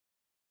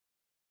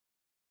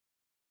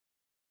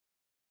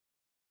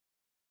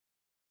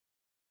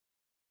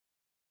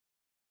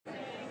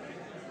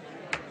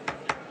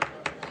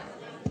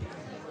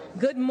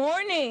Good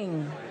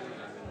morning.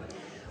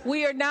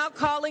 We are now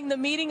calling the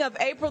meeting of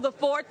April the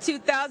 4th,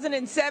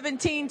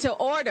 2017 to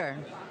order.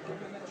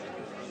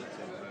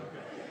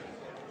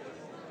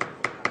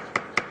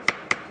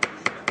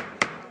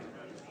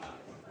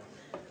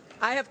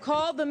 I have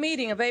called the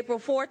meeting of April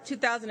 4th,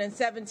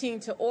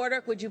 2017 to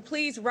order. Would you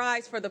please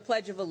rise for the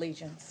Pledge of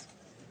Allegiance?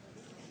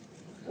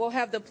 We'll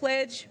have the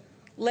pledge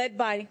led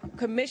by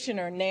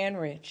Commissioner Nan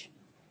Ridge.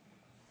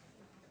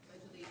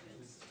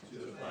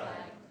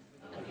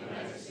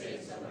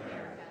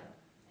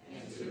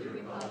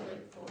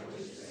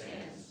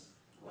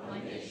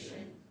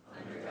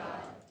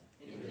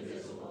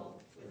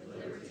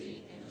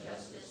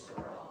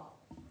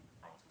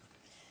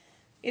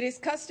 It is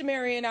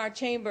customary in our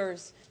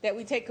chambers that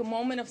we take a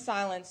moment of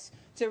silence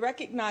to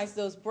recognize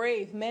those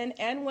brave men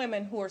and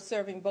women who are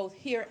serving both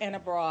here and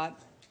abroad.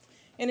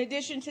 In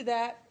addition to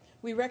that,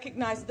 we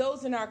recognize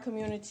those in our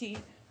community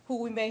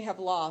who we may have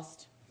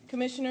lost.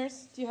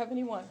 Commissioners, do you have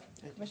anyone?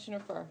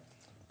 Commissioner Furr.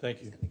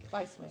 Thank you.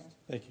 Vice Mayor.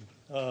 Thank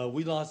you.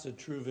 We lost a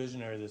true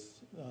visionary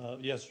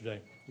yesterday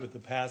with the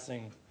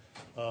passing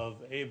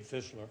of Abe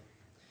Fischler.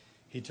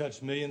 He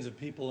touched millions of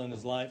people in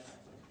his life,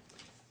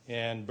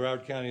 and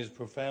Broward County is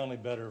profoundly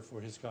better for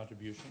his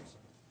contributions.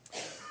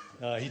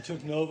 He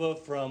took Nova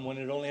from when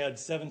it only had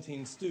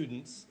 17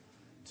 students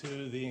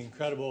to the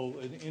incredible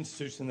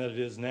institution that it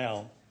is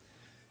now.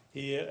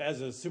 He, as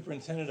a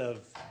superintendent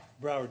of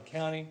Broward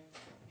County,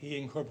 he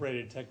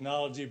incorporated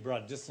technology,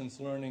 brought distance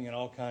learning and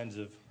all kinds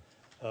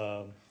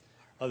of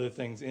other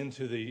things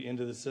into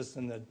the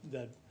system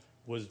that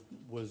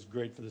was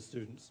great for the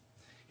students.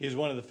 He is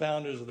one of the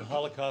founders of the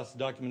Holocaust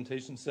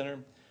Documentation Center,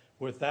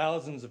 where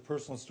thousands of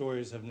personal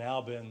stories have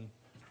now been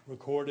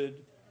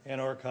recorded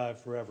and archived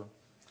forever.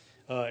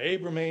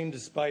 Abe remained,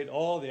 despite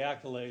all the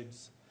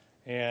accolades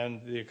and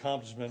the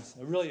accomplishments,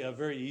 really a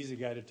very easy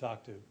guy to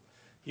talk to.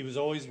 He was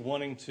always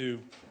wanting to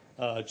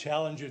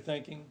challenge your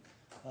thinking,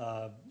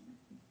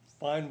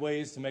 find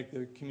ways to make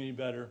the community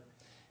better,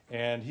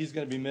 and he's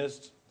going to be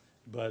missed,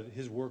 but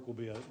his work will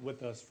be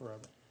with us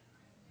forever.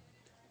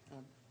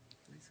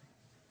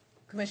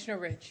 Commissioner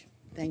Ridge.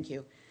 Thank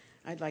you.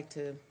 I'd like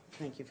to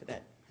thank you for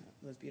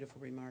those beautiful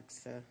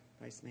remarks,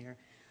 Vice Mayor.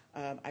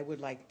 I would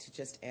like to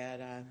just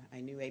add, I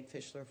knew Abe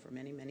Fischler for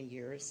many, many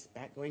years,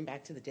 going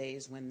back to the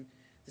days when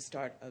the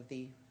start of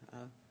the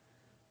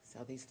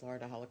Southeast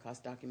Florida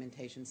Holocaust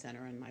Documentation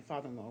Center, and my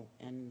father-in-law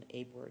and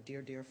Abe were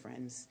dear, dear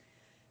friends.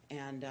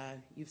 And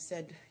you've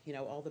said,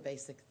 all the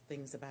basic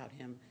things about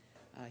him.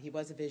 He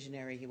was a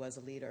visionary. He was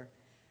a leader.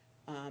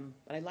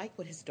 But I like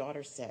what his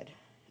daughter said,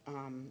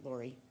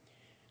 Lori.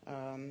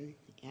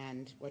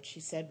 And what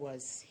she said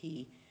was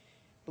he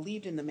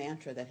believed in the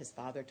mantra that his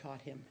father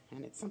taught him,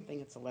 and it's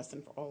a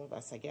lesson for all of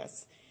us, I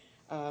guess.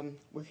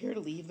 We're here to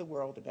leave the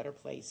world a better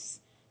place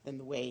than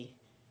the way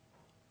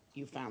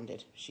you found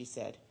it, she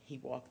said. He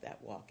walked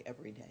that walk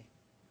every day.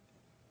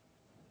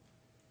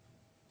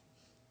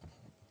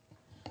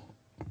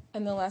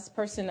 And the last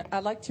person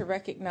I'd like to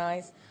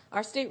recognize,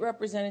 our State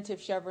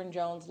Representative Chevron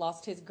Jones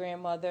lost his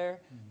grandmother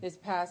this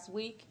past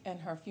week, and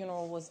her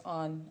funeral was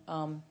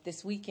on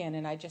this weekend,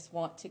 and I just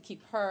want to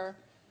keep her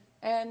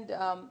and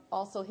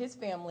also his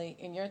family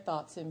in your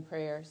thoughts and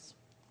prayers.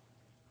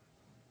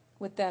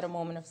 With that, a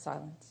moment of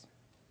silence.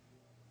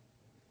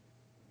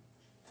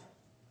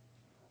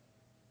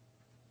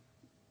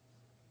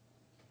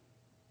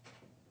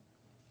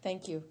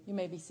 Thank you. You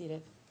may be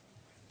seated.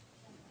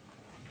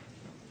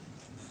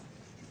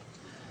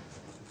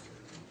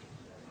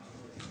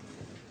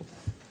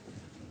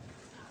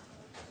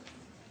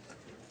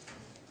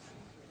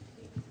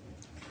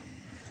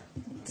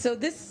 So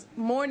this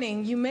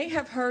morning, you may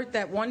have heard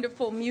that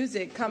wonderful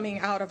music coming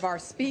out of our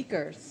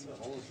speakers.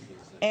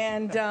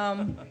 And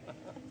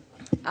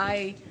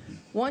I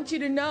want you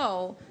to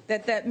know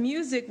that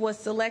music was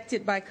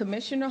selected by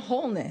Commissioner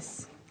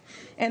Holness.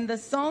 And the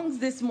songs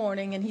this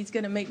morning, and he's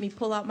going to make me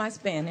pull out my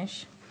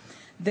Spanish,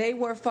 they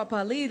were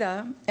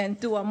Fapalida and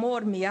Tu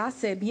Amor Me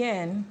Hace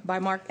Bien by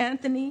Mark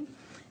Anthony,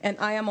 and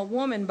I Am a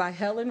Woman by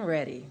Helen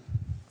Reddy.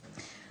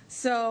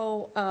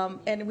 So,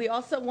 and we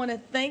also want to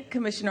thank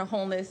Commissioner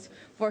Holness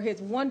for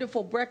his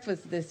wonderful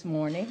breakfast this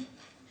morning,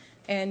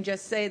 and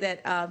just say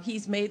that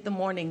he's made the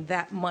morning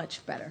that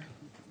much better.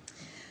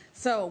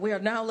 So we are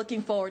now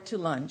looking forward to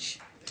lunch.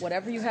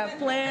 Whatever you have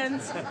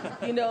plans,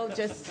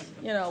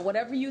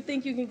 whatever you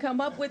think you can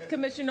come up with,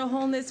 Commissioner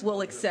Holness,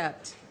 will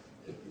accept.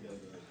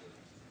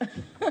 By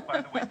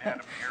the way,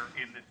 Madam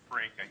Mayor, in this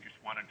break, I just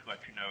wanted to let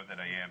you know that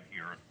I am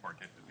here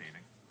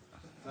participating.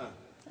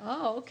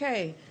 Oh,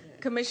 okay.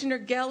 Commissioner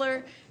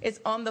Geller is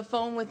on the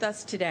phone with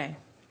us today.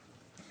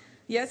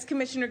 Yes,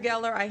 Commissioner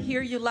Geller, I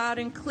hear you loud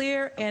and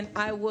clear, and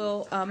I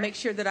will make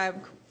sure that I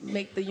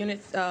make the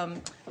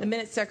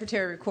minute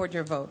secretary record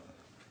your vote.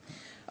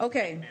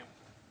 Okay.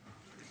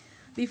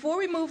 Before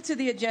we move to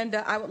the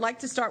agenda, I would like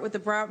to start with the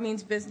Broward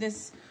Means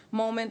Business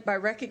moment by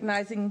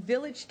recognizing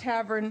Village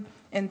Tavern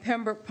in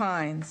Pembroke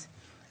Pines.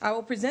 I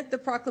will present the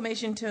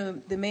proclamation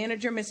to the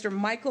manager, Mr.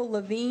 Michael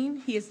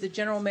Levine. He is the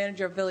general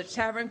manager of Village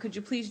Tavern. Could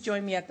you please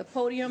join me at the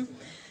podium?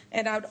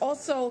 And I would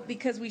also,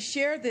 because we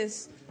share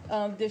this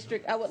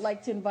district, I would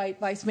like to invite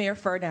Vice Mayor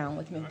Fur down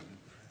with me.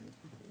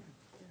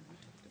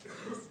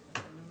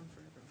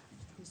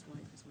 His wife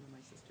is one of my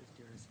sister's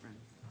dearest friends.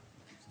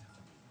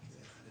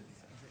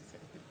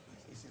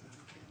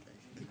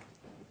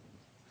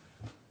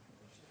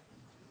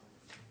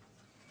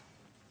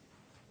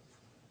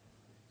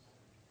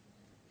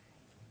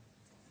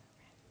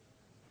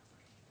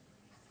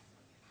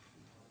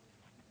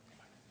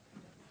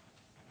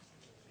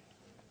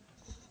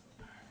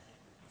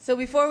 So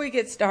before we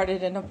get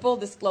started, and a full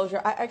disclosure,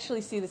 I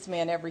actually see this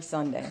man every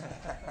Sunday.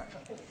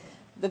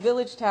 The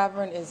Village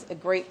Tavern is a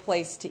great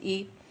place to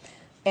eat,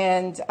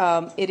 and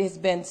it has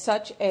been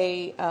such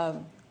a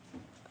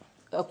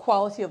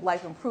quality of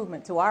life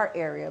improvement to our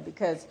area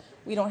because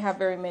we don't have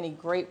very many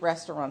great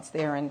restaurants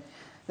there, and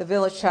the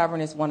Village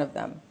Tavern is one of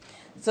them.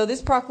 So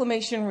this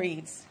proclamation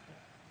reads,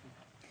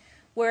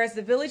 whereas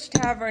the Village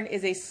Tavern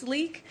is a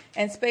sleek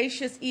and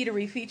spacious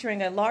eatery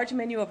featuring a large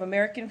menu of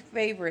American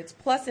favorites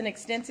plus an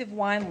extensive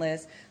wine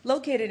list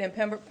located in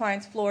Pembroke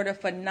Pines, Florida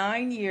for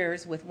 9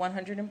 years with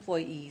 100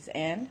 employees.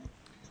 And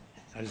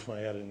I just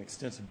want to add an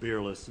extensive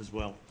beer list as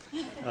well.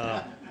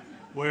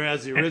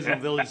 Whereas the original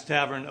Village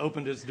Tavern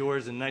opened its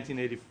doors in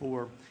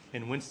 1984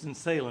 in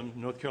Winston-Salem,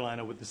 North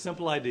Carolina, with the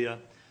simple idea,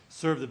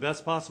 serve the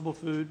best possible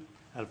food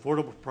at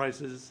affordable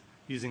prices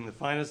using the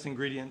finest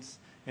ingredients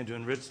and to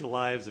enrich the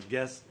lives of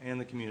guests and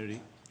the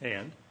community.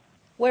 And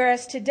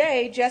whereas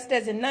today, just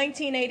as in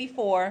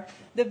 1984,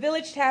 the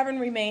Village Tavern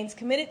remains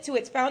committed to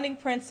its founding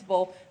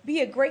principle,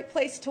 be a great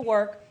place to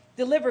work,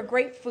 deliver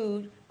great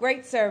food,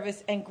 great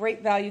service, and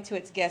great value to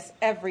its guests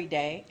every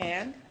day.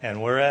 And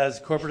whereas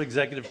Corporate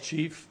Executive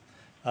Chef,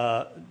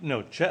 Mary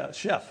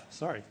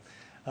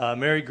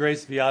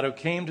Grace Viato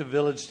came to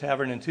Village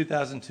Tavern in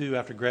 2002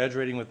 after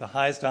graduating with the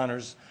highest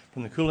honors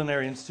from the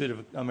Culinary Institute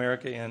of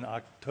America in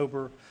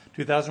October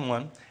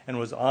 2001 and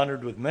was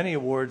honored with many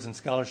awards and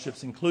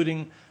scholarships,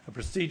 including a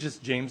prestigious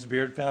James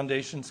Beard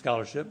Foundation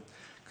Scholarship,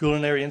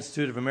 Culinary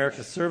Institute of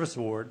America Service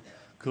Award,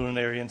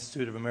 Culinary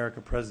Institute of America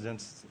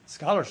President's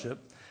Scholarship,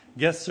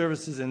 Guest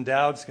Services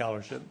Endowed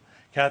Scholarship,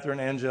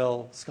 Catherine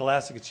Angel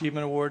Scholastic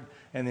Achievement Award,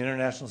 and the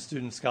International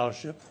Student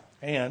Scholarship.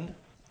 And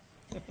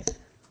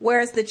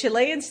whereas the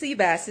Chilean sea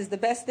bass is the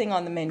best thing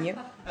on the menu.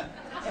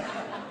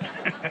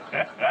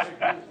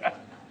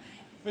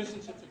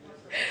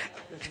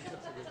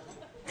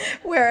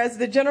 Whereas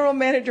the general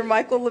manager,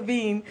 Michael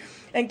Levine,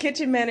 and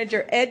kitchen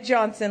manager, Ed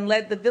Johnson,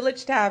 led the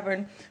Village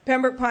Tavern,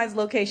 Pembroke Pines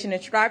location,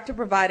 and strived to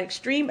provide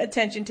extreme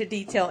attention to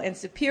detail and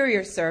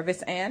superior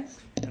service. And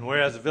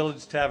whereas the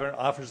Village Tavern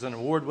offers an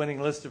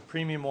award-winning list of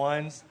premium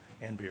wines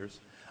and beers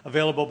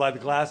available by the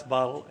glass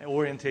bottle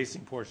or in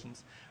tasting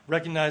portions.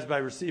 Recognized by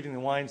receiving the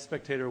Wine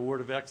Spectator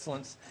Award of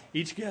Excellence,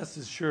 each guest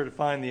is sure to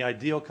find the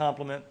ideal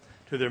complement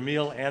to their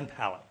meal and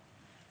palate.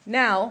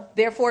 Now,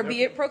 therefore,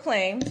 be it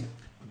proclaimed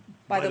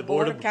by the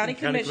Board of County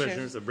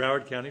Commissioners of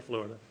Broward County,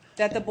 Florida,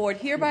 that the Board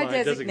hereby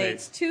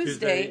designates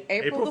Tuesday,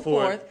 April the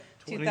 4th,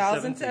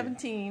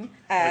 2017,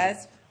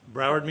 as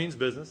Broward Means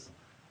Business,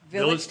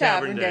 Village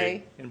Tavern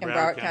Day in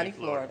Broward County,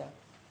 Florida.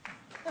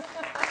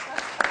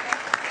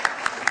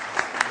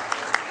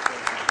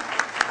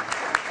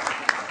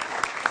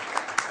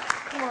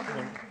 Come on,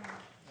 baby.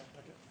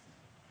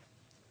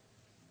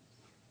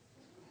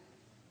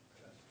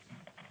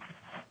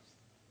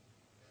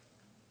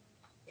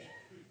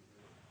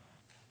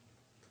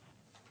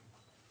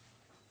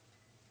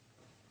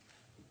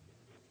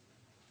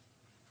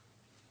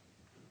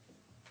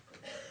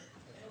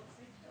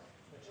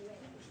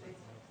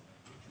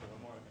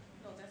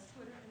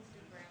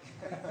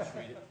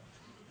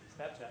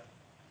 Snapchat.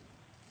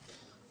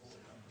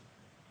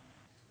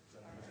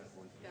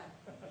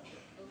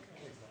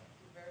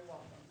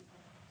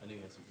 I knew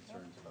you had some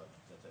concerns about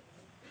that.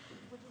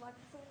 Would you like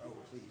to say? Oh,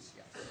 please,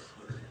 yes.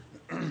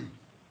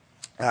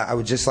 I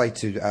would just like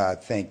to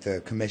thank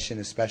the Commission,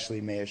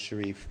 especially Mayor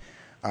Sharif,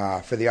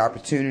 for the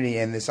opportunity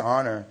and this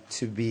honor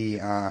to be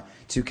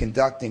to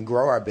conduct and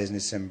grow our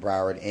business in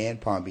Broward and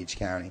Palm Beach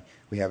County.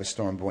 We have a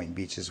store in Boynton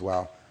Beach as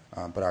well,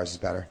 but ours is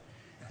better.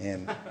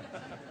 And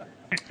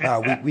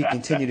we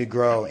continue to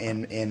grow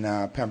in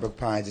Pembroke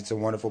Pines. It's a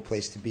wonderful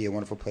place to be, a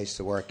wonderful place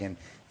to work, and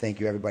thank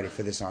you, everybody,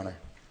 for this honor.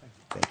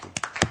 Thank you.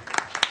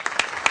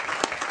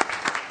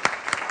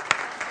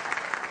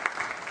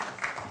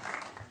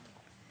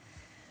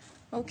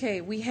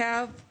 Okay, we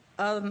have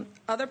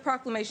other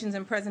proclamations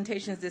and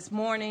presentations this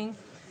morning.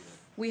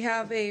 We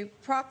have a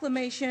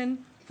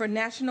proclamation for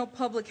National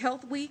Public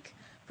Health Week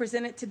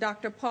presented to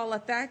Dr. Paula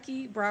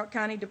Thackey, Broward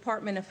County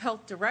Department of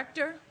Health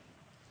Director.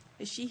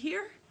 Is she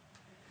here?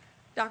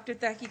 Dr.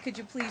 Thackey, could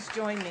you please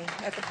join me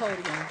at the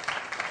podium?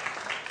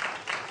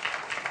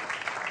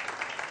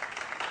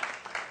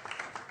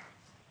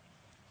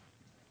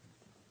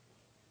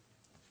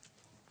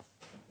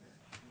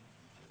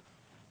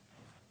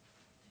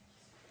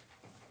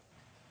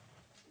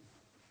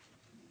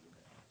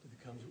 Did the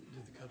Cubs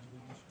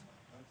win this year? Did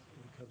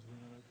the Cubs win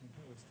on opening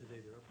day? What's today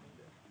their opening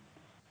day?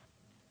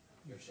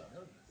 You should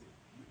know.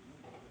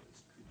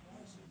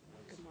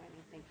 Good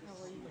morning. Thank you. How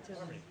are you?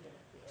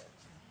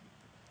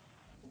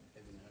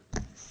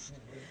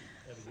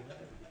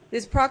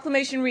 This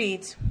proclamation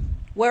reads,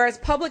 whereas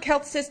public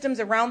health systems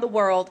around the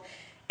world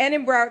and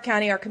in Broward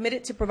County are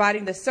committed to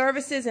providing the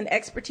services and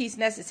expertise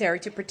necessary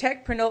to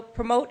protect,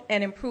 promote,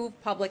 and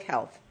improve public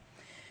health.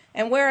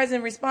 And whereas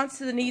in response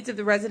to the needs of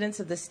the residents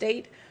of the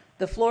state,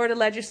 the Florida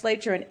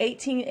legislature in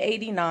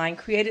 1889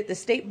 created the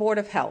State Board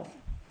of Health,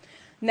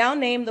 now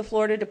named the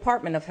Florida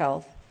Department of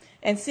Health,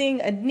 and seeing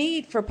a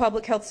need for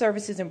public health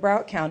services in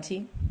Broward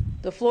County,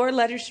 the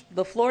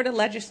Florida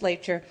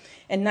legislature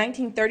in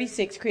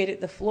 1936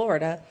 created the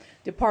Florida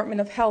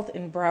Department of Health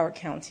in Broward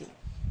County.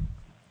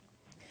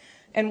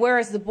 And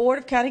whereas the Board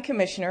of County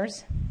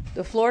Commissioners,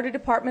 the Florida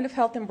Department of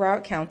Health in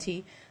Broward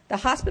County, the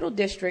hospital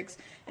districts,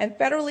 and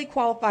federally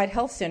qualified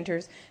health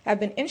centers have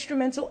been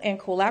instrumental and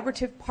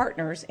collaborative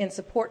partners in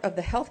support of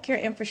the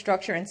healthcare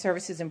infrastructure and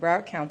services in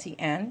Broward County.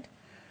 And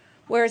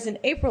whereas in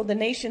April, the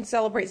nation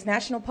celebrates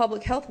National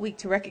Public Health Week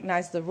to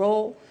recognize the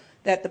role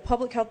that the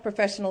public health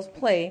professionals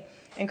play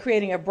in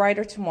creating a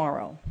brighter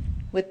tomorrow.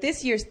 With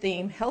this year's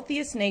theme,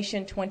 Healthiest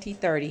Nation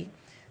 2030,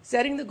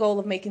 setting the goal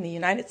of making the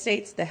United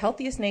States the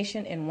healthiest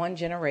nation in one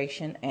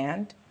generation.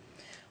 And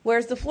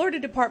whereas the Florida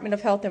Department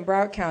of Health in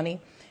Broward County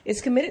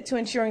is committed to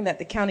ensuring that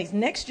the county's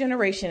next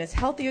generation is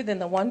healthier than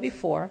the one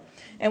before,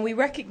 and we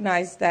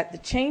recognize that the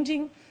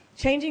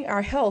changing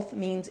our health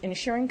means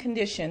ensuring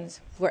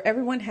conditions where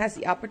everyone has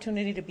the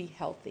opportunity to be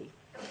healthy.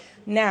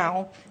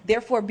 Now,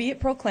 therefore, be it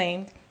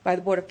proclaimed by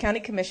the Board of County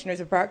Commissioners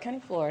of Broward County,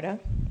 Florida,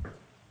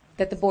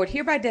 that the Board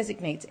hereby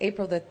designates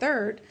April the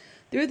 3rd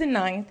through the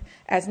 9th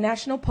as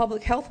National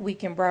Public Health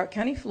Week in Broward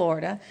County,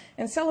 Florida,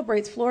 and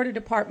celebrates Florida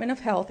Department of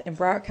Health and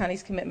Broward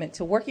County's commitment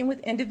to working with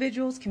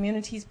individuals,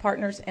 communities,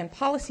 partners, and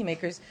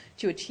policymakers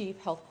to achieve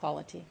health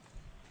quality.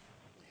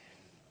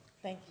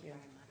 Thank you.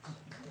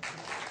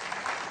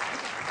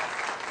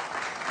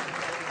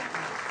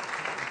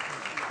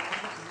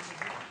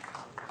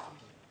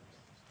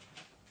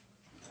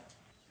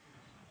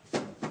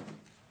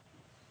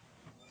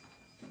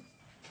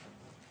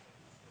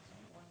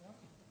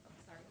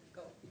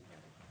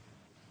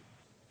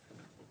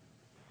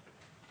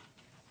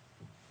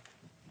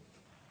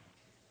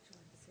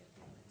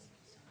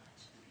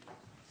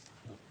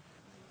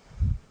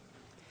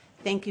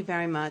 Thank you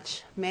very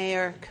much,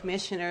 Mayor,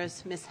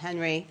 Commissioners, Ms.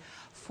 Henry,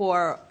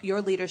 for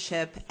your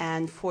leadership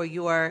and for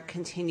your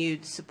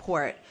continued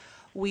support.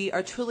 We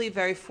are truly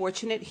very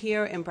fortunate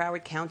here in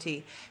Broward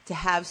County to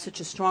have such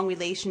a strong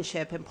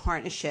relationship and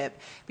partnership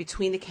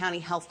between the County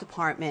Health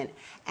Department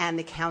and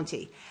the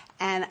county.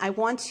 And I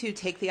want to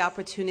take the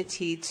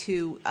opportunity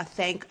to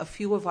thank a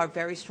few of our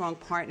very strong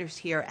partners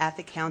here at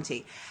the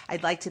county.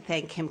 I'd like to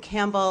thank Kim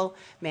Campbell,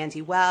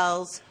 Mandy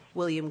Wells,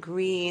 William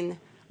Green,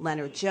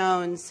 Leonard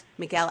Jones,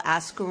 Miguel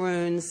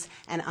Ascaruns,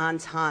 and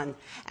Anton.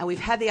 And we've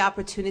had the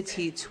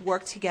opportunity to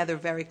work together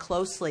very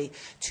closely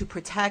to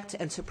protect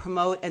and to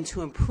promote and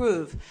to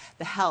improve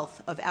the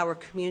health of our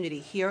community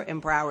here in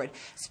Broward,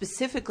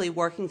 specifically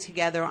working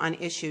together on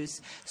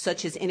issues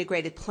such as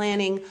integrated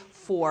planning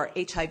for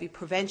HIV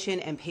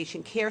prevention and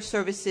patient care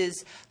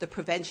services, the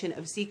prevention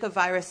of Zika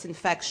virus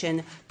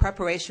infection,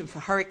 preparation for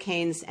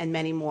hurricanes, and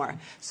many more.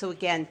 So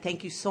again,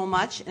 thank you so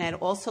much. And I'd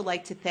also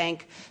like to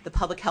thank the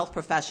public health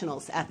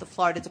professionals at the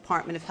Florida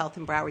Department of Health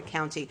in Broward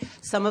County,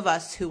 some of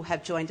us who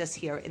have joined us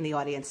here in the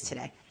audience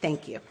today.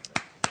 Thank you.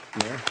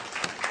 Mayor,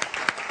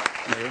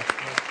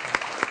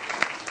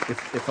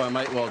 if I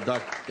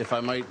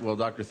might, while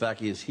Dr.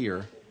 Thackey is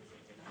here,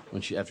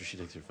 after she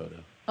takes her photo.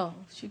 Oh,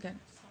 she got it.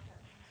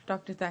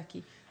 Dr.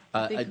 Thackey.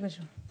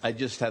 I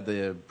just had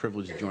the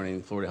privilege of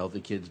joining Florida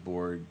Healthy Kids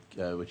Board,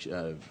 which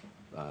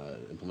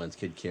implements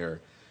kid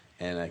care,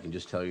 and I can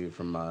just tell you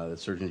from the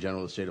Surgeon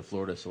General of the state of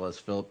Florida,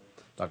 Celeste Phillip,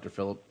 Dr.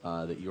 Phillip,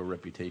 that your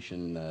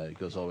reputation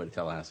goes all the way to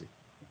Tallahassee,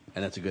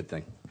 and that's a good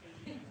thing.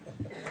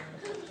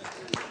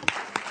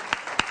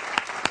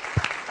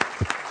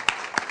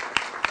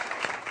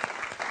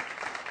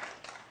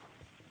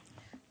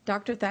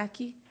 Dr.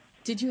 Thackey,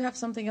 did you have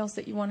something else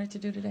that you wanted to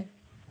do today?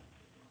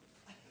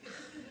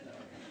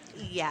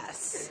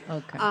 Yes.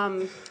 Okay.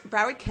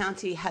 Broward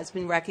County has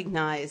been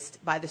recognized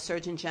by the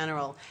Surgeon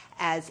General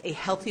as a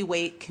healthy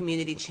weight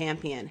community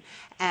champion.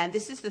 And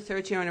this is the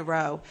third year in a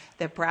row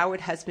that Broward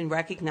has been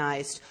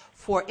recognized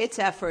for its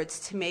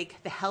efforts to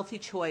make the healthy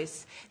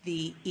choice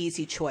the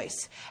easy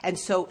choice. And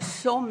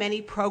so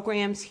many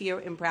programs here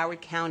in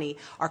Broward County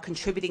are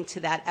contributing to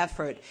that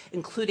effort,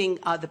 including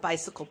the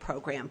bicycle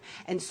program.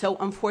 And so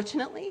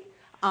unfortunately,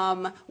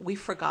 we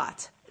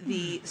forgot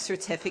the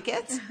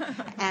certificate,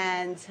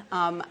 and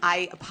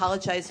I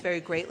apologize very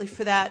greatly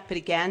for that. But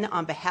again,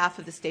 on behalf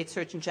of the State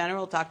Surgeon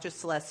General, Dr.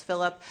 Celeste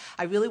Phillip,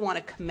 I really want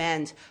to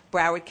commend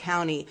Broward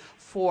County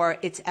for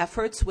its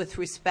efforts with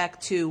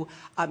respect to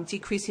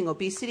decreasing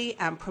obesity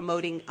and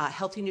promoting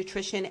healthy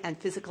nutrition and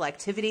physical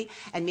activity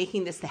and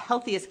making this the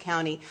healthiest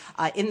county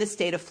in the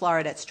state of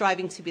Florida,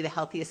 striving to be the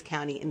healthiest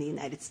county in the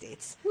United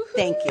States. Woo-hoo!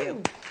 Thank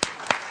you.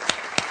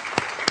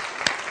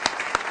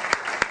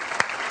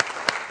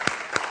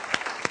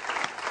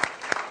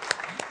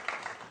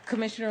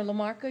 Commissioner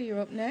LaMarca,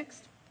 you're up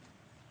next.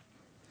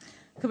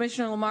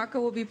 Commissioner LaMarca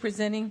will be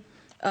presenting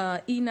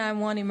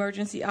E91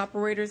 Emergency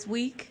Operators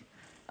Week,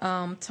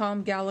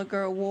 Tom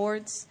Gallagher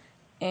Awards,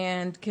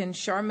 and can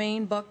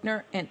Charmaine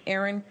Buckner and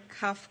Aaron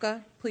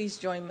Kafka please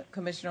join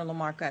Commissioner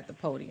LaMarca at the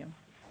podium?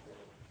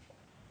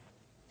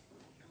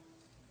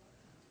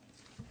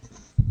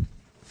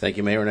 Thank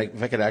you, Mayor. And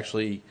if I could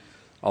actually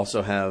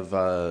also have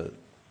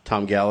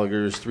Tom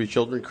Gallagher's 3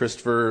 children,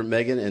 Christopher,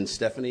 Megan, and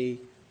Stephanie,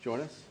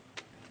 join us.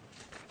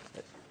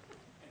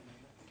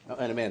 Oh,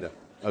 and Amanda.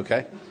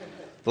 Okay.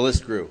 The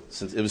list grew.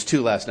 Since it was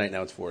 2 last night,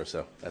 now it's 4.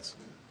 So that's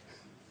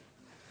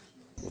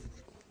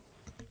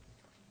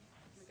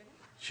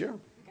sure.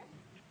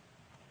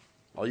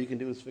 All you can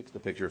do is fix the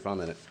picture if I'm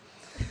in it.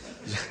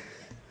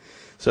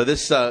 So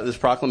this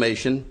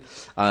proclamation.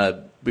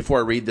 Before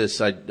I read this,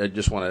 I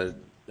just want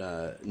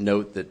to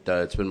note that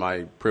it's been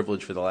my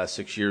privilege for the last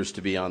 6 years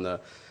to be on the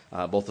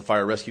both the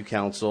Fire Rescue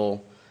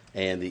Council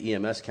and the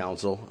EMS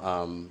Council.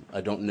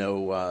 I don't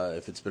know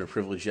if it's been a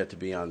privilege yet to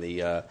be on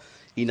the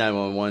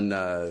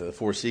E911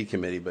 4C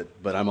committee,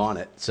 but I'm on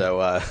it. So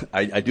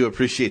I do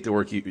appreciate the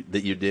work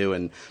that you do,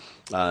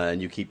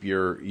 and you keep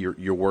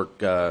your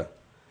work.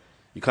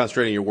 You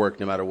concentrate on your work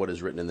no matter what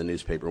is written in the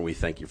newspaper, and we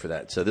thank you for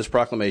that. So this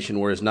proclamation,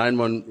 whereas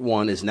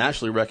 911 is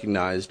nationally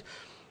recognized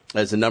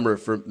as a number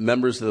for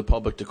members of the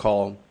public to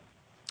call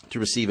to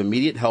receive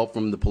immediate help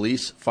from the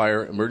police,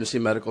 fire, emergency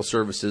medical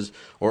services,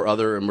 or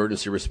other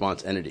emergency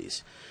response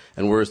entities.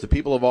 And whereas the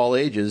people of all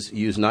ages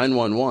use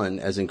 911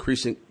 as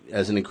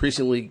an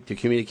increasingly to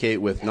communicate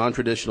with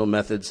non-traditional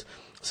methods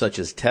such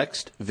as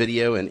text,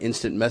 video, and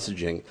instant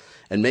messaging,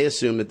 and may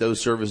assume that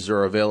those services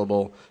are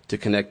available to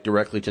connect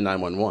directly to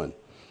 911.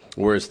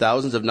 Whereas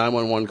thousands of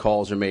 911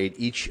 calls are made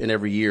each and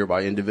every year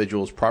by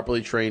individuals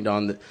properly trained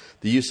on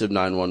the use of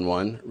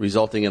 911,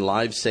 resulting in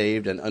lives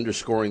saved and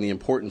underscoring the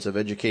importance of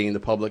educating the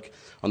public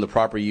on the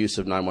proper use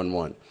of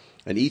 911.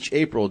 And each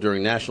April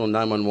during National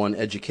 911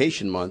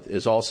 Education Month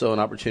is also an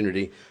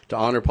opportunity to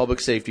honor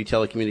public safety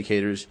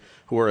telecommunicators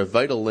who are a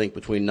vital link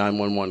between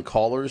 911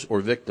 callers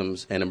or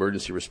victims and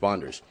emergency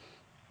responders.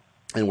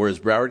 And whereas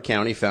Broward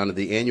County founded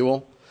the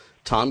annual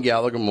Tom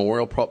Gallagher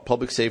Memorial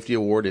Public Safety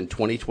Award in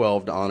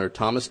 2012 to honor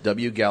Thomas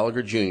W.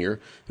 Gallagher, Jr.,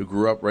 who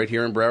grew up right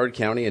here in Broward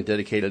County and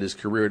dedicated his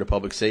career to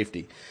public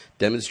safety,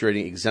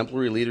 demonstrating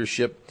exemplary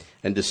leadership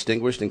and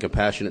distinguished and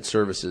compassionate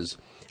services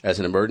as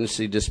an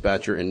emergency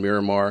dispatcher in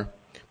Miramar,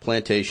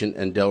 Plantation,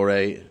 and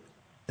Delray,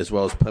 as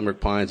well as Pembroke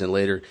Pines, and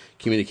later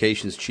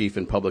communications chief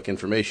and public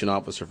information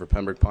officer for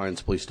Pembroke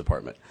Pines Police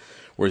Department,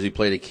 whereas he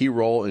played a key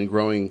role in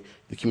growing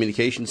the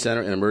Communications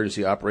Center and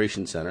Emergency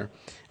Operations Center,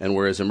 and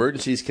whereas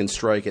emergencies can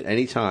strike at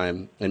any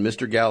time, and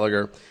Mr.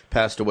 Gallagher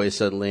passed away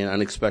suddenly and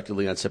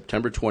unexpectedly on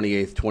September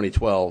 28,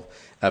 2012,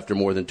 after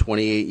more than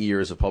 28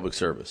 years of public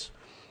service.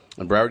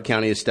 And Broward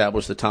County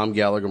established the Tom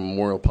Gallagher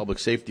Memorial Public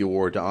Safety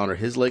Award to honor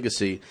his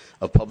legacy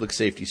of public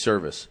safety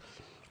service,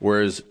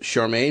 whereas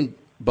Charmaine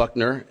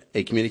Buckner,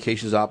 a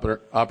communications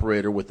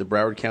operator with the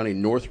Broward County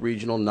North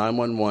Regional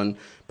 911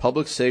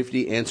 Public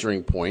Safety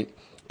Answering Point,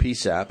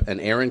 PSAP, and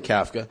Aaron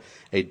Kafka,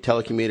 a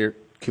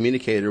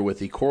telecommunicator with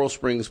the Coral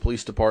Springs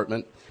Police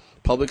Department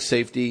Public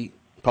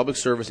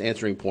Service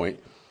Answering Point,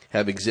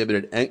 have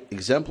exhibited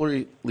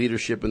exemplary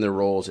leadership in their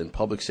roles in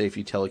public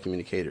safety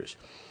telecommunicators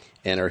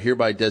and are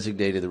hereby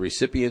designated the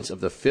recipients of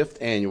the 5th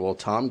Annual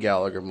Tom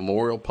Gallagher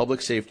Memorial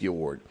Public Safety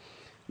Award.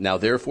 Now,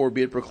 therefore,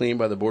 be it proclaimed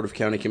by the Board of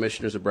County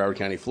Commissioners of Broward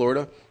County,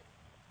 Florida,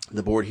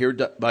 the Board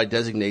hereby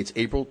designates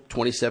April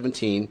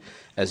 2017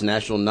 as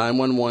National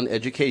 911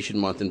 Education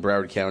Month in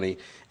Broward County,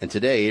 and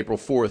today, April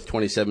 4th,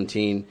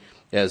 2017,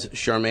 as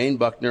Charmaine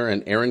Buckner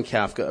and Aaron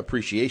Kafka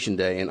Appreciation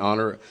Day in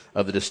honor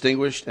of the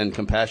distinguished and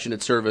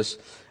compassionate service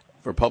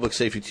for public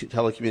safety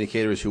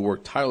telecommunicators who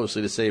work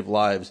tirelessly to save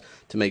lives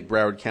to make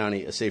Broward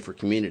County a safer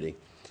community.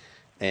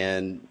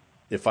 And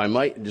if I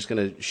might, I'm just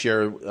going to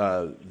share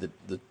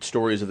the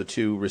stories of the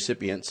 2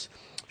 recipients.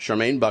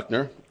 Charmaine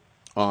Buckner,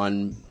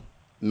 on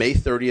May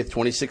 30th,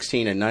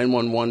 2016, a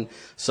 911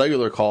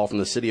 cellular call from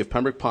the city of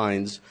Pembroke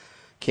Pines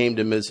came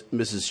to Mrs.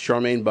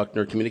 Charmaine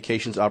Buckner,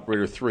 Communications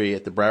Operator 3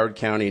 at the Broward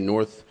County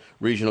North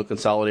Regional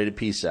Consolidated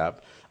PSAP.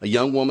 A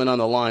young woman on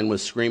the line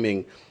was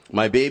screaming,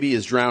 "My baby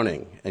is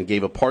drowning," and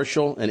gave a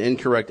partial and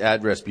incorrect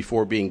address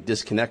before being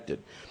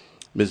disconnected.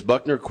 Ms.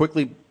 Buckner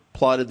quickly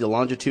plotted the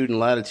longitude and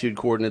latitude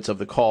coordinates of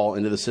the call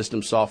into the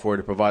system software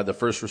to provide the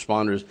first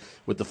responders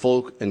with the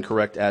full and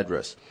correct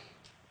address.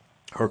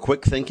 Her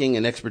quick thinking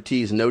and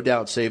expertise no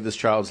doubt saved this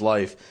child's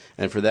life,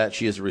 and for that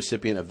she is a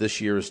recipient of this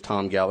year's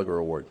Tom Gallagher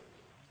Award.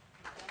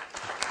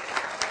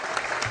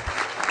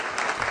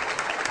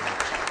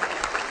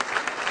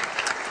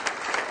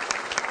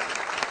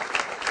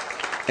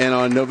 And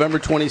on November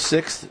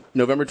 26,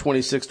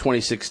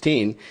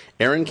 2016,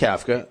 Aaron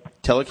Kafka,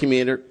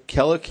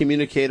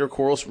 telecommunicator,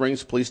 Coral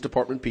Springs Police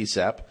Department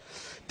PSAP,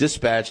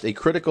 dispatched a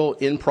critical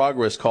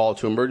in-progress call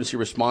to emergency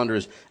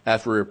responders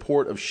after a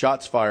report of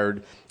shots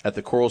fired at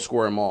the Coral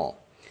Square Mall.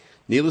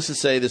 Needless to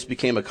say, this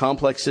became a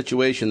complex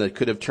situation that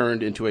could have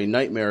turned into a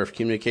nightmare if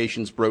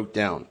communications broke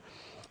down.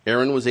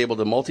 Aaron was able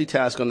to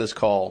multitask on this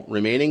call,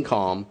 remaining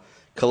calm,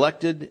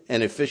 collected,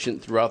 and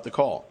efficient throughout the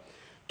call.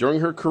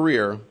 During her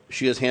career,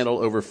 she has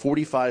handled over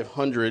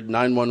 4,500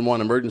 911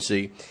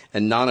 emergency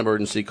and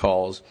non-emergency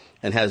calls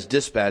and has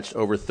dispatched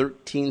over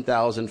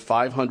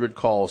 13,500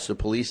 calls to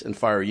police and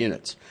fire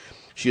units.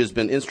 She has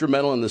been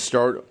instrumental in the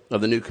start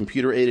of the new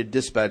computer-aided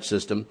dispatch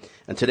system,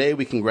 and today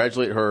we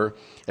congratulate her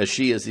as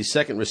she is the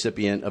second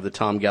recipient of the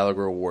Tom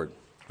Gallagher Award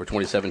for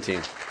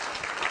 2017.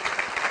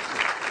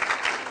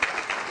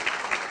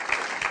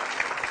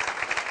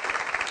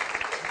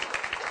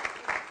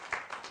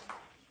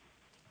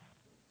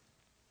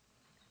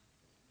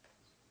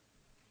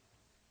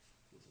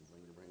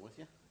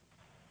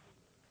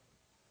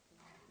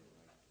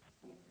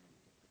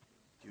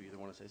 Do you either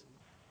want to say something?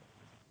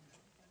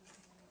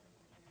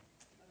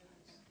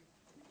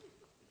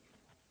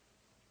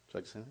 Should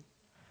I say anything?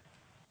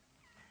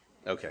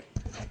 Okay.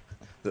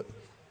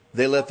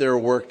 They let their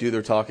work do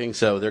their talking,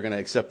 so they're going to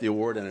accept the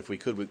award, and if we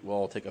could, we'll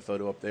all take a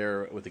photo up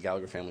there with the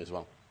Gallagher family as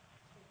well.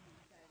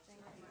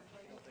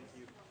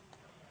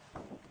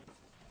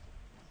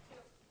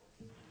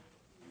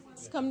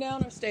 Come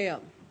down or stay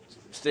up?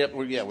 Stay up.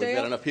 Yeah, we've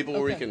got enough people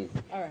where we can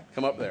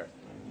come up there.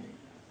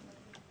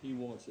 He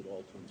wants it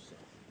all to himself.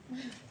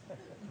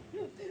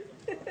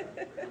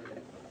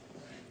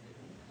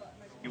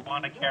 You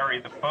want to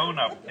carry the phone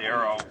up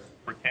there, I'll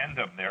pretend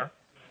I'm there.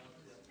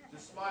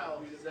 Just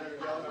smile, Senator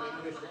Gallagher,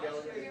 Commissioner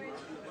Gallagher.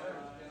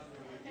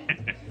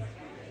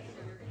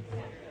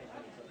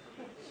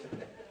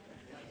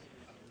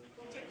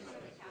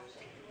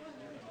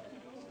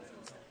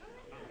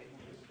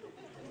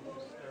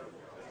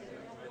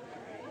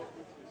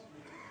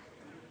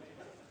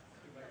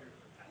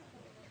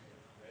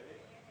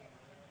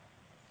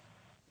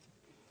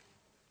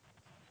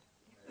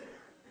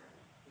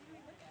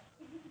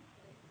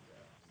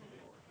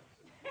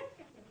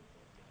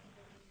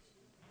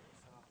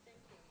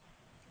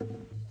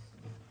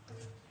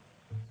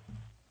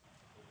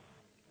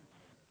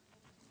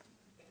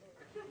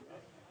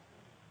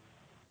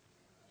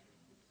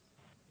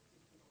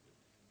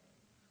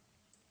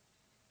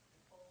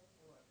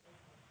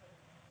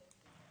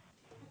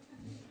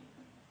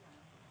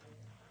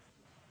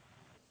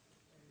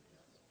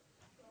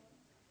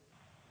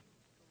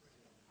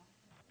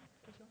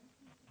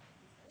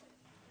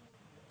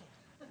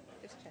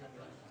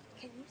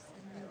 Can you send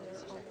me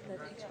the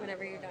picture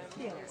whenever you're done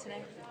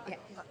today? Yeah.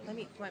 Let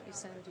me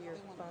send them to your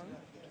phone.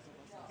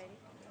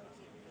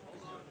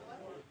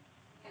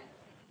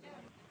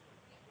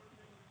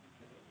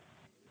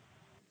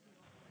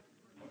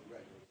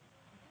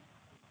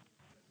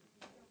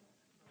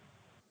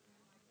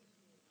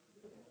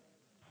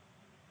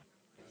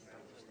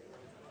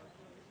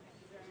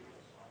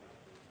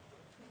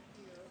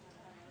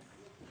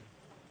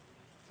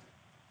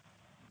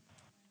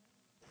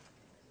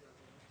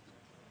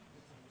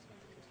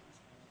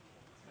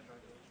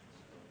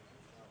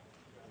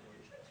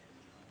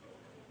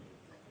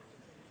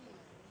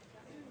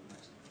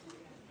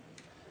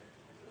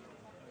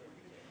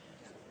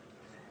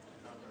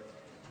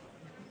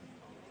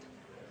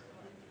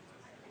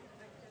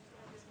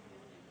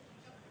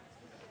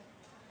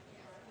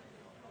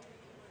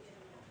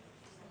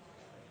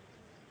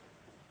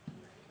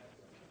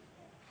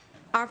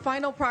 Our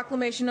final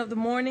proclamation of the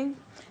morning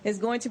is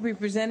going to be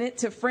presented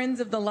to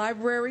Friends of the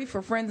Library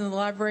for Friends of the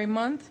Library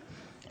Month,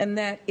 and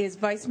that is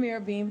Vice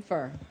Mayor Beam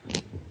Fur.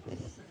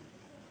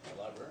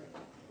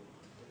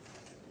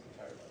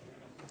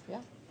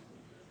 Yeah.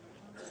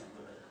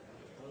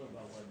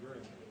 About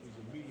librarian. He's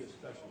a media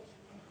specialist.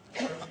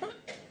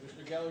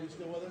 Mr. Gallagher, you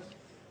still with us?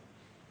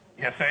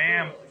 Yes, I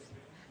am.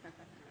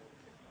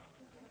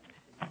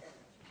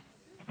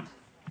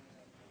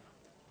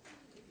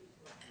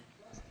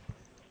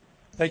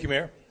 Thank you,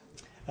 Mayor.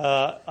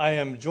 I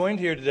am joined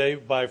here today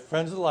by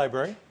Friends of the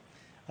Library,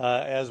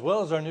 as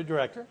well as our new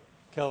director,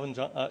 Kelvin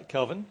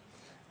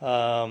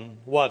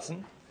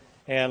Watson,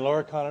 and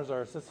Laura Connors,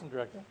 our assistant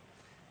director,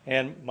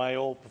 and my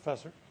old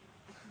professor,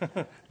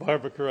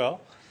 Barbara Carell.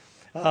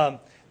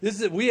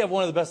 We have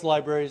one of the best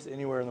libraries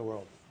anywhere in the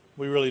world.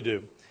 We really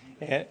do,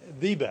 and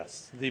the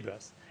best.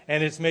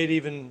 And it's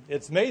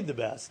made the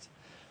best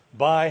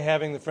by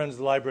having the Friends of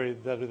the Library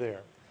that are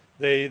there.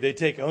 They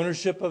take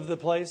ownership of the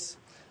place.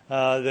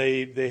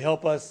 They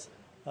help us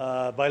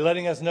by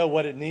letting us know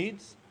what it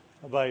needs,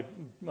 by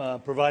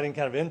providing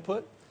kind of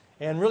input,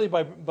 and really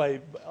by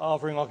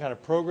offering all kind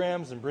of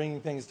programs and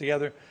bringing things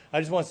together. I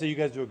just want to say you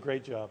guys do a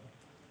great job.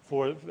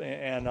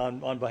 And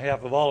on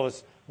behalf of all of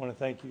us, I want to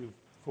thank you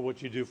for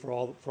what you do for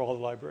all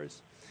the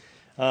libraries.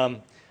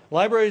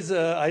 Libraries,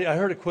 I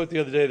heard a quote the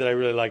other day that I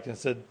really liked, and it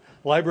said,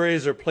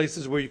 "Libraries are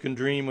places where you can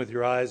dream with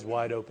your eyes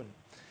wide open."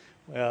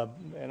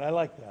 And I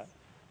like that.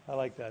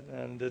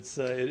 And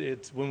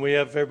it's when we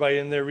have everybody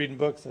in there reading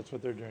books, that's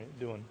what they're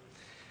doing.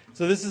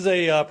 So this is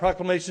a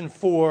proclamation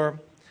for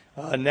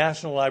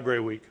National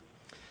Library Week.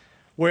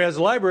 Whereas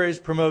libraries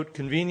promote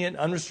convenient,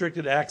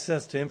 unrestricted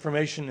access to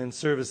information and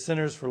serve as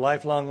centers for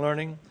lifelong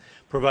learning,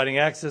 providing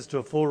access to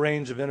a full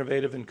range of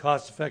innovative and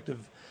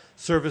cost-effective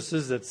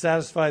services that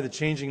satisfy the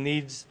changing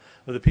needs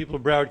of the people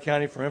of Broward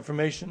County for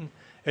information,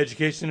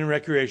 education, and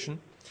recreation.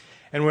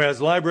 And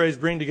whereas libraries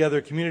bring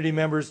together community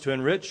members to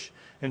enrich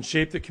and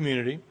shape the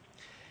community,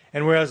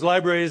 and whereas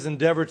libraries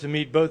endeavor to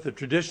meet both the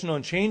traditional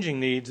and changing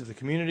needs of the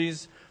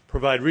communities,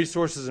 provide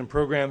resources and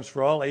programs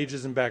for all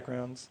ages and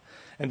backgrounds,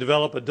 and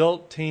develop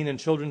adult, teen, and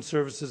children's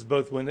services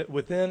both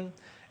within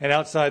and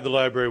outside the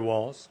library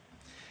walls.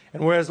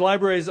 And whereas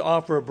libraries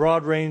offer a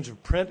broad range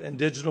of print and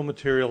digital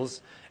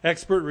materials,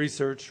 expert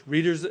research,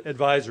 readers'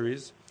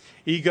 advisories,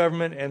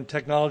 e-government and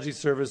technology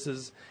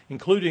services,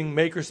 including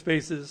maker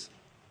spaces,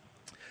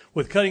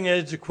 with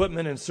cutting-edge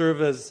equipment and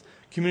serve as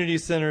community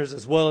centers,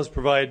 as well as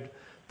provide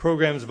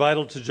programs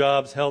vital to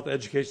jobs, health,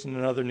 education,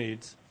 and other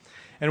needs.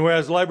 And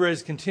whereas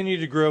libraries continue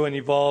to grow and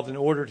evolve in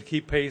order to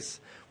keep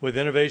pace with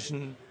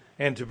innovation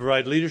and to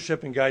provide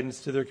leadership and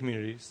guidance to their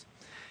communities.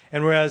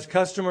 And whereas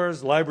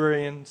customers,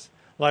 librarians,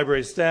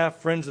 library staff,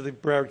 friends of the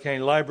Broward County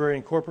Library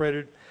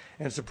Incorporated,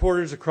 and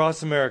supporters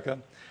across America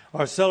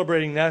are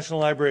celebrating National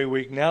Library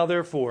Week, now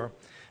therefore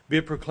be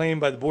it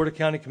proclaimed by the Board of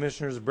County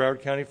Commissioners of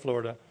Broward County,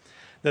 Florida,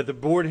 that the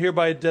Board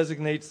hereby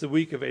designates the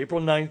week of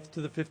April 9th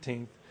to the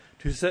 15th,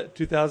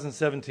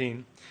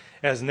 2017,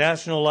 as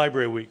National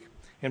Library Week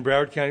in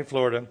Broward County,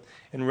 Florida,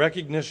 in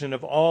recognition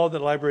of all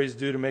that libraries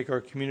do to make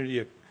our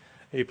community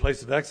a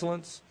place of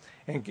excellence,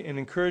 and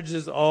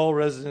encourages all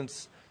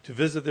residents to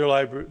visit their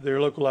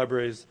local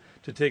libraries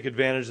to take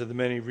advantage of the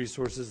many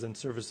resources and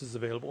services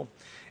available.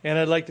 And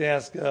I'd like to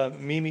ask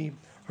Mimi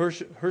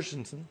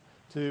Hershenson,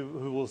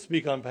 who will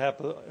speak on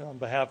behalf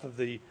of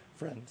the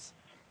Friends.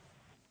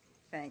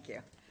 Thank you.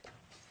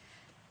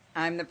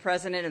 I'm the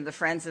president of the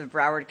Friends of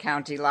Broward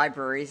County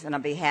Libraries, and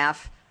on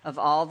behalf of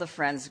all the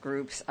Friends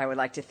groups, I would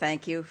like to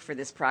thank you for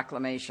this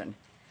proclamation.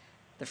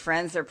 The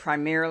Friends are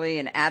primarily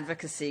an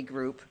advocacy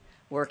group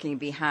working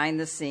behind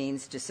the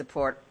scenes to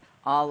support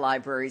all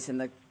libraries in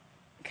the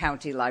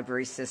county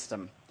library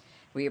system.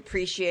 We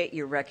appreciate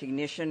your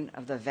recognition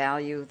of the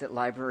value that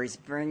libraries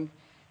bring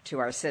to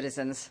our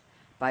citizens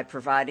by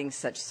providing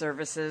such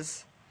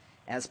services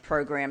as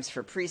programs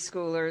for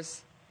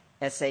preschoolers,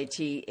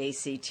 SAT,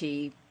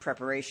 ACT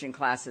preparation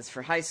classes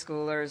for high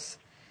schoolers,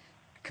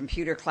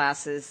 computer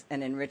classes,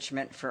 and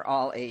enrichment for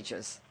all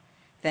ages.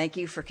 Thank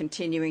you for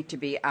continuing to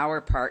be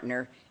our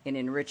partner in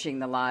enriching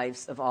the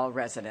lives of all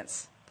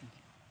residents.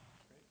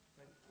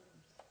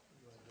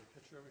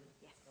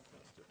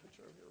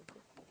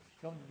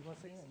 Kelvin, do you want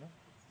to say anything? No?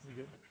 You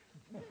good?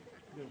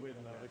 Good. Wait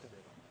a minute. Okay.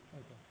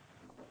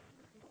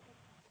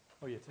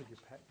 Oh yeah, take your.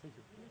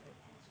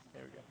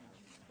 There we go.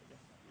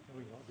 Can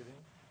we all get in?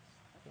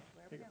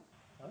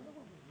 I don't know.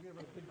 We have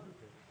a big group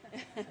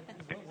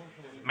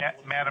here.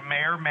 Madam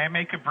Mayor, may I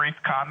make a brief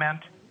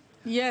comment?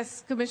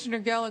 Yes, Commissioner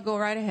Geller, go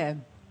right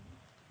ahead.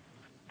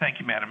 Thank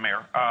you, Madam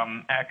Mayor.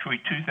 Actually,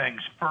 two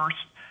things. First,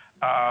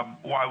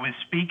 while I was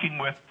speaking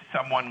with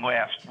someone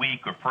last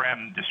week, a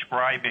friend,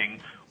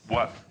 describing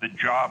what the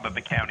job of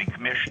the county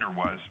commissioner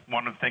was,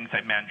 one of the things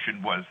I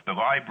mentioned was the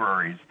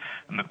libraries.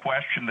 And the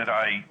question that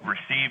I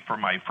received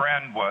from my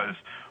friend was,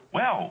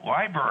 well,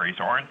 libraries,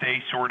 aren't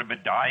they sort of a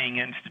dying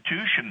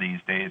institution these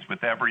days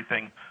with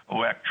everything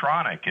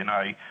electronic? And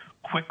I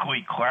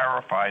quickly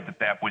clarified that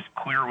that was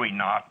clearly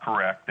not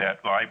correct,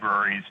 that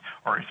libraries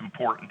are as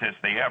important as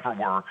they ever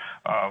were.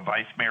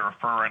 Vice Mayor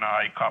Furr and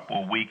I, a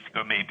couple of weeks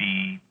ago,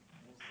 maybe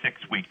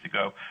 6 weeks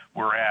ago,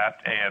 were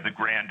at the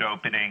grand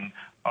opening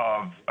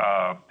of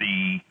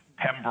the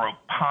Pembroke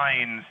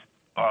Pines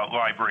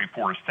Library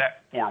for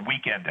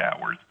weekend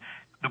hours.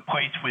 The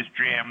place was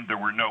jammed. There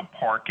were no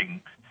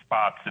parking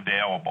spots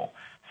available.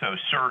 So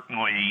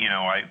certainly,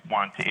 I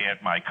want to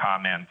add my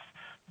comments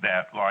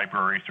that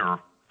libraries are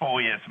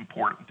fully as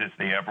important as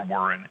they ever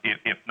were, and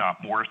if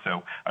not more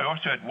so. I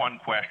also had one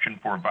question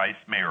for Vice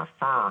Mayor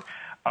Furr.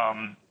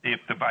 If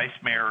the Vice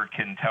Mayor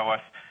can tell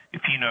us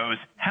if he knows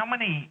how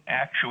many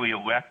actually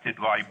elected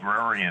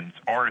librarians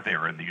are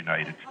there in the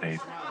United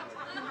States?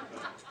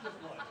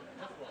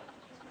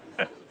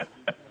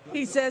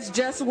 He says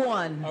just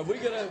one. Are we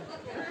going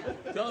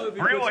to...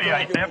 Really?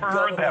 I never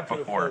heard that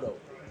before.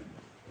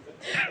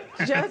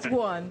 Just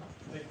one.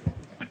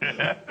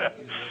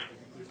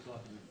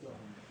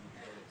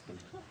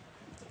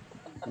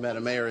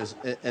 Madam Mayor,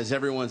 as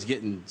everyone's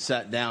getting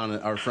sat down,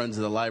 our friends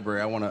of the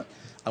library, I want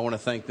to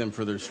thank them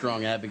for their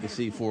strong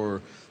advocacy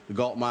for the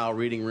Galt Mile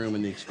Reading Room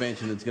and the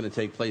expansion that's going to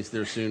take place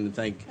there soon. And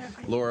thank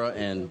Laura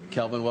and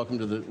Kelvin. Welcome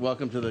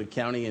to the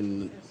county,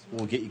 and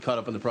we'll get you caught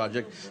up on the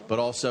project. But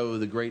also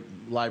the great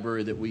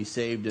library that we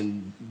saved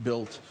and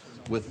built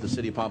with the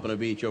City of Pompano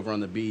Beach over on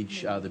the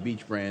beach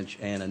branch,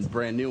 and a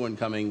brand new one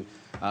coming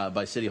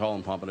by City Hall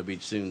in Pompano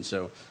Beach soon.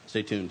 So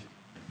stay tuned.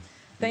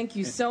 Thank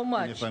you so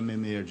much. And if I may,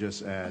 Mayor,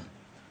 just add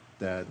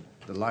that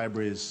the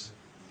libraries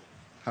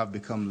have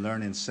become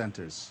learning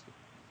centers,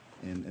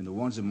 and the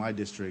ones in my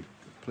district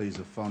plays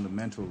a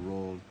fundamental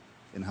role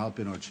in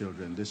helping our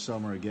children. This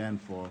summer, again,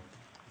 for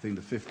I think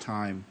the 5th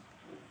time,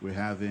 we're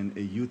having a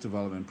youth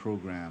development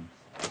program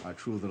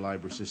through the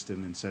library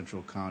system in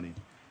Central County.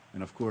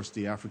 And of course,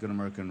 the African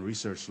American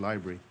Research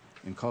Library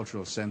and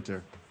Cultural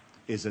Center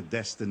is a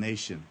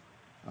destination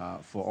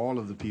for all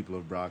of the people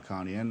of Broward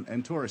County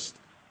and tourists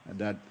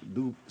that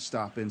do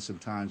stop in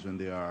sometimes when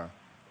they are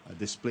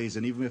displays.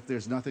 And even if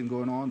there's nothing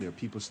going on there,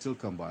 people still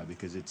come by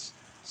because it's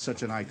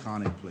such an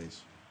iconic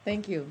place.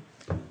 Thank you.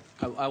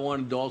 I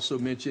wanted to also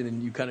mention,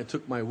 and you kind of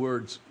took my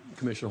words,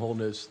 Commissioner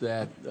Holness,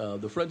 that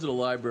the Friends of the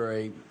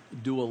Library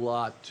do a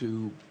lot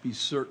to be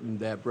certain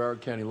that Broward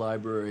County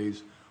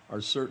libraries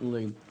are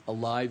certainly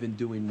alive and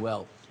doing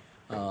well.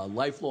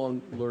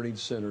 Lifelong learning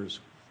centers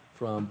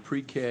from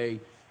pre-K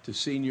to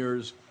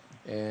seniors,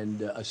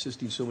 and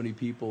assisting so many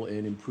people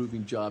in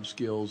improving job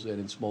skills and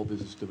in small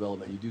business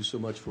development. You do so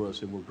much for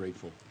us, and we're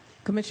grateful.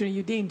 Commissioner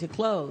Udine, to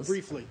close.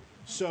 Briefly.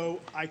 So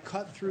I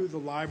cut through the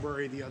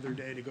library the other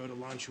day to go to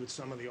lunch with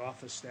some of the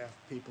office staff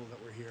people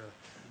that were here.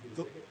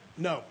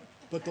 No,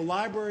 but the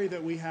library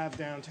that we have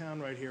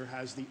downtown right here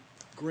has the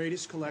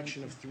greatest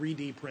collection of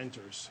 3D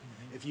printers.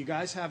 If you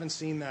guys haven't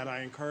seen that,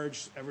 I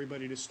encourage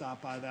everybody to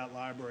stop by that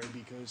library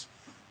because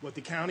what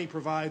the county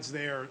provides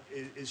there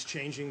is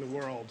changing the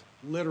world,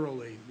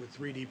 literally, with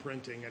 3D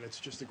printing, and it's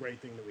just a great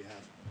thing that we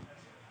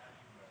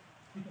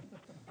have.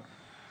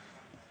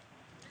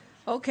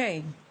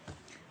 Okay.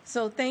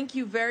 So thank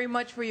you very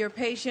much for your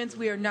patience.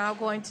 We are now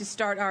going to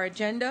start our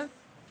agenda.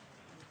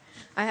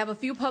 I have a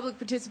few public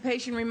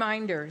participation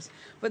reminders.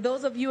 For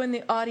those of you in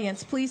the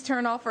audience, please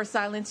turn off or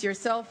silence your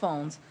cell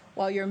phones.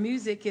 While your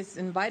music is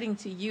inviting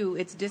to you,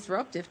 it's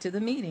disruptive to the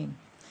meeting.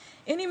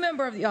 Any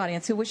member of the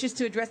audience who wishes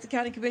to address the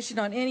County Commission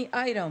on any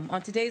item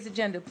on today's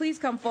agenda, please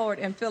come forward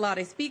and fill out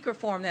a speaker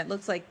form that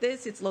looks like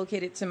this. It's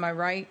located to my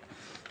right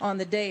on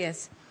the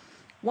dais.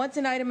 Once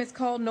an item is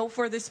called, no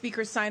further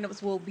speaker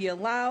sign-ups will be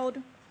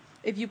allowed.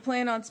 If you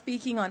plan on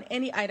speaking on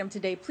any item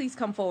today, please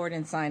come forward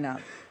and sign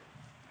up.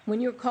 When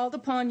you're called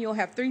upon, you'll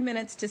have 3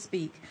 minutes to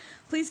speak.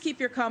 Please keep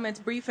your comments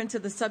brief and to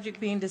the subject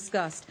being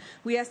discussed.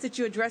 We ask that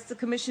you address the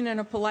Commission in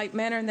a polite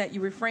manner and that you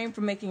refrain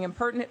from making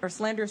impertinent or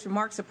slanderous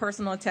remarks or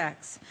personal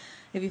attacks.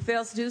 If you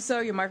fail to do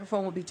so, your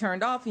microphone will be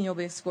turned off and you'll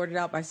be escorted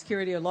out by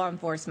security or law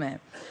enforcement.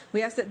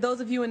 We ask that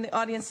those of you in the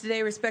audience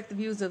today respect the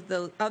views of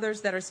the others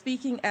that are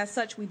speaking. As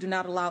such, we do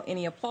not allow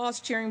any applause,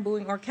 cheering,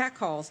 booing, or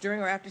catcalls during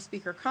or after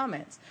speaker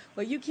comments.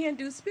 But you can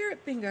do spirit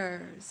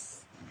fingers.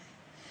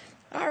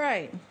 All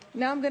right,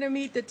 now I'm going to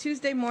meet the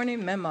Tuesday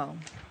morning memo.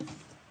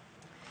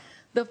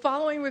 The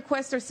following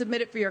requests are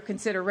submitted for your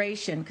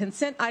consideration.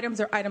 Consent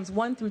items are items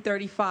 1 through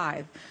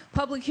 35.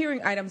 Public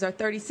hearing items are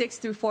 36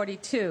 through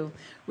 42.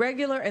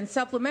 Regular and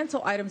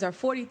supplemental items are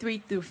 43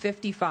 through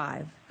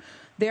 55.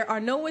 There are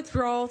no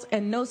withdrawals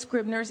and no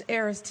Scribner's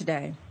errors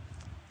today.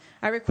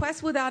 I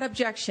request without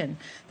objection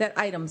that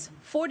items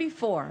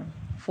 44,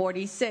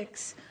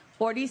 46,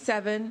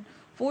 47,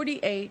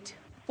 48,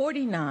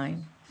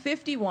 49,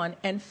 51,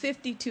 and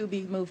 52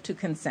 be moved to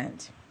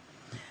consent.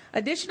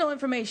 Additional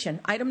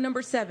information, item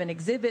number 7,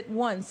 Exhibit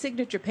 1,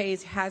 signature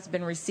page has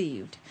been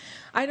received.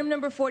 Item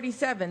number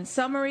 47,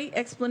 summary,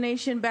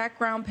 explanation,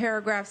 background,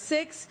 paragraph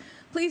 6.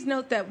 Please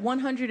note that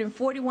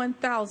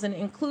 $141,000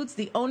 includes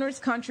the owner's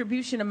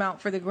contribution amount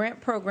for the grant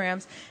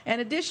programs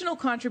and additional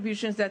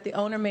contributions that the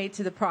owner made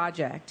to the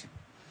project.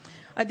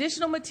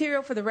 Additional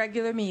material for the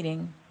regular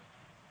meeting.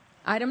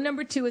 Item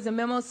number 2 is a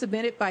memo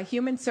submitted by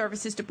Human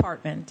Services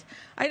Department.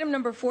 Item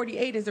number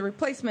 48 is a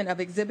replacement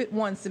of Exhibit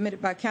 1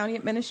 submitted by County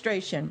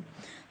Administration.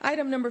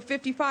 Item number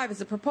 55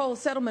 is a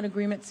proposed settlement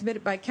agreement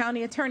submitted by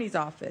County Attorney's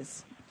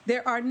Office.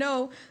 There are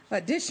no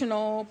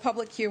additional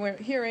public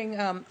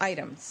hearing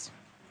items.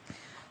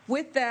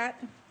 With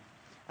that,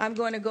 I'm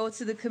going to go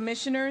to the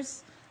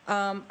commissioners.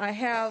 I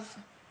have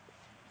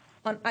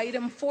on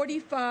item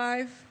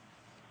 45,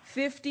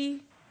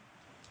 50,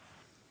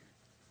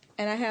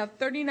 and I have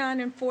 39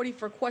 and 40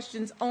 for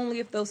questions only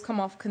if those come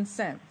off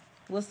consent.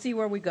 We'll see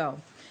where we go.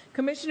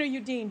 Commissioner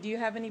Udine, do you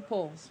have any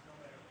polls?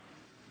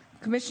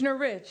 Commissioner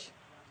Rich.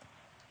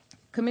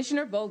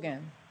 Commissioner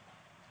Bogan.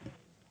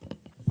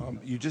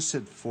 You just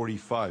said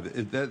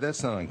 45.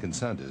 That's not on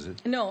consent, is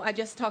it? No, I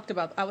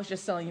was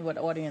just telling you what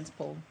audience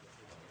poll.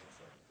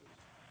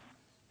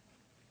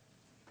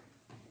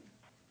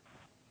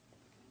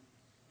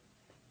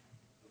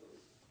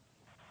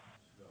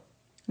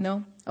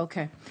 No?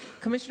 Okay.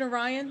 Commissioner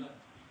Ryan?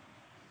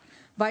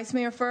 Vice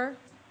Mayor Furr?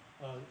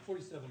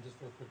 47, just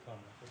for a quick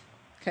comment.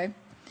 Okay.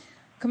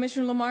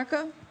 Commissioner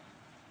LaMarca?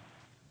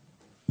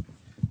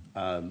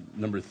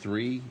 Number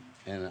 3,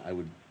 and I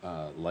would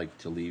like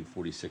to leave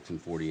 46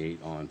 and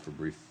 48 on for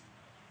brief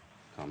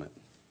comment.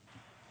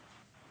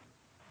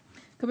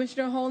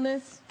 Commissioner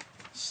Holness?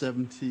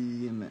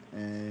 17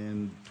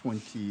 and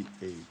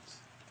 28.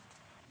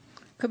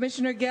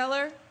 Commissioner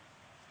Geller?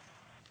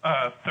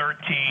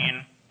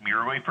 13,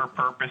 merely for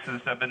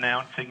purposes of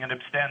announcing an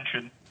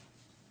abstention.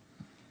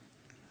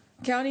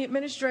 County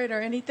Administrator,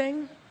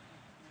 anything?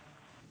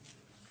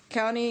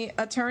 County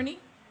Attorney?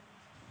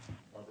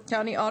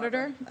 County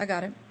Auditor? I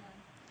got it.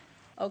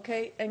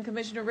 Okay, and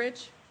Commissioner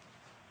Rich?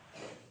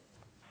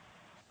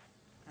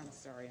 I'm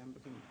sorry, I'm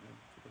looking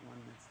for the one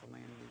that's the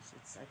land use.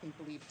 It's,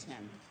 I believe 10.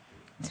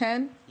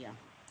 10? Yeah.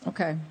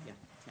 Okay. Yeah,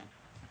 10.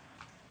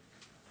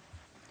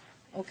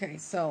 Okay,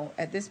 so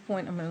at this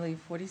point, I'm going to leave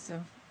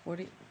 47,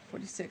 40,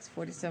 46,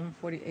 47,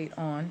 48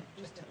 on.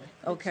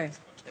 Okay.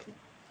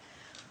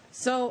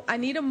 So I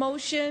need a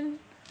motion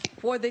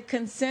for the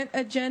consent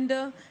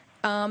agenda,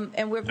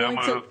 and we're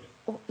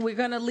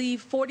going to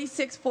leave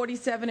 46,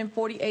 47, and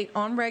 48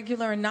 on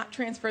regular and not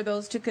transfer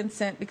those to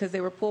consent because they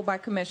were pulled by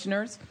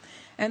commissioners.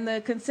 And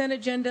the consent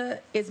agenda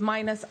is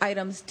minus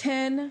items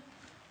 10,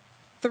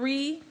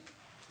 3,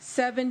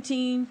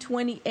 17,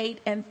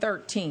 28, and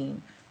 13.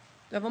 Do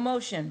I have a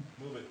motion?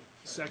 Move it.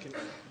 Second.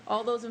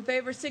 All those in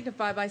favor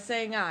signify by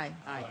saying aye.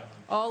 Aye.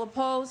 All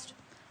opposed?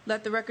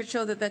 Let the record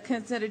show that the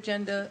consent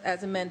agenda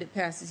as amended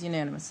passes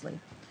unanimously.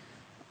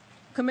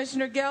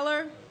 Commissioner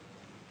Geller?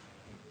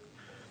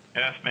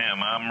 Yes,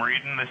 ma'am. I'm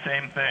reading the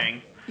same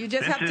thing. You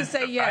just have to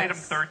say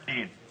yes. Item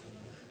 13.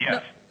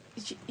 Yes.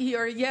 No,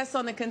 you're a yes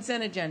on the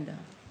consent agenda.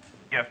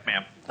 Yes,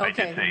 ma'am.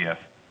 Okay. I did say yes.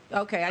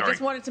 Okay, Sorry. I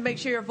just wanted to make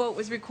sure your vote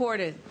was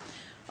recorded.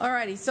 All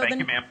righty. So Thank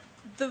you, ma'am.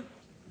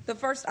 The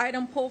first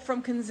item pulled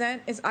from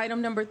consent is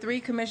item number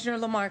 3, Commissioner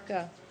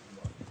LaMarca.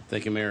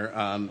 Thank you, Mayor.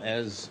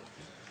 As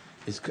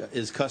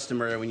is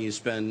customary when you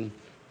spend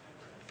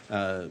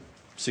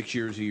 6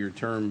 years of your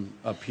term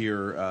up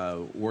here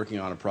working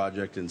on a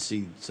project and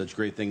see such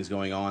great things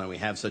going on, and we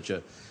have such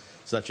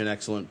an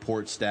excellent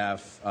port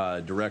staff,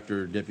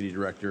 director, deputy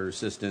director,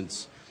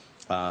 assistants,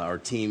 our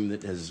team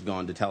that has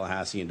gone to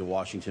Tallahassee and to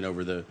Washington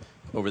over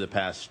the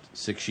past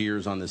 6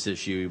 years on this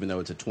issue, even though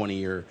it's a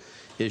 20-year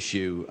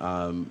issue.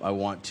 I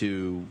want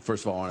to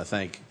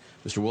thank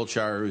Mr.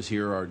 Wiltshire, who's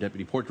here, our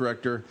deputy port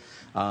director,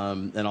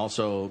 and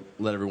also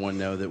let everyone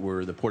know that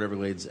the Port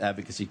Everglades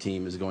advocacy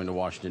team is going to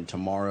Washington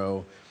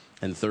tomorrow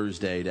and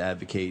Thursday to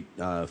advocate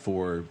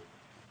for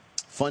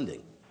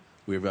funding.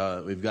 We've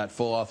got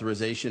full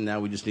authorization. Now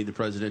we just need the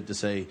president to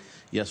say,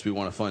 yes, we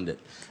want to fund it.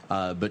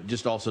 But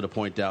just also to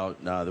point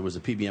out, there was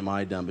a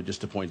PBMI done, but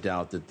just to point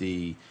out that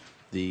the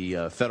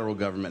federal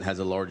government has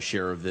a large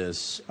share of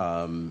this,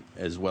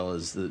 as well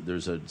as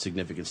there's a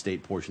significant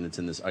state portion that's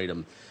in this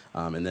item.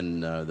 And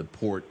then the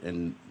port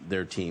and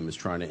their team is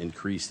trying to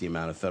increase the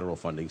amount of federal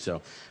funding.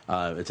 So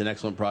it's an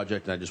excellent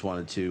project, and I just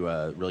wanted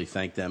to really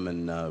thank them.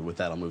 And with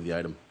that, I'll move the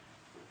item.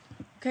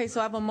 Okay,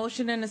 so I have a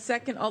motion and a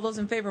second. All those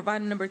in favor of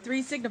item number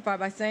 3 signify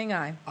by saying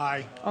aye.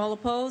 Aye. All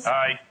opposed?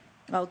 Aye.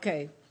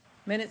 Okay.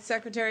 Minute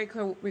Secretary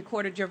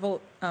recorded your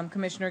vote,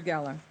 Commissioner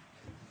Geller.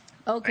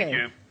 Okay. Thank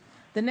you.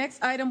 The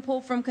next item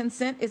pulled from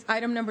consent is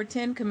item number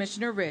 10,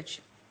 Commissioner Rich.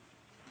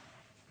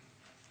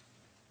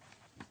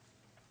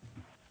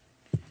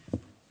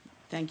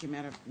 Thank you,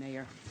 Madam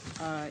Mayor.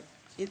 I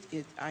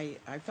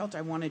felt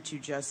I wanted to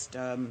just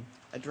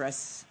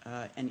address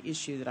an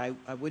issue that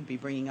I would be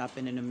bringing up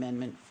in an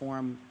amendment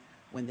form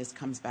when this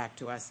comes back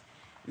to us,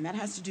 and that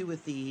has to do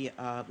with the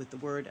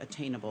word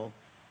attainable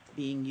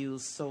being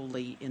used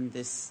solely in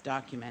this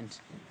document.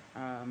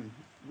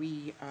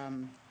 We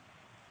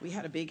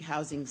had a big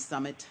housing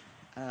summit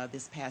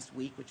this past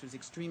week, which was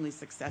extremely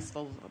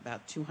successful,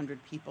 about 200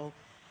 people,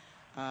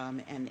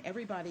 and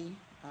everybody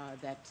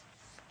that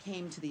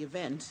came to the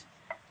event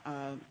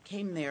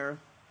came there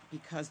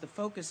because the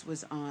focus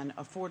was on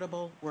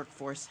affordable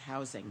workforce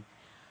housing.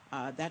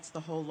 That's the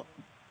whole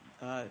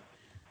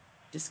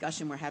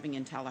discussion we're having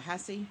in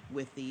Tallahassee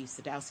with the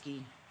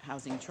Sadowski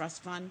Housing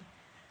Trust Fund.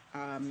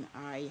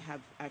 I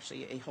have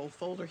actually a whole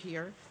folder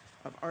here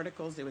of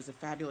articles. There was a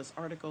fabulous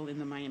article in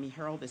the Miami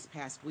Herald this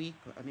past week,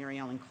 Mary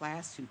Ellen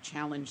Class, who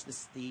challenged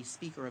the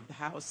Speaker of the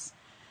House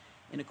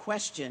in a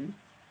question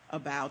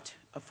about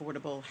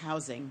affordable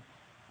housing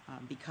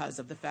because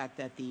of the fact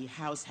that the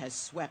House has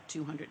swept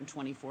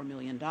 $224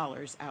 million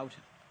out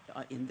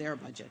in their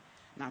budget,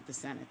 not the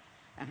Senate.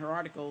 And her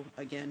article,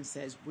 again,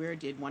 says, where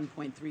did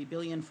 $1.3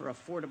 billion for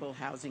affordable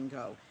housing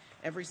go?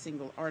 Every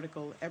single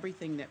article,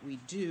 everything that we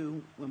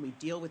do when we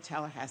deal with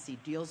Tallahassee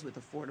deals with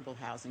affordable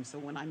housing. So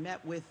when I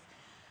met with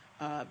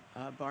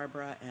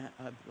Barbara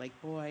Blake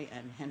Boy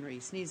and Henry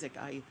Sneezek,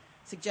 I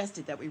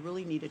suggested that we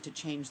really needed to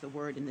change the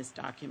word in this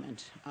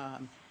document,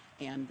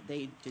 and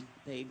they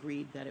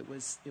agreed that it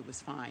was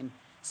fine.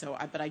 So,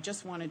 but I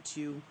just wanted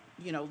to,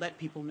 let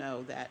people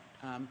know that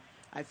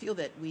I feel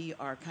that we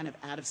are kind of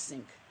out of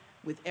sync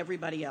with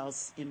everybody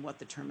else in what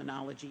the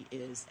terminology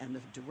is and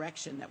the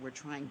direction that we're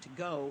trying to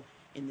go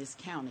in this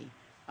county.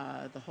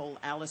 The whole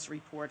Alice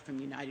report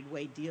from United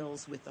Way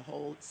deals with the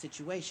whole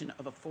situation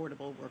of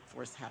affordable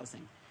workforce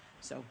housing.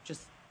 So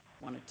just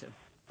wanted to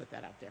put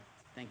that out there.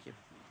 Thank you.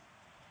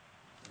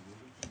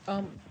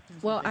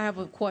 Well, I have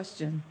a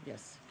question.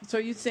 Yes. So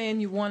are you saying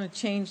you want to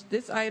change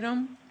this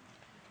item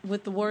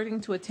with the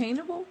wording to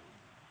attainable?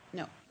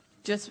 No.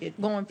 Just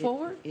going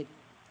forward?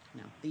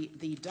 No.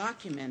 The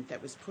document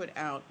that was put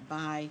out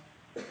by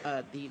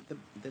the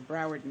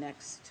Broward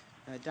Next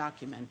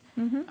document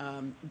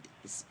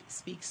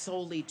speaks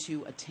solely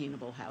to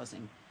attainable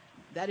housing.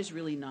 That is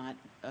really not,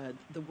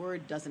 the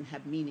word doesn't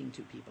have meaning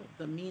to people.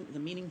 The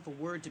meaningful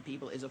word to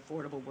people is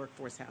affordable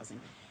workforce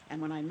housing.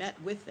 And when I met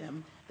with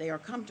them, they are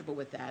comfortable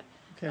with that.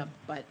 Okay.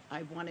 But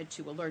I wanted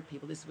to alert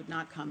people this would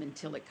not come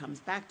until it comes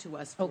back to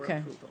us for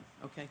approval.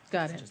 Okay.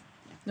 Got it.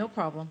 No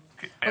problem.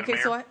 Okay,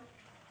 so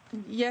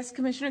yes,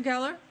 Commissioner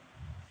Geller?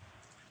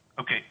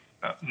 Okay.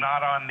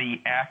 not on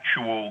the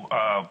actual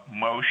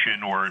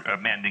motion or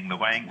amending the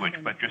language,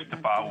 but just to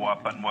follow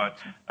up on what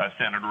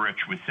Senator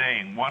Rich was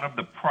saying. One of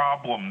the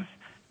problems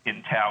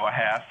in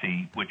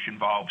Tallahassee, which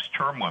involves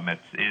term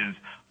limits, is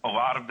a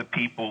lot of the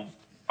people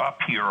up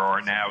here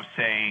are now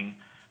saying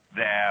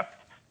that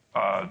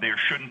there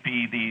shouldn't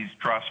be these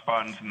trust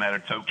funds and that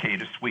it's okay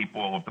to sweep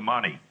all of the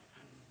money.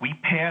 We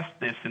passed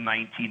this in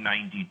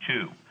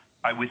 1992.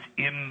 I was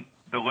in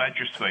the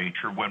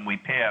legislature when we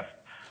passed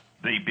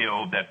the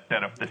bill that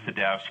set up the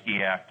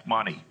Sadowski Act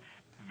money.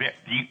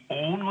 The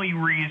only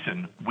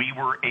reason we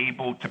were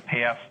able to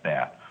pass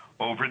that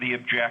over the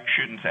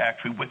objections,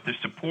 actually with the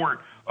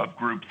support of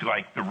groups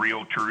like the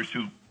realtors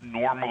who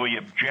normally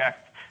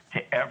object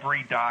to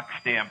every dock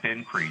stamp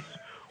increase,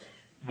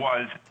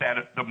 was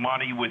that the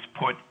money was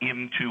put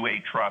into a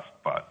trust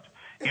fund.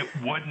 It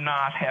would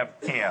not have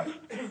passed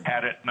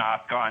had it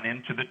not gone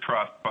into the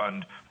trust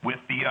fund with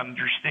the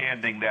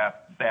understanding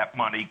that that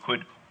money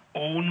could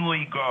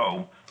only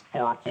go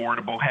for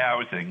affordable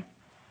housing.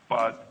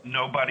 But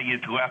nobody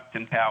is left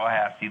in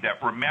Tallahassee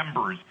that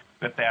remembers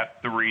that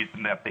that's the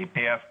reason that they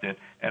passed it.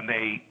 And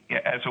they,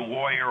 as a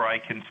lawyer, I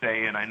can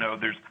say, and I know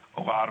there's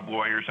a lot of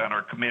lawyers on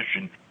our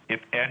commission,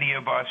 if any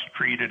of us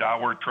treated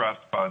our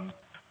trust funds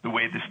the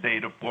way the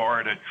state of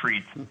Florida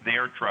treats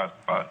their trust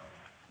fund,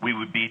 we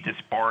would be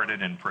disbarred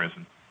and in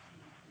prison.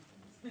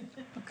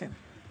 Okay.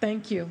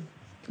 Thank you.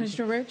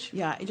 Commissioner Rich?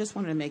 Yeah, I just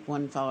wanted to make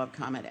one follow-up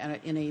comment.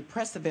 In a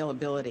press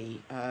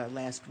availability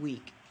last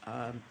week,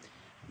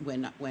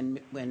 when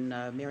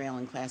Mary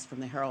Ellen Klass from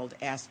the Herald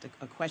asked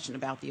a question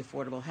about the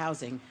affordable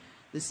housing,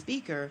 the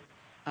speaker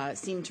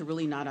seemed to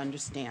really not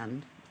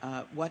understand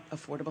what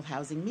affordable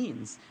housing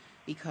means,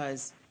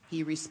 because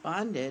he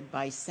responded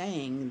by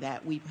saying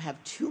that we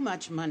have too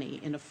much money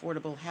in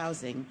affordable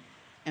housing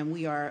and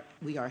we are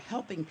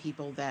helping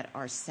people that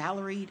are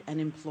salaried and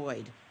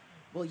employed.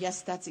 Well,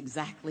 yes, that's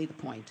exactly the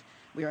point.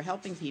 We are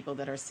helping people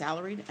that are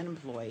salaried and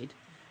employed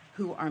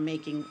who are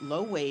making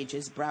low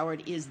wages.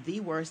 Broward is the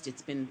worst.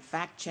 It's been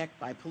fact-checked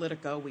by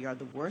Politico. We are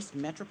the worst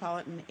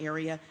metropolitan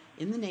area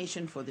in the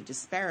nation for the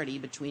disparity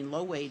between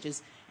low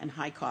wages and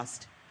high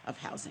cost of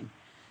housing.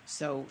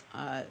 So,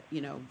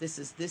 this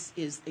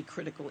is a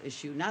critical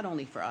issue, not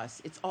only for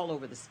us. It's all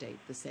over the state,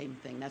 the same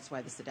thing. That's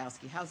why the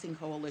Sadowski Housing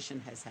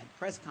Coalition has had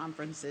press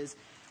conferences,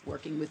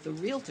 working with the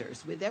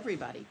realtors, with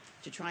everybody,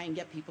 to try and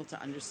get people to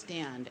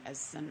understand, as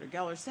Senator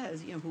Geller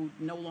says, who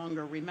no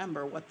longer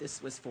remember what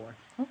this was for.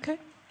 Okay.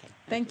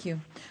 Thank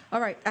you.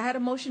 All right. I had a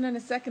motion and a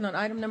second on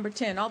item number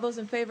 10. All those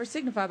in favor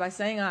signify by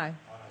saying aye.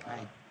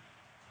 Aye.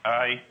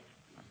 Aye.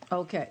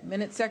 Okay.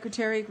 Minute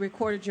Secretary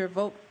recorded your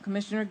vote,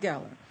 Commissioner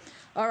Geller.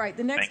 All right.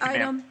 The next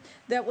item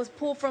that was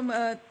pulled from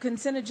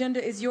consent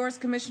agenda is yours,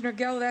 Commissioner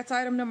Geller. That's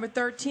item number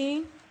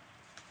 13.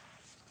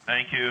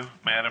 Thank you,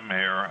 Madam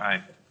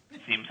Mayor.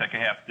 It seems like I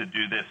have to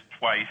do this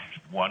twice,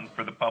 one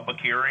for the public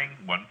hearing,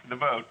 one for the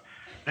vote.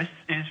 This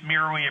is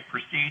merely a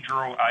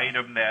procedural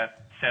item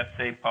that sets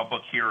a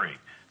public hearing.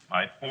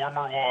 My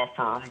former law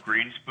firm,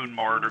 Greenspoon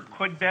Martyr,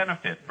 could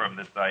benefit from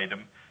this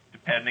item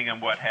depending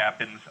on what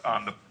happens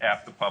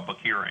at the public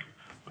hearing.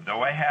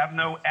 Though I have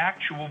no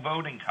actual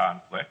voting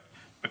conflict,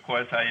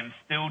 because I am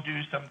still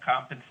due some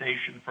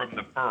compensation from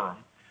the firm,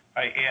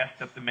 I ask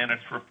that the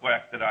minutes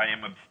reflect that I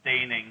am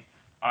abstaining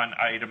on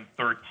item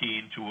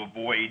 13 to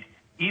avoid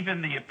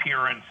even the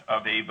appearance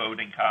of a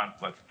voting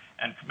conflict.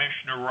 And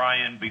Commissioner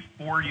Ryan,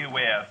 before you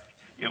ask,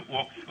 it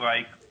looks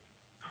like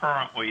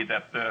currently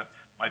that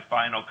my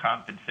final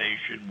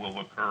compensation will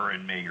occur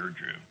in May or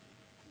June.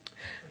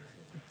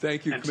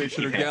 Thank you,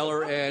 Commissioner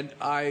Geller, and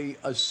I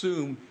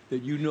assume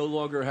that you no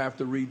longer have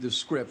to read the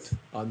script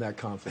on that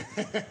conflict.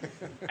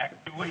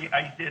 Actually,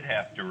 I did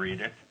have to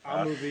read it.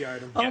 I'll move the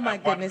item. Oh, my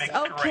goodness.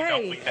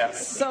 Okay.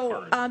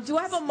 So do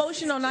I have a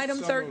motion on item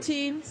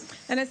 13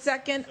 and a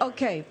second?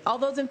 Okay. All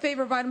those in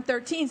favor of item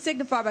 13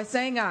 signify by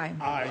saying aye.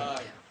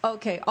 Aye.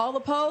 Okay. All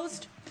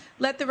opposed?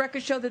 Let the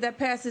record show that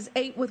passes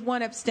 8 with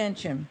 1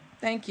 abstention.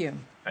 Thank you.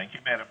 Thank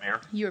you, Madam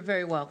Mayor. You're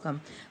very welcome.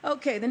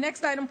 Okay, the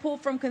next item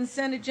pulled from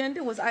consent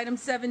agenda was item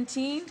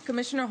 17.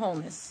 Commissioner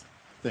Holness.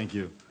 Thank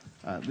you.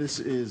 This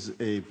is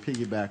a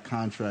piggyback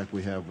contract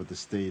we have with the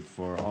state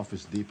for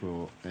Office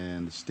Depot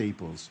and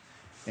Staples.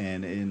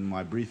 And in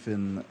my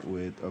briefing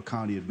with a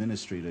county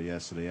administrator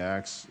yesterday,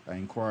 I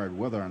inquired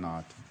whether or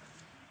not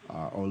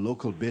our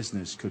local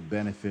business could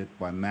benefit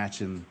by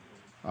matching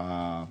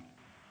the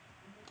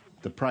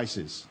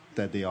prices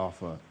that they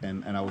offer.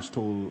 And I was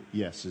told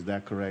yes. Is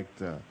that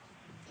correct?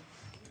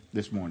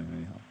 This morning,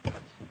 anyhow.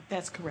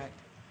 That's correct.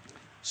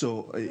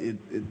 So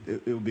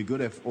it would be good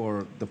if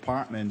our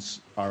departments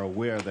are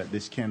aware that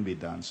this can be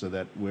done, so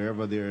that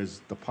wherever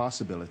there's the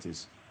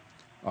possibilities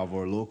of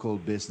our local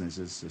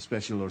businesses,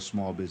 especially our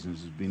small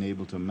businesses, being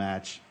able to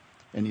match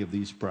any of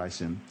these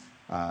pricing,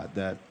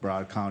 that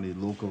Broward County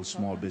local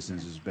small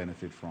businesses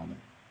benefit from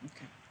it.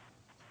 Okay.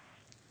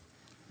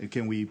 And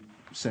can we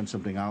send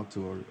something out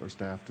to our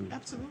staff too?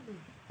 Absolutely.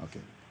 Okay.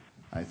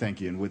 I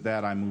thank you. And with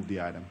that, I move the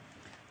item.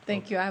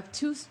 Thank you. I have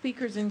 2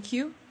 speakers in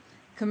queue.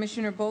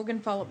 Commissioner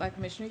Bogan, followed by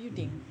Commissioner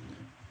Udine.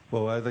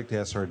 Well, what I'd like to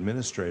ask our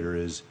administrator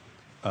is,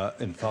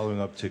 in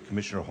following up to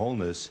Commissioner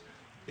Holness,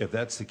 if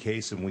that's the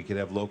case and we could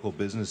have local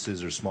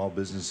businesses or small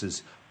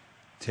businesses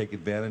take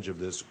advantage of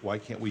this, why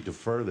can't we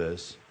defer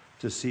this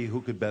to see who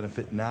could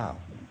benefit now?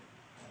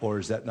 Or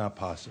is that not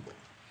possible?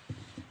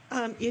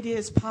 It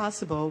is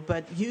possible,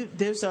 but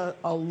there's a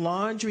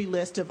laundry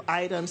list of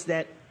items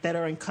that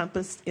are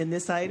encompassed in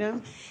this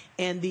item,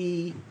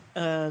 and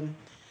our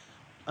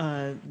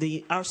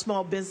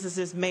small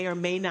businesses may or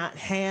may not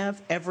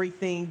have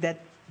everything that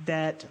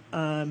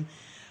our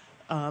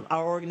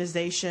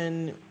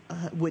organization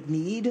would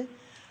need.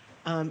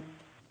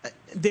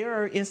 There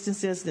are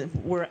instances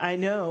where I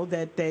know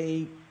that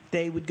they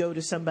would go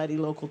to somebody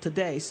local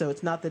today. So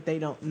it's not that they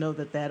don't know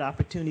that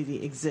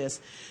opportunity exists,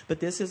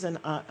 but this is an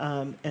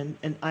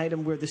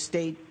item where the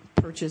state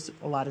purchased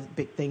a lot of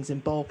big things in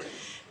bulk,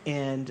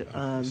 and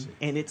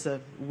it's a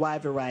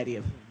wide variety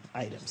of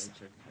items.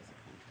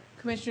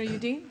 Commissioner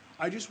Udine?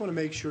 I just want to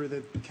make sure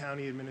that the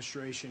county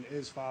administration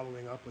is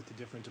following up with the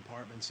different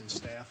departments and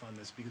staff on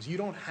this, because you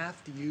don't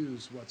have to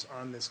use what's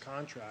on this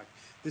contract.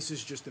 This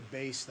is just a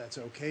base that's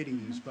okay to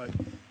use. But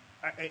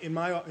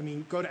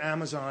go to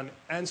Amazon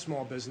and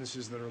small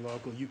businesses that are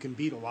local. You can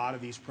beat a lot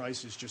of these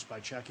prices just by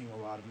checking a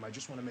lot of them. I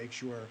just want to make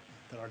sure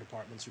that our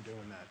departments are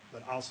doing that.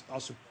 But I'll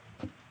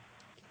support.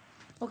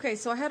 Okay,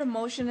 so I had a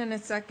motion and a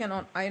second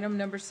on item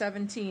number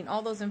 17.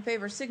 All those in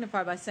favor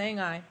signify by saying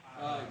aye.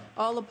 Aye.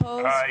 All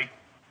opposed? Aye.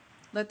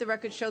 Let the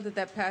record show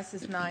that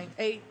passes 9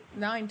 to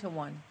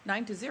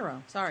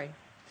 0. Sorry.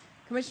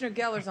 Commissioner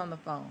Geller's on the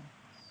phone.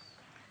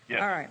 Yes.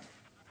 All right.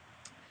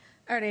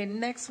 All right,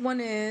 next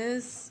one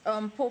is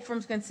pulled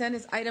from consent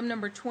is item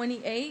number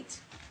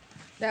 28.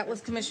 That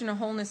was Commissioner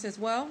Holness as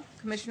well.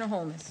 Commissioner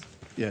Holness.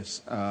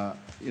 Yes.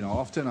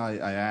 Often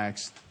I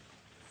ask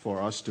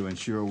for us to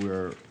ensure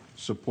we're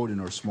supporting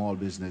our small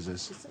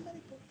businesses,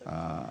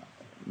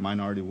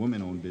 minority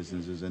women-owned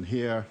businesses, and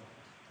here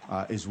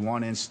is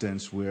one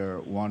instance where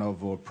one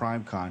of our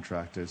prime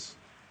contractors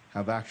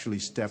have actually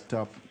stepped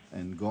up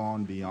and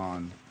gone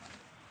beyond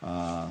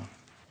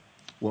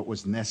what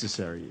was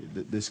necessary.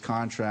 This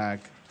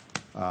contract,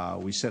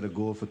 we set a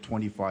goal for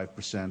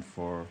 25%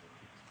 for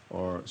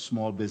our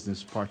small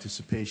business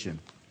participation.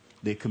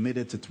 They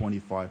committed to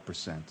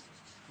 25%.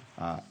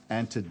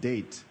 And to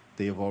date,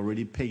 they have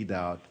already paid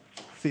out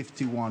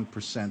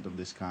 51% of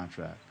this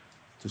contract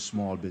to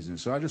small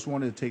business. So I just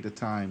wanted to take the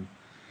time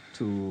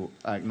to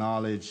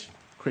acknowledge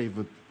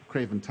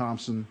Craven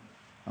Thompson,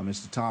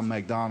 Mr. Tom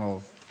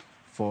McDonald,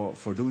 for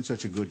doing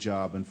such a good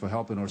job and for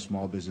helping our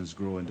small business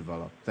grow and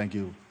develop. Thank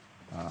you,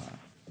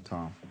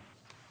 Tom.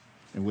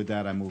 And with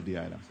that, I move the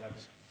item.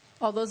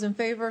 All those in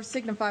favor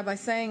signify by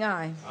saying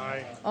aye.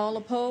 Aye. All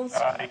opposed?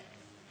 Aye.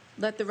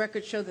 Let the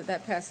record show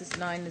that passes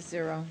 9 to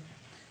 0.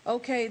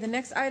 Okay, the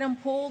next item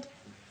pulled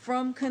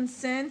from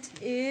consent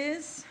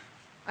is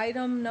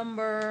item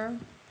number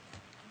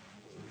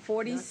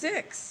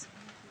 46.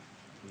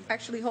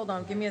 Actually, hold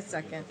on. Give me a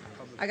second.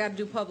 I got to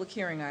do public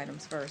hearing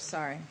items first.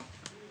 Sorry.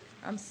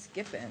 I'm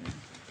skipping.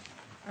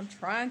 I'm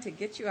trying to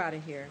get you out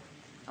of here.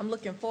 I'm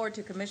looking forward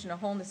to Commissioner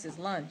Holness's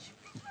lunch.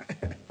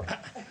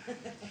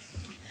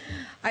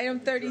 Item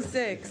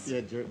 36.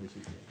 Yeah, jerk.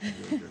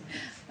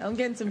 I'm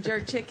getting some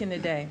jerk chicken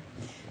today.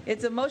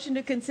 It's a motion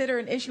to consider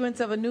an issuance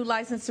of a new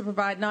license to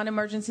provide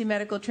non-emergency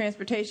medical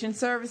transportation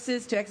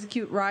services to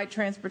execute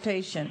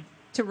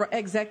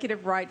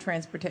executive ride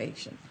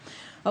transportation.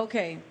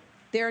 Okay.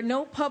 There are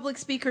no public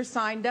speakers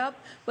signed up,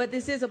 but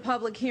this is a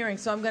public hearing,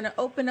 so I'm going to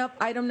open up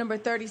item number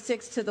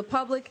 36 to the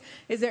public.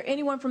 Is there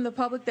anyone from the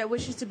public that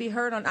wishes to be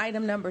heard on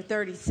item number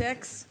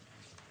 36?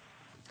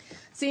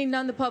 Seeing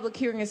none, the public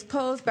hearing is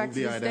closed. Back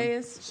to the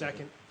dais.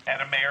 Second.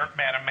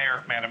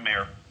 Madam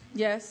Mayor.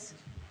 Yes.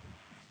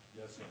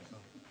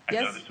 I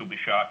know this will be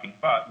shocking,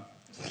 but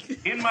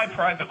in my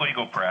private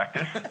legal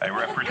practice, I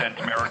represent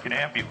American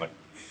Ambulance,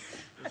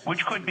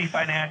 which could be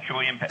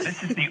financially impacted.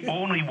 This is the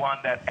only one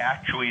that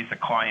actually is a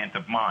client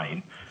of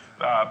mine,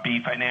 be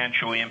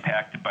financially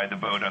impacted by the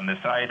vote on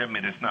this item.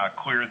 It is not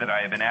clear that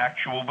I have an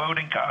actual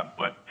voting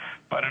conflict,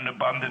 but an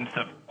abundance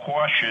of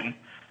caution.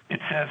 It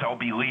says I'll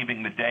be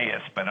leaving the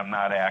dais, but I'm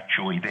not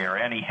actually there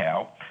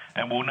anyhow,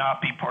 and will not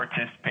be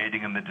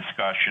participating in the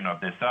discussion of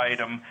this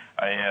item.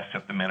 I ask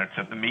that the minutes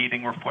of the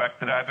meeting reflect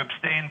that I've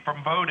abstained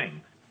from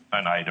voting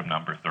on item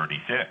number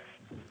 36.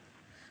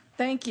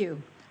 Thank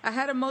you. I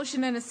had a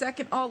motion and a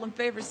second. All in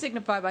favor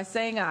signify by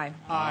saying aye.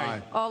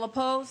 Aye. All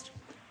opposed?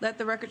 Let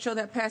the record show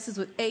that passes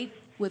with 8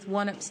 with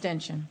 1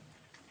 abstention.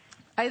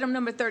 Item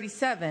number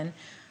 37,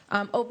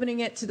 opening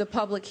it to the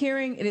public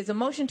hearing. It is a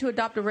motion to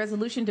adopt a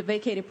resolution to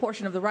vacate a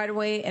portion of the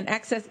right-of-way, an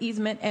access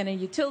easement, and a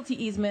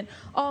utility easement,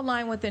 all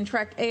lying within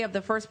Tract A of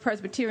the First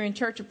Presbyterian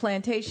Church of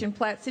Plantation,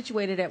 plat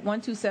situated at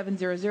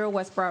 12700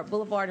 West Broward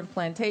Boulevard in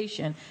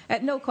Plantation,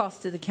 at no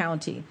cost to the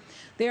county.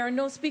 There are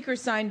no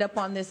speakers signed up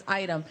on this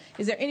item.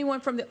 Is there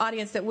anyone from the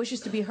audience that wishes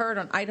to be heard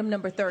on item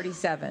number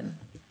 37?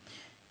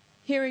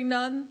 Hearing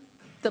none,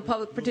 the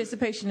public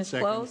participation is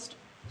closed.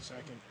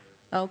 Second.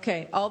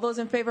 Okay. All those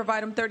in favor of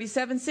item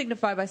 37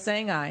 signify by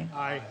saying aye.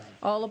 Aye.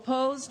 All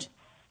opposed?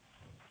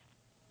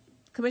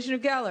 Commissioner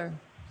Geller?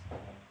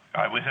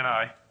 I was an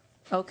aye.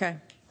 Okay.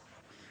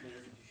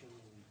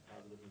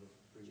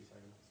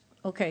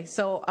 Okay,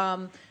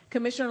 so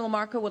Commissioner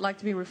LaMarca would like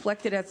to be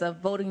reflected as a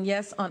voting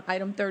yes on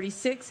item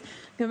 36.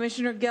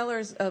 Commissioner Geller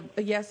is a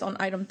yes on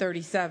item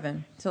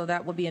 37, so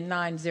that will be a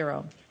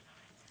 9-0.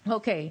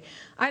 Okay,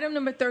 item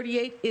number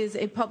 38 is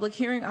a public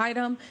hearing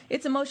item.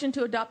 It's a motion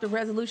to adopt a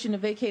resolution to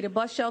vacate a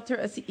bus shelter,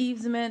 a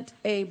easement,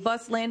 a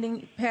bus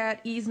landing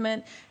pad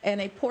easement, and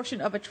a portion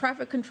of a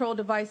traffic control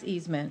device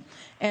easement,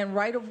 and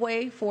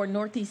right-of-way for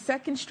Northeast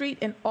 2nd Street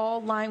and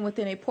all lying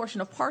within a portion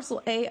of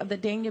Parcel A of the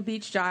Dania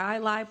Beach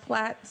JII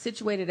plat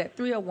situated at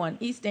 301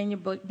 East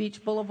Dania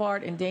Beach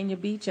Boulevard in Dania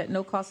Beach at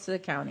no cost to the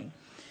county.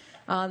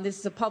 This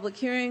is a public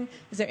hearing.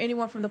 Is there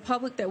anyone from the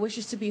public that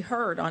wishes to be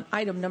heard on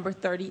item number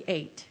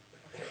 38?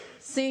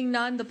 Seeing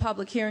none, the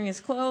public hearing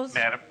is closed.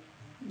 Madam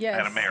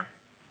Mayor.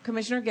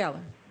 Commissioner Geller.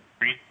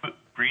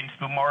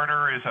 Greenspoon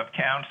Martyr is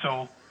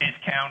counsel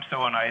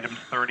on items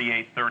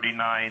 38,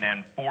 39,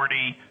 and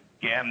 40.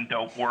 Again,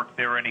 don't work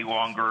there any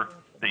longer.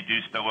 They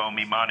do still owe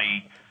me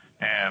money,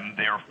 and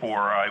therefore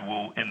I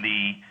will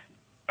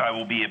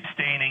be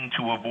abstaining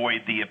to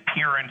avoid the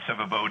appearance of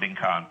a voting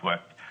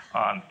conflict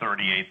on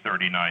 38,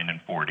 39,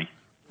 and 40.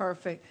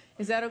 Perfect.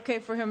 Is that okay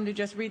for him to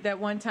just read that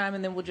one time,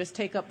 and then we'll just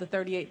take up the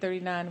 38,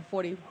 39, and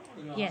 40?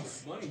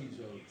 Yes.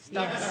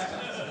 Yes.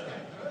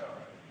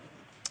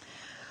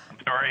 I'm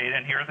sorry, I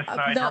didn't hear the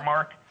snide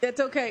remark. It's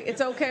okay.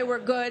 It's okay. We're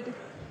good.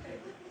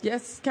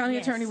 Yes, County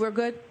Attorney, we're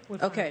good?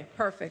 Okay,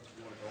 perfect.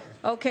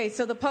 Okay,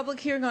 so the public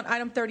hearing on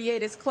item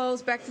 38 is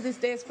closed. Back to this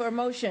dais for a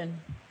motion.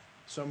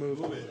 So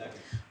moved.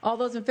 All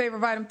those in favor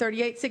of item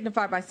 38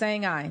 signify by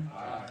saying aye.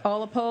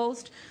 All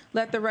opposed?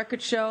 Let the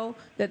record show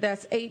that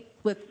that's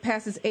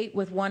passes 8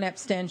 with 1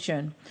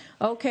 abstention.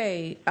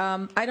 Okay,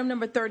 item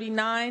number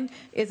 39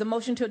 is a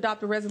motion to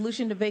adopt a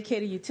resolution to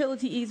vacate a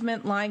utility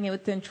easement lying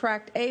within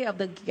Tract A of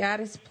the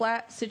Gaddis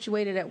Plat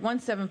situated at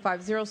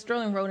 1750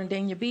 Sterling Road in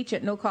Dania Beach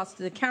at no cost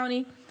to the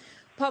county.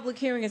 Public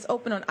hearing is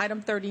open on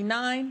item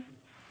 39.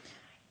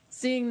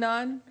 Seeing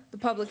none, the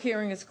public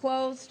hearing is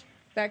closed.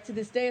 Back to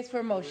this dais for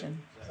a motion.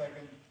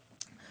 Second.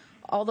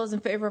 All those in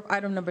favor of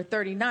item number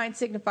 39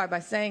 signify by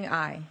saying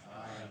aye.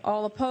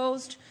 All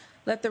opposed?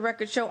 Let the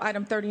record show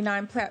item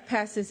 39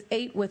 passes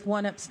 8 with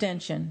 1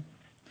 abstention.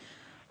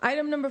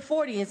 Item number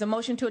 40 is a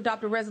motion to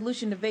adopt a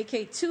resolution to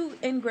vacate 2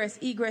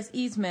 ingress-egress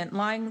easement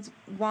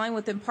lying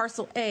within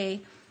Parcel A,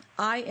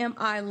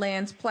 IMI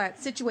Lands Plat,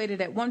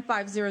 situated at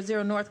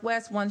 1500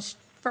 Northwest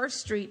 1st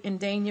Street in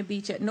Dania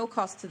Beach at no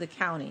cost to the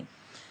county.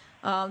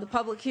 The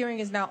public hearing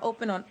is now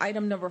open on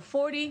item number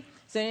 40. Is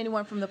there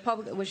anyone from the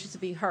public that wishes to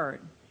be heard?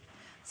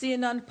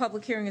 Seeing none, the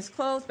public hearing is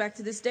closed. Back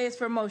to this dais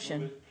for a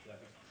motion.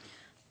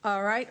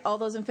 All right. All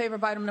those in favor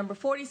of item number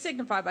 40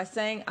 signify by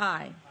saying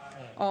aye.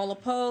 All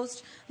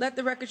opposed? Let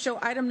the record show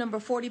item number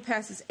 40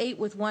 passes 8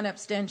 with 1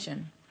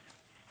 abstention.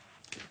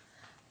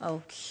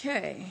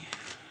 Okay.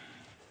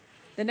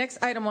 The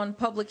next item on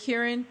public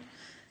hearing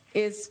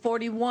is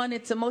 41.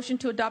 It's a motion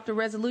to adopt a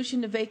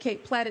resolution to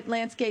vacate platted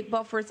landscape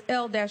buffers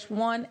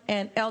L-1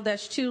 and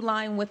L-2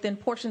 lying within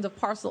portions of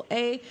Parcel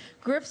A,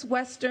 Griff's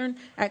Western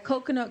at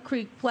Coconut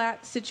Creek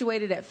Plat,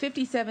 situated at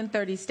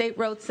 5730 State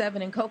Road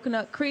 7 in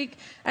Coconut Creek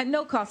at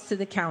no cost to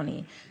the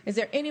county. Is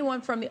there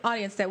anyone from the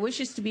audience that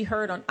wishes to be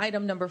heard on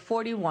item number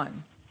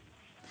 41?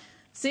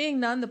 Seeing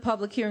none, the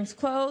public hearing is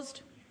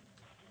closed.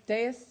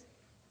 Dais?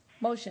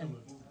 Motion.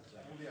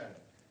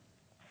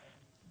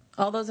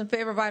 All those in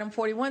favor of item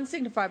 41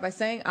 signify by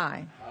saying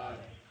aye.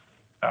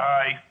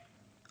 Aye.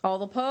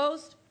 All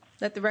opposed?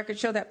 Let the record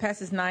show that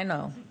passes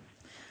 9-0.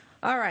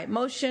 All right,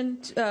 motion.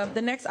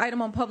 The next item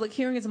on public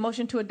hearing is a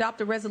motion to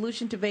adopt a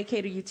resolution to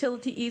vacate a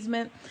utility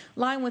easement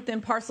lying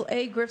within Parcel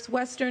A, Griff's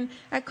Western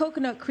at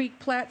Coconut Creek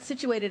Plat,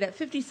 situated at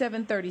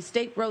 5730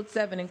 State Road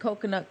 7 in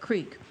Coconut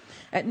Creek,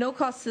 at no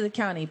cost to the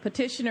county.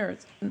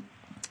 Petitioners.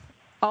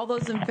 All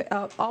those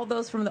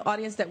from the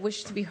audience that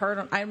wish to be heard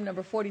on item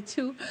number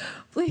 42,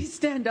 please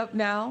stand up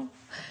now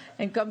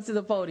and come to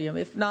the podium.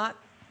 If not,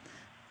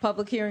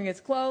 public hearing is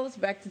closed.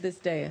 Back to this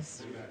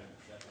dais.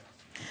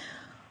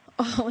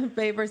 All in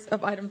favor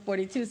of item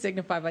 42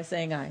 signify by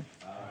saying aye.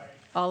 Aye.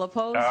 All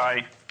opposed?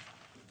 Aye.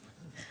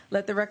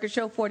 Let the record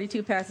show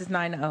 42 passes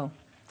 9-0.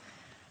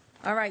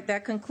 All right,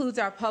 that concludes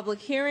our public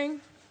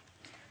hearing.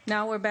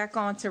 Now we're back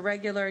on to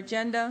regular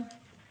agenda.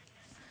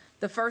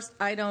 The first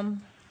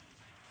item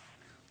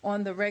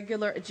on the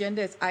regular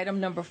agenda is item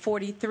number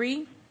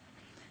 43.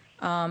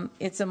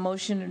 It's a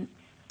motion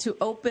to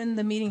open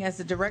the meeting as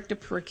the Director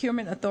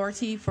Procurement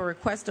Authority for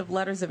request of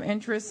letters of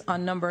interest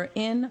on number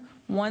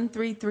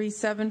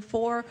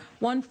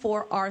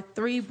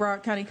N1337414R3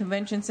 Broward County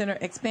Convention Center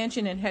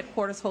Expansion and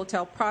Headquarters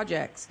Hotel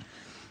Projects.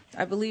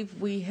 I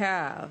believe we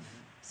have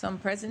some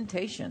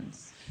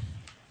presentations.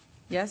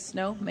 Yes,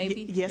 no,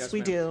 maybe? Yes,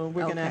 we do.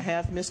 We're going to Okay.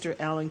 have Mr.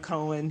 Alan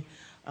Cohen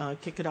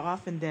kick it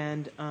off, and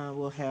then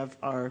we'll have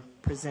our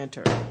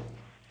presenter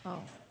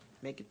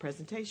make a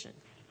presentation.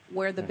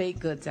 Where are the baked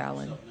goods,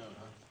 Alan?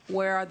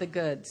 Where are the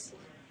goods?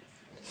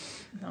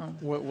 No.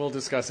 We'll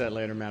discuss that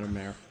later, Madam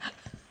Mayor.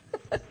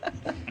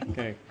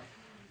 Okay.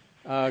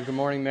 Good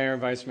morning, Mayor,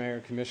 Vice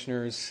Mayor,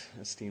 Commissioners,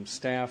 esteemed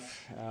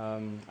staff.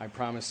 I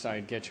promised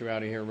I'd get you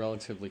out of here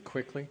relatively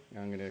quickly.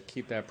 I'm going to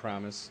keep that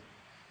promise.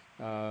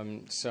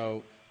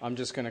 So I'm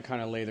just going to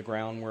kind of lay the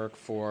groundwork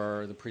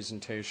for the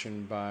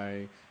presentation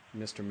by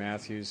Mr.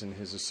 Matthews and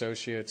his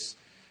associates.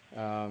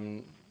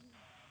 And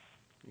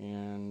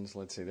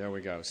let's see, there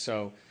we go.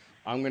 So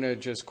I'm going to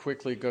just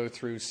quickly go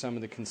through some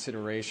of the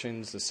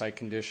considerations, the site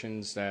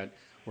conditions that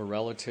were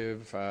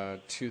relative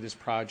to this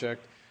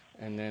project,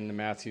 and then the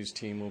Matthews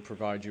team will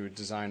provide you a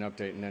design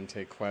update and then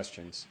take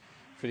questions.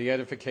 For the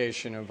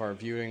edification of our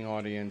viewing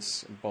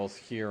audience, both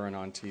here and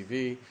on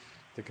TV,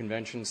 the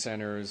convention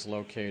center is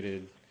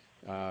located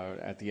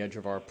at the edge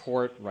of our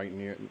port, right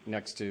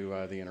next to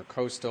the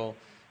Intercoastal.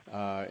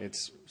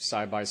 It's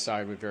side by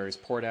side with various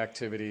port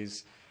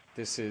activities.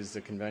 This is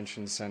the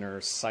convention center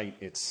site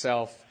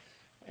itself,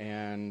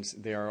 and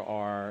there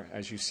are,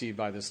 as you see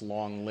by this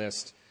long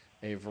list,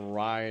 a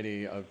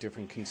variety of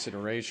different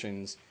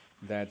considerations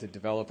that the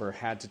developer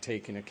had to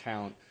take into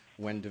account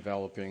when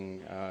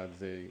developing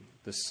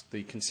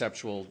the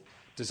conceptual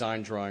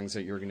design drawings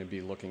that you're going to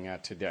be looking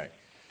at today.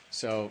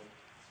 So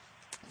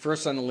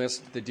first on the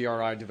list, the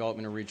DRI,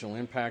 Development of Regional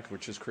Impact,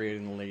 which was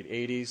created in the late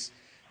 80s,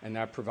 and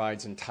that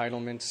provides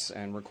entitlements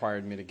and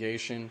required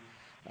mitigation.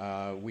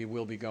 We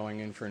will be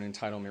going in for an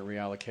entitlement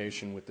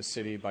reallocation with the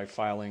city by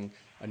filing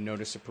a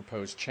notice of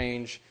proposed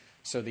change.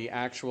 So the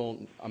actual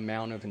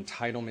amount of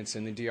entitlements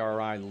in the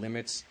DRI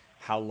limits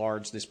how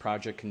large this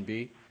project can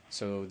be.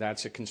 So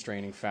that's a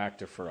constraining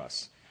factor for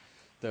us.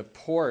 The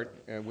port,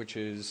 which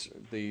is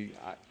the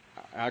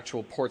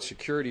actual port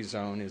security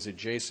zone, is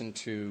adjacent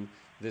to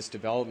this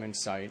development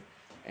site,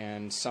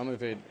 and some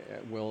of it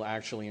will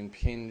actually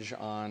impinge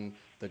on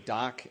the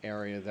dock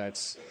area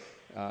that's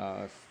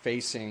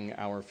facing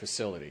our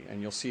facility,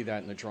 and you'll see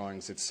that in the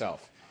drawings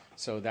itself.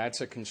 So that's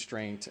a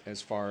constraint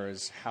as far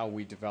as how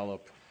we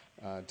develop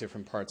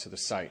different parts of the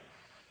site.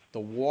 The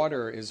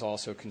water is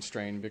also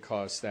constrained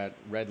because that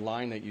red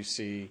line that you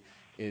see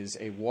is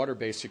a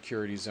water-based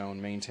security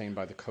zone maintained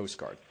by the Coast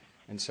Guard.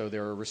 And so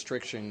there are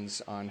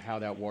restrictions on how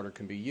that water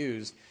can be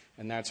used,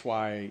 and that's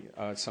why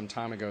some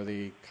time ago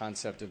the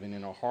concept of an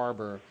inner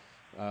harbor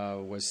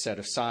was set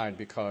aside,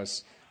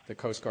 because the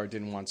Coast Guard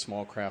didn't want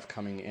small craft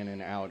coming in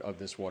and out of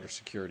this water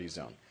security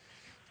zone.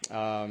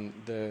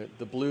 The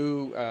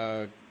blue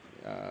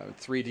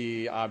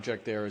 3D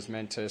object there is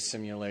meant to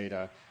simulate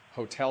a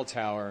hotel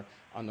tower.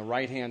 On the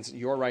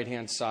your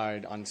right-hand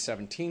side on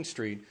 17th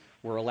Street,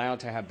 we're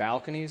allowed to have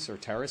balconies or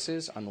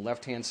terraces. On the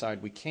left-hand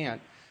side, we can't,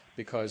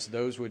 because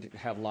those would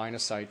have line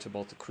of sight to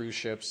both the cruise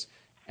ships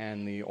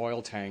and the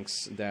oil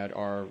tanks that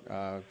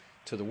are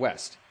to the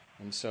west.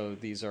 And so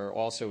these are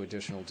also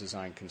additional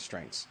design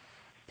constraints.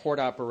 Port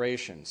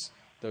operations.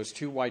 Those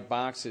two white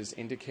boxes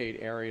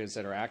indicate areas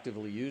that are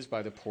actively used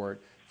by the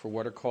port for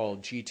what are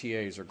called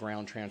GTAs, or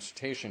ground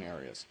transportation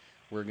areas.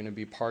 We're going to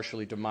be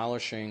partially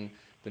demolishing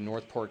the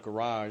North Port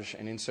garage,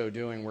 and in so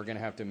doing, we're going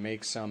to have to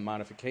make some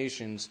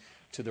modifications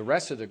to the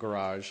rest of the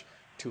garage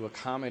to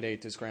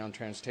accommodate this ground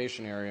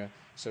transportation area,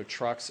 so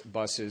trucks,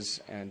 buses,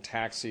 and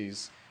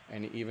taxis,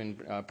 and even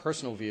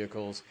personal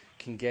vehicles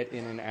can get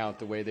in and out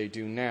the way they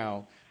do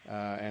now,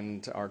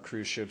 and our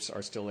cruise ships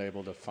are still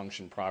able to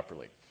function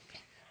properly.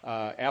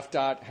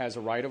 FDOT has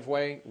a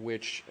right-of-way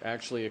which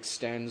actually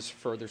extends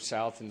further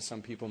south than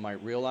some people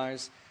might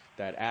realize.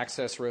 That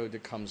access road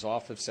that comes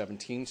off of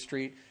 17th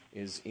Street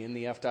is in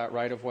the FDOT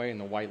right-of-way, and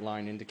the white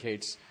line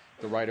indicates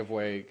the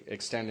right-of-way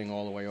extending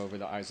all the way over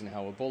the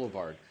Eisenhower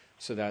Boulevard.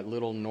 So that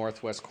little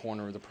northwest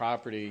corner of the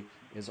property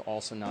is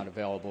also not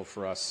available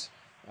for us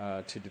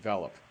to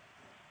develop.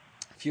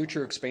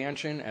 Future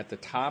expansion at the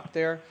top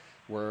there,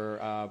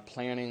 we're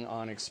planning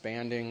on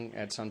expanding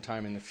at some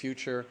time in the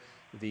future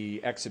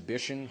the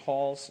exhibition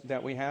halls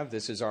that we have.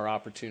 This is our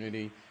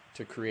opportunity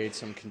to create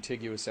some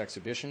contiguous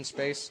exhibition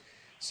space.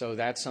 So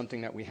that's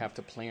something that we have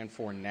to plan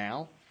for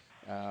now.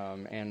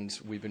 And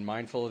we've been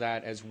mindful of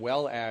that, as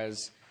well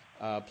as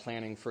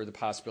planning for the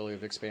possibility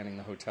of expanding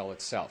the hotel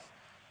itself.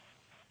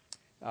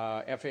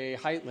 FAA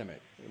height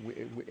limit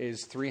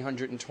is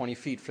 320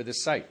 feet for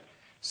this site.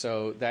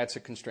 So that's a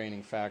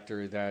constraining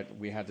factor that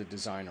we had to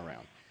design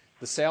around.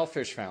 The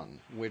sailfish fountain,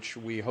 which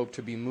we hope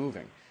to be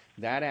moving,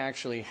 that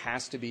actually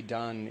has to be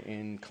done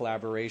in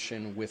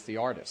collaboration with the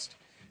artist.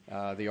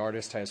 The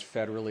artist has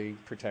federally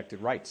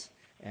protected rights.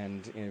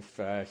 And if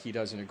he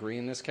doesn't agree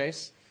in this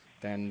case,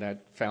 then that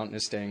fountain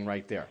is staying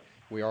right there.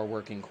 We are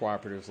working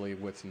cooperatively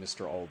with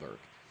Mr. Olberg.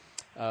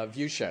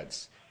 View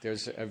sheds.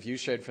 There's a view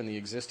shed from the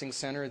existing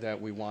center that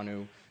we want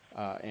to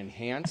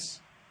enhance.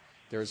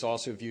 There's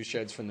also view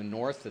sheds from the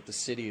north that the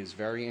city is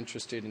very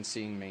interested in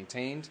seeing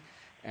maintained,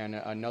 and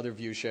another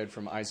view shed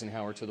from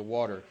Eisenhower to the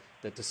water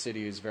that the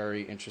city is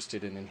very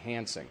interested in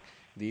enhancing.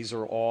 These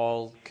are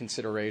all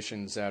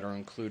considerations that are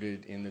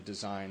included in the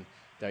design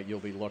that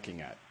you'll be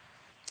looking at.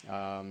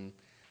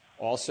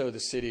 Also, the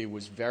city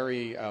was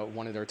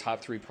one of their top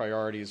 3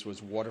 priorities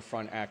was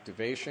waterfront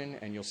activation,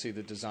 and you'll see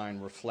the design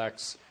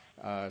reflects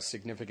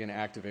significant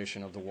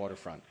activation of the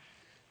waterfront.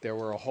 There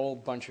were a whole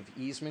bunch of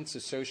easements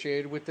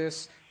associated with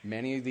this.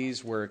 Many of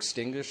these were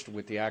extinguished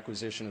with the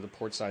acquisition of the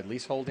Portside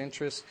leasehold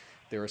interest.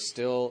 There are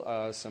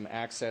still some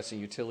access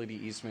and utility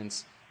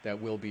easements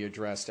that will be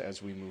addressed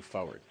as we move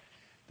forward.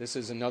 This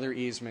is another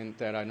easement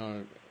that I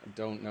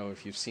don't know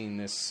if you've seen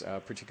this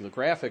particular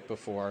graphic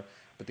before,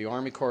 but the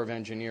Army Corps of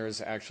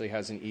Engineers actually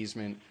has an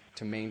easement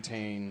to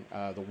maintain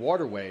the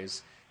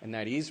waterways, and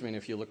that easement,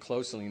 if you look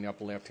closely in the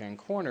upper left-hand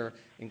corner,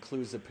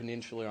 includes the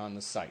peninsula on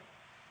the site.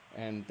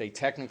 And they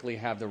technically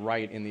have the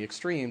right in the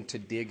extreme to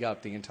dig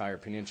up the entire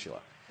peninsula.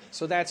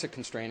 So that's a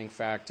constraining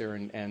factor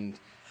and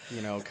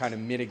kind of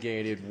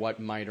mitigated what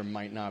might or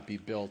might not be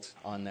built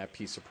on that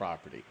piece of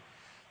property.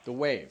 The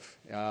wave,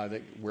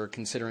 we're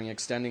considering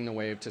extending the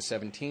wave to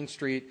 17th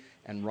Street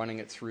and running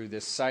it through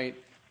this site,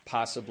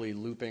 possibly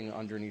looping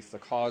underneath the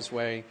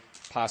causeway,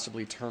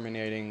 possibly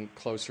terminating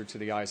closer to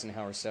the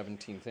Eisenhower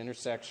 17th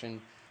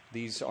intersection.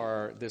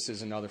 This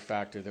is another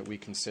factor that we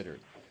considered.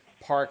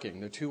 Parking.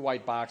 The 2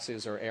 white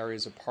boxes are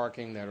areas of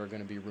parking that are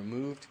going to be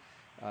removed,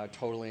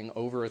 totaling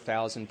over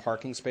 1,000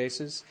 parking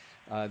spaces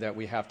that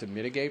we have to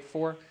mitigate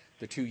for.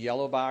 The 2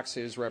 yellow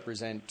boxes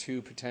represent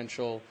 2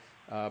 potential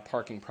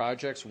parking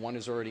projects. One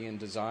is already in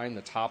design,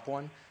 the top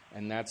one,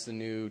 and that's the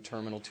new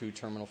Terminal 2,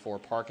 Terminal 4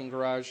 parking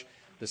garage.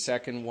 The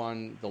second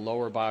one, the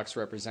lower box,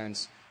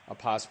 represents a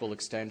possible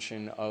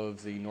extension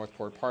of the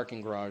Northport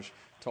parking garage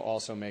to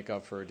also make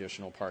up for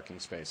additional parking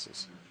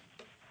spaces.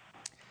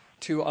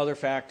 2 other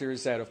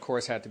factors that, of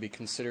course, had to be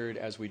considered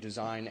as we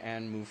design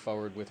and move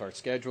forward with our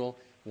schedule.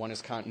 One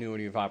is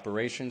continuity of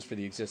operations for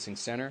the existing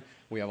center.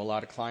 We have a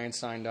lot of clients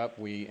signed up.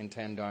 We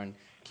intend on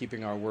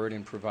keeping our word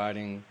and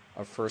providing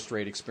a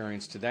first-rate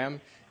experience to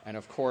them. And,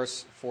 of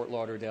course, Fort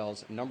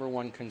Lauderdale's number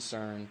one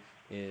concern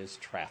is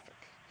traffic.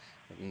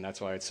 And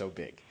that's why it's so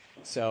big.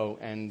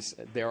 And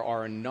there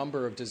are a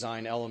number of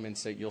design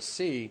elements that you'll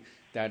see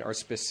that are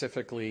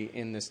specifically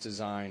in this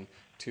design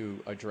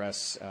to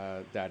address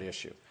that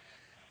issue.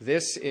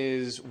 This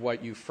is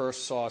what you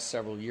first saw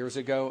several years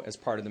ago as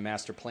part of the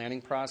master planning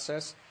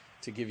process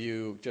to give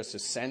you just a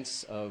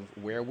sense of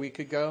where we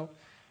could go.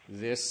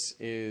 This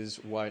is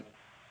what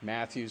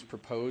Matthews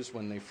proposed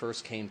when they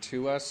first came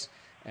to us,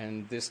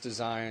 and this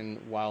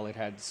design, while it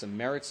had some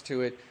merits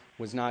to it,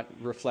 was not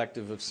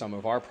reflective of some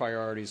of our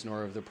priorities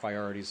nor of the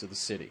priorities of the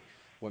city.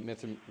 What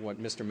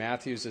Mr.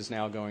 Matthews is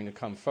now going to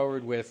come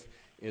forward with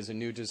is a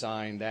new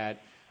design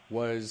that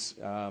was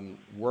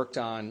worked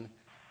on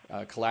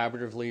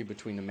collaboratively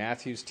between the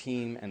Matthews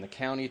team and the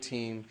county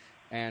team,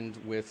 and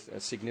with a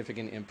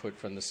significant input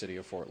from the city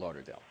of Fort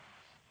Lauderdale.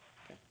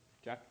 Okay.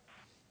 Jack?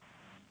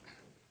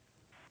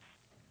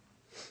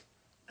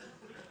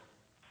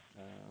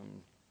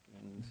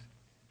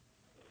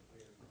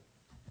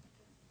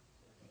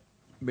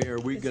 Mayor, are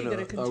we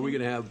going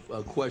to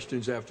have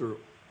questions after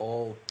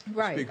all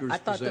speakers I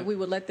thought present? that we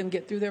would let them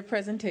get through their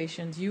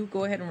presentations. You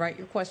go ahead and write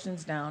your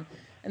questions down,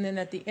 and then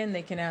at the end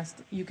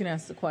you can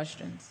ask the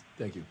questions.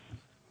 Thank you.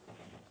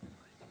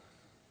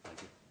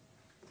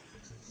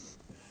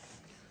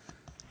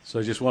 So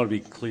I just want to be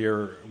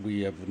clear,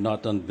 we have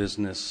not done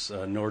business,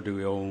 nor do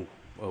we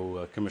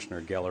owe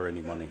Commissioner Geller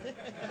any money.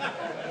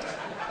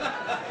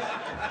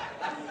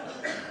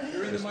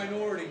 You're in the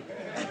minority.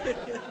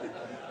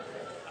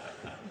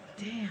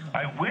 Damn.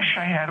 I wish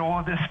I had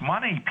all this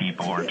money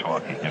people are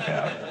talking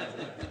about.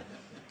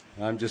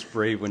 I'm just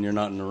brave when you're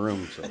not in the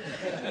room. So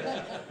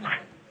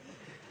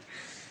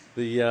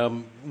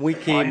we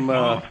came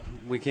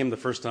the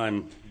first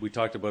time. We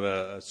talked about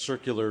a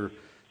circular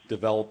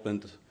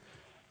development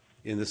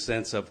in the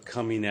sense of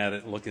coming at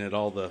it, looking at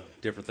all the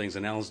different things.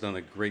 And Alan's done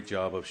a great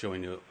job of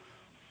showing you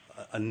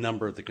a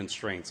number of the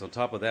constraints. On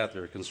top of that,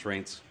 there are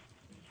constraints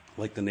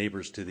like the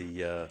neighbors to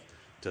the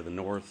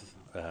north.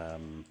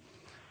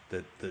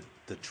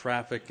 The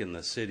traffic in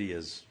the city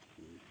is,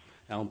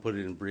 Alan put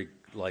it in big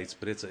lights,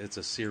 but it's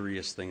a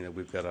serious thing that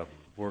we've got to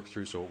work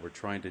through. So what we're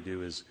trying to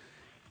do is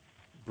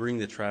bring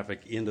the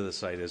traffic into the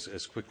site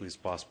as quickly as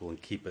possible and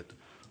keep it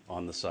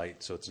on the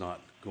site so it's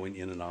not going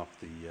in and off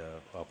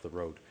the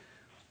road.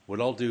 What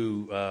I'll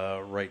do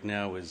right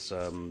now is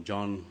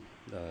John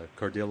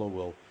Cardillo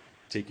will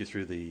take you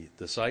through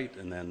the site,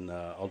 and then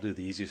I'll do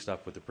the easy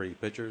stuff with the pretty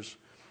pictures.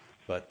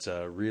 But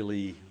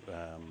really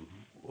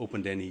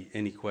open to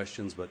any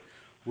questions. But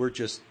we're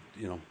just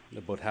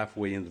about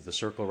halfway into the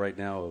circle right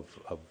now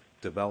of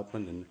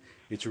development, and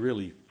it's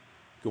really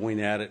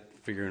going at it,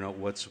 figuring out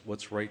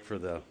what's right for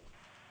the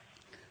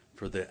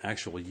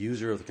actual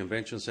user of the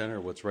convention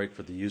center, what's right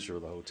for the user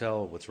of the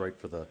hotel, what's right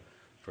for the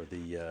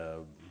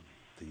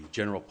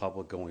general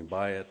public going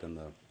by it, and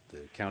the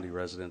county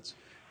residents.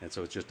 And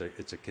so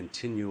it's a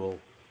continual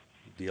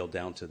deal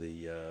down to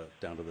the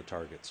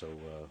target. So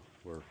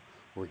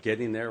we're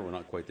getting there. We're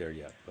not quite there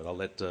yet, but I'll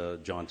let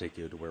John take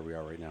you to where we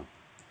are right now.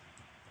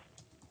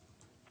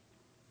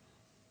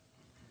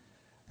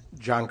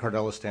 John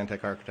Cardello,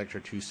 Stantec Architecture,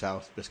 2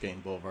 South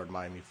Biscayne Boulevard,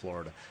 Miami,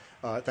 Florida.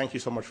 Thank you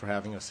so much for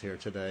having us here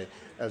today.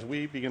 As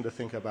we begin to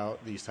think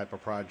about these type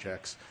of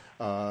projects,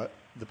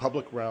 the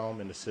public realm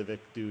and the civic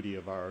duty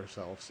of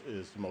ourselves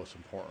is the most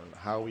important.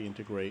 How we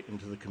integrate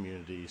into the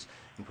communities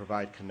and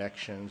provide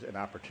connections and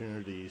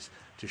opportunities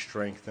to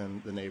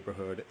strengthen the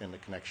neighborhood and the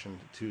connection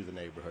to the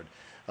neighborhood.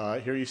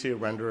 Here you see a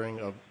rendering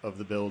of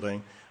the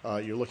building.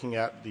 You're looking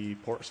at the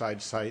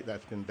Portside site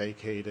that's been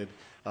vacated,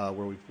 where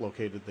we've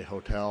located the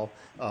hotel.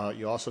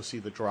 You also see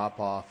the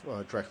drop-off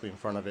directly in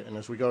front of it. And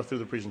as we go through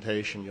the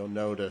presentation, you'll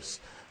notice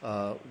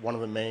one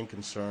of the main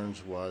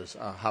concerns was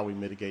how we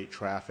mitigate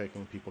traffic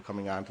and people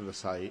coming onto the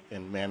site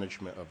and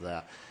management of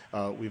that.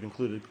 We've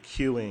included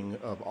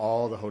queuing of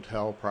all the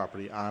hotel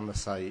property on the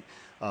site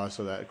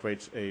so that it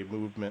creates a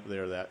movement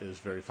there that is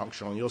very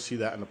functional. And you'll see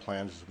that in the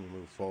plans as we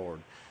move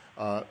forward.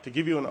 To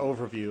give you an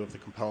overview of the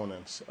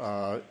components,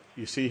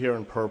 you see here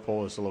in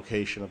purple is the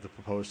location of the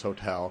proposed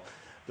hotel.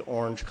 The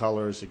orange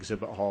color is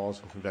exhibit halls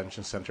and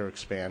convention center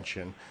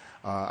expansion.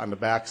 On the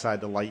back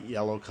side, the light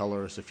yellow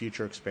color is the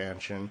future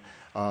expansion.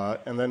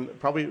 And then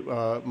probably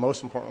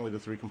most importantly, the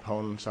three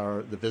components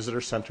are the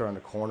visitor center on the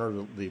corner,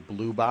 the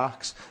blue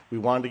box. We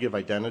wanted to give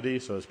identity,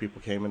 so as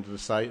people came into the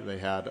site, they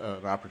had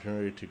an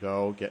opportunity to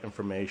go, get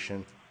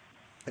information,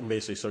 and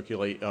basically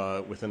circulate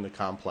within the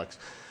complex.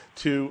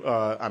 Two,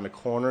 on the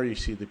corner, you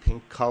see the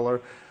pink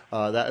color.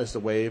 That is the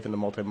wave and the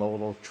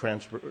multimodal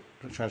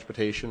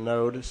transportation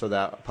node, so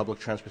that public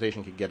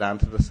transportation can get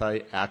onto the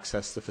site,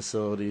 access the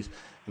facilities,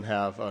 and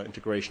have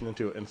integration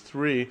into it. And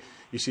three,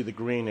 you see the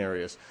green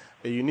areas.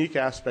 A unique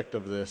aspect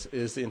of this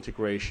is the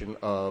integration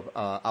of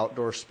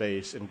outdoor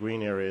space and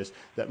green areas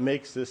that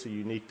makes this a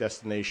unique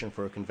destination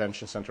for a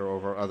convention center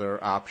over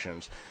other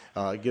options.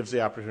 It gives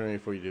the opportunity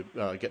for you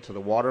to get to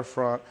the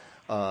waterfront,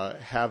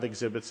 have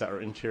exhibits that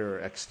are interior or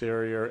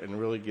exterior, and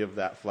really give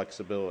that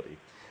flexibility.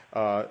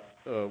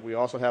 We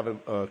also have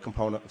a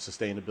component of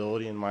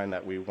sustainability in mind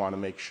that we want to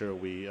make sure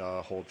we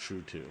hold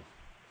true to.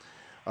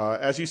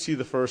 As you see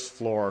the first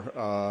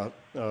floor,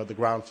 the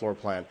ground floor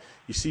plan,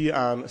 you see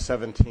on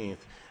 17th,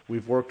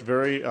 we've worked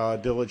very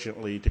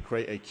diligently to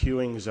create a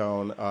queuing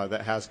zone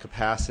that has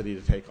capacity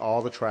to take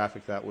all the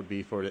traffic that would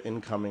be for the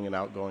incoming and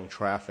outgoing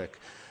traffic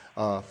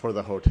for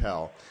the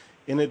hotel.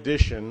 In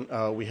addition,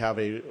 we have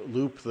a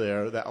loop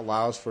there that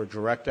allows for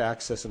direct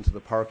access into the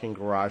parking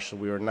garage, so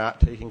we are not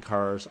taking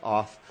cars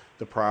off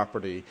the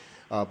property,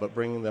 but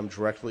bringing them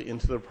directly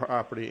into the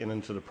property and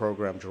into the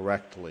program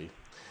directly.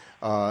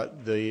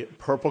 The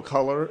purple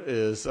color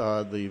is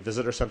the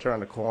visitor center on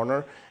the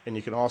corner, and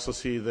you can also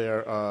see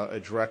there a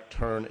direct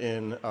turn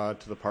in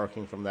to the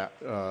parking from that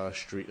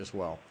street as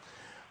well.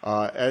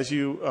 As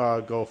you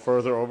go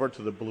further over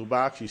to the blue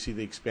box, you see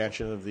the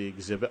expansion of the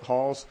exhibit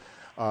halls.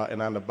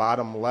 And on the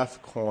bottom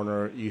left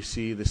corner, you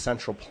see the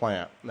central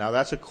plant. Now,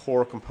 that's a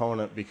core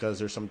component because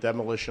there's some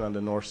demolition on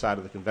the north side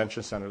of the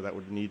convention center that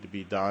would need to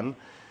be done.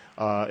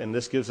 And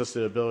this gives us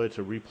the ability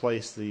to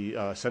replace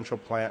the central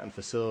plant and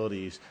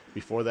facilities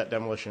before that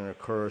demolition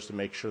occurs to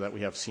make sure that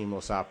we have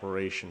seamless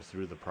operation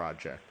through the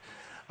project.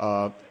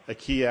 A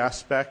key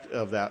aspect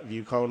of that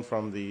view cone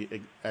from the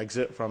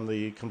exit from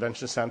the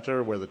convention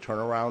center where the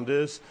turnaround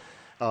is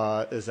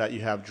that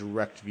you have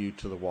direct view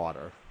to the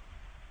water.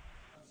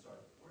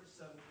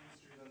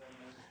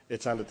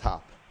 It's on the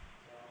top.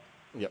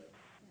 Yep.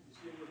 You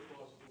see where it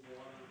crosses the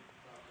water,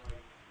 top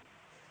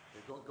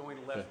right? Going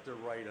left or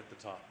right at the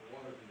top.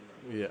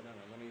 Yeah. No,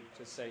 let me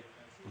just say,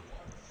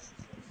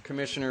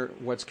 Commissioner,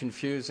 what's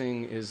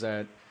confusing is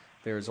that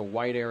there's a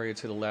white area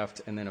to the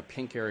left and then a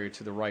pink area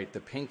to the right.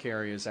 The pink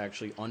area is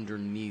actually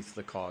underneath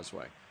the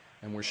causeway,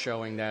 and we're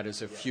showing that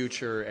as a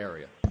future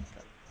area.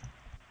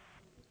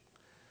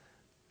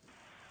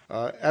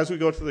 As we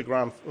go to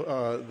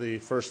the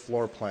first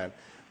floor plan,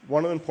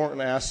 one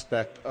important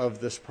aspect of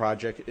this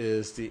project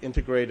is the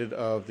integrated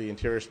of the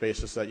interior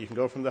spaces so that you can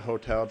go from the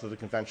hotel to the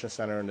convention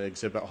center and the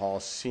exhibit hall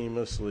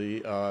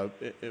seamlessly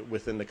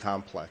within the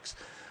complex.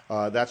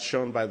 That's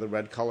shown by the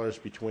red colors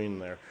between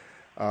there.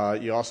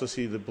 You also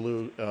see the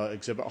blue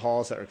exhibit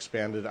halls that are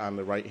expanded on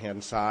the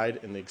right-hand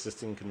side and the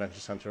existing convention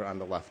center on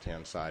the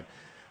left-hand side.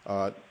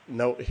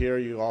 Note here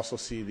you also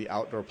see the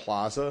outdoor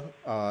plaza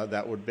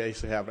that would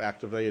basically have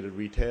activated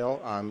retail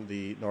on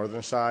the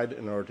northern side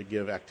in order to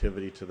give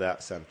activity to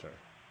that center.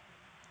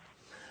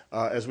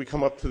 As we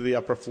come up to the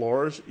upper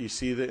floors, you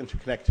see the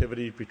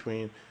interconnectivity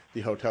between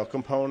the hotel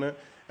component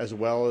as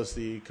well as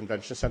the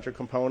convention center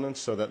components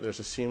so that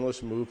there's a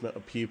seamless movement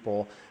of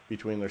people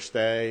between their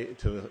stay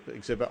to the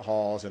exhibit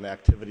halls and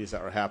activities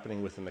that are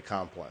happening within the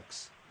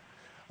complex.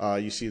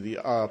 You see the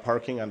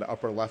parking on the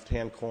upper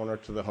left-hand corner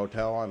to the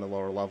hotel on the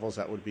lower levels.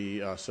 That would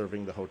be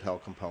serving the hotel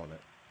component.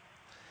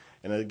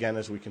 And again,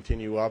 as we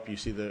continue up, you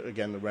see, the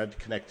red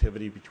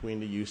connectivity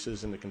between the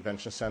uses in the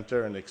convention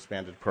center and the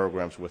expanded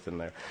programs within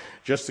there.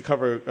 Just to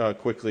cover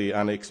quickly,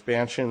 on the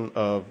expansion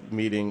of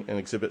meeting and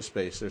exhibit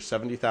space, there's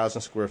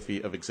 70,000 square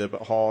feet of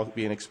exhibit hall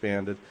being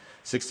expanded,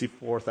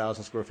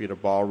 64,000 square feet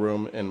of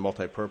ballroom and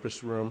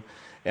multipurpose room,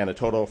 and a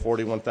total of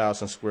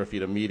 41,000 square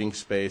feet of meeting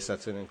space.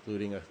 That's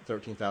including a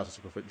 13,000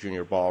 square foot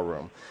junior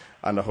ballroom.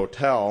 On the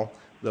hotel,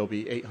 There'll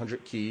be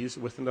 800 keys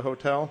within the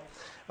hotel.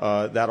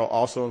 That'll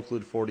also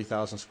include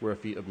 40,000 square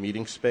feet of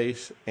meeting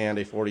space and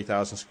a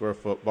 40,000 square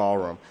foot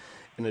ballroom.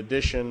 In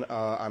addition,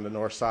 on the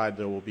north side,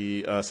 there will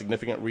be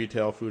significant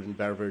retail, food and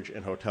beverage,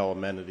 and hotel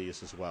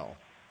amenities as well.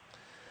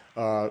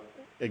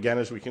 Again,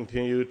 as we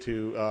continue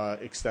to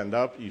extend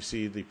up, you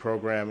see the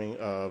programming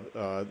of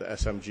the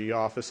SMG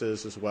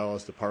offices as well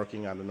as the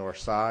parking on the north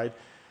side.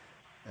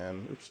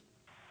 And oops,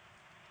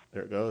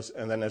 there it goes.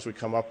 And then as we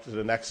come up to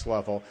the next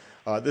level,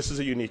 this is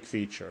a unique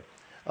feature.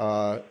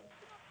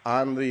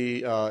 On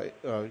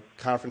the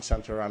conference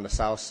center on the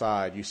south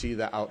side, you see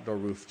the outdoor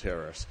roof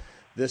terrace.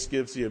 This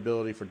gives the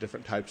ability for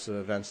different types of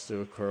events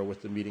to occur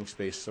with the meeting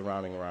space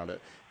surrounding around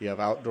it. You have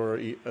outdoor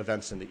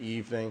events in the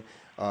evening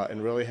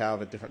and really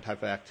have a different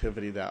type of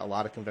activity that a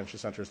lot of convention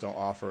centers don't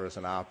offer as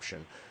an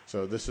option.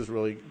 So this is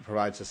really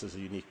provides us as a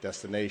unique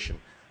destination.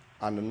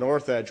 On the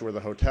north edge where the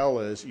hotel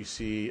is, you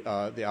see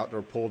the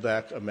outdoor pool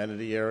deck,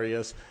 amenity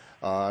areas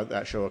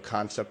that show a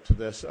concept to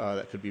this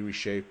that could be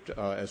reshaped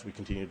as we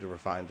continue to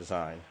refine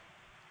design.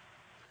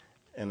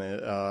 And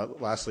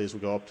lastly, as we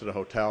go up to the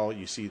hotel,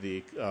 you see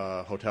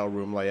the hotel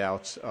room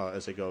layouts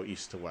as they go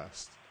east to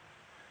west.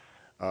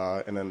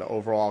 And then the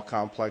overall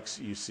complex,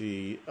 you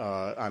see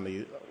on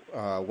the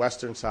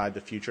western side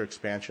the future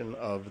expansion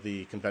of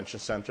the convention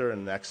center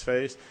in the next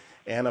phase,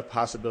 and a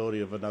possibility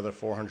of another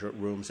 400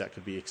 rooms that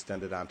could be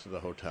extended onto the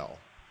hotel.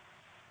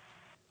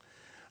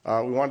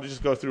 We wanted to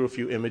just go through a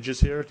few images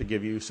here to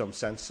give you some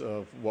sense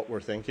of what we're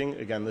thinking.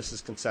 Again, this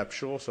is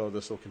conceptual, so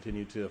this will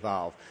continue to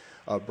evolve.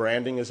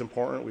 Branding is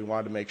important. We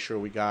wanted to make sure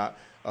we got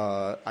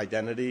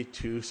identity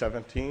to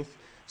 17th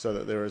so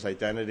that there is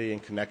identity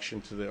and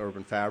connection to the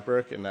urban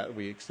fabric, and that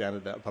we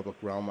extended that public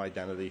realm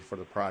identity for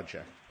the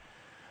project.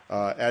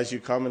 As you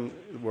come and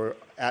we're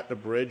at the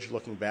bridge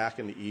looking back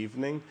in the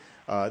evening,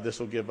 this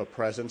will give a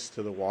presence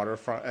to the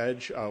waterfront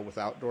edge with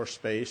outdoor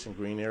space and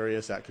green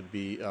areas that could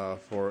be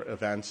for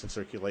events and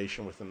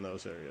circulation within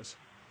those areas.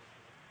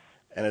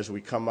 And as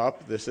we come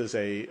up, this is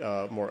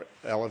a more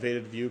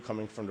elevated view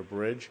coming from the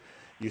bridge.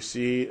 You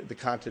see the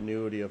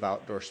continuity of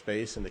outdoor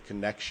space and the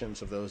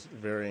connections of those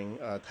varying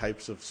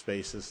types of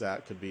spaces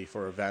that could be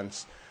for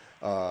events,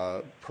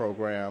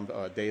 programmed,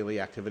 daily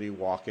activity,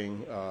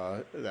 walking,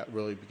 that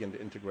really begin to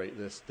integrate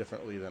this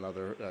differently than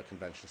other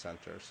convention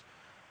centers.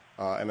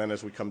 And then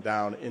as we come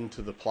down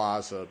into the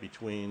plaza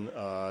between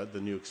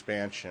the new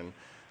expansion,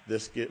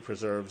 this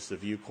preserves the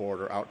view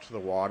corridor out to the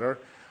water.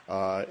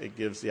 It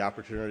gives the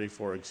opportunity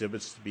for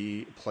exhibits to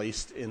be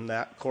placed in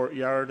that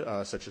courtyard,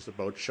 such as the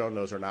boat show. And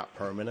those are not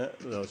permanent.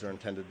 Those are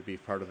intended to be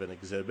part of an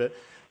exhibit,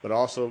 but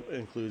also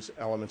includes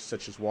elements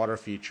such as water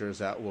features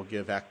that will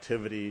give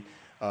activity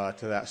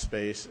to that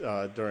space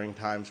during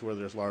times where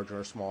there's larger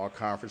or smaller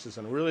conferences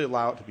and really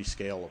allow it to be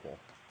scalable.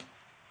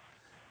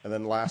 And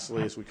then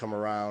lastly, as we come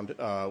around,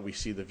 we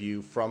see the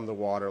view from the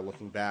water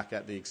looking back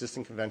at the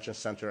existing convention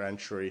center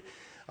entry,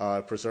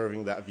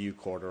 preserving that view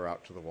corridor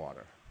out to the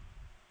water.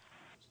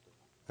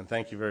 And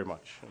thank you very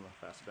much. And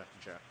I'll pass it back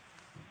to Jack.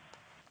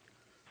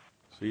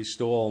 So he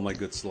stole all my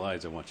good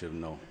slides, I want you to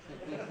know.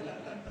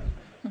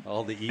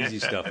 All the easy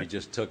stuff, he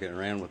just took it and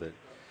ran with it.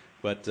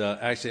 But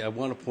actually, I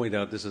want to point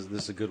out, this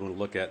is a good one to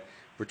look at.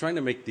 We're trying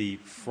to make the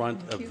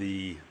front of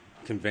the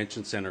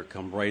convention center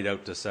come right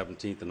out to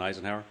 17th and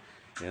Eisenhower.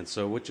 And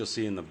so what you'll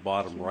see in the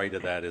bottom right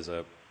of that is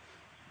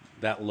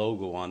that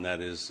logo on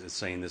that is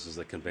saying this is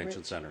the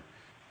convention center.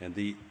 And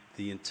the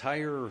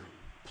entire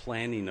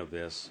planning of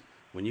this,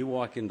 when you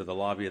walk into the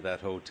lobby of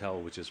that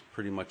hotel, which is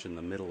pretty much in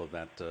the middle of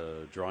that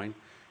drawing,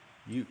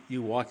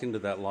 you walk into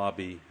that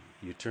lobby,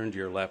 you turn to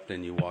your left,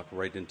 and you walk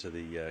right into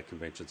the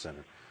convention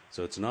center.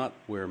 So it's not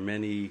where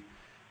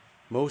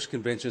most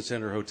convention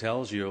center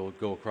hotels, you'll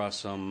go across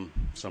some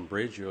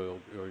bridge, or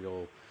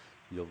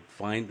you'll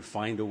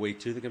find a way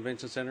to the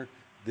convention center.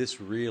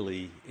 This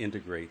really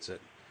integrates it.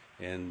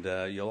 And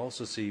you'll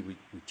also see we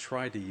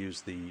try to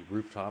use the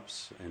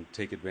rooftops and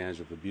take advantage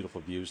of the beautiful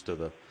views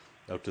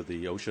out to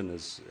the ocean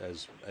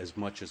as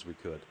much as we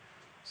could.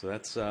 So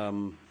that's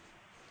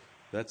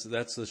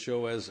the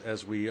show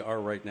as we are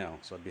right now.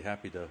 So I'd be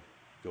happy to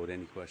go to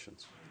any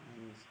questions.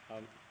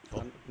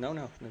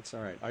 No, that's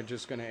all right. I'm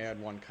just going to add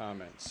one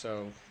comment.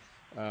 So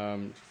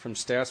from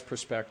staff's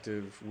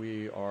perspective,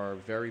 we are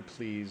very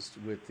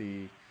pleased with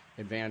the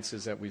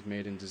advances that we've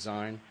made in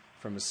design.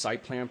 From a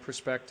site plan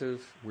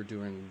perspective, we're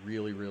doing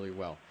really, really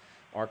well.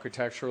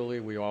 Architecturally,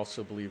 we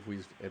also believe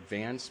we've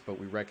advanced, but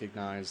we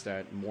recognize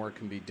that more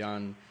can be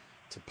done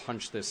to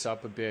punch this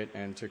up a bit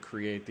and to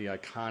create the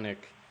iconic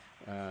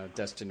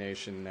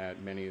destination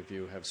that many of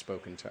you have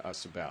spoken to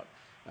us about.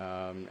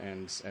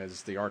 And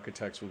as the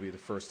architects will be the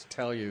first to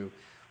tell you,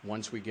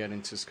 once we get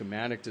into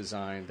schematic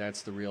design,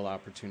 that's the real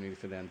opportunity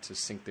for them to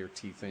sink their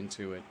teeth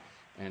into it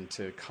and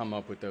to come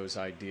up with those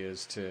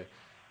ideas to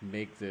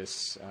make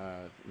this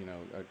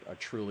a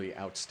truly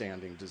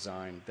outstanding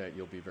design that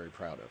you'll be very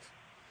proud of.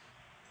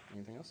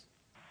 Anything else?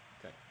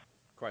 Okay.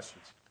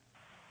 Questions?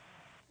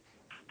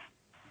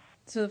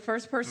 So the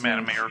first person...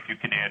 Madam Mayor, if you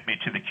can add me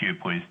to the queue,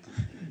 please.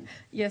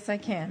 Yes, I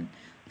can.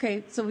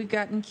 Okay, so we've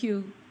got in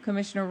queue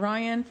Commissioner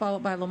Ryan,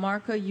 followed by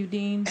Lamarca,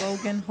 Udine,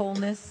 Bogan,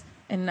 Holness,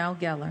 and now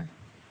Geller.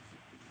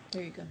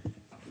 There you go.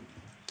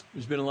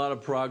 There's been a lot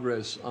of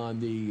progress on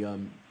the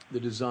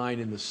design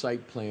and the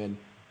site plan.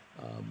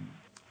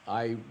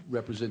 I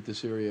represent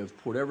this area of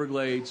Port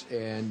Everglades,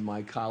 and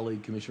my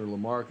colleague, Commissioner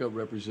Lamarca,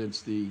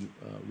 represents the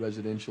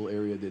residential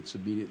area that's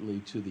immediately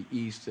to the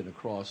east and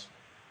across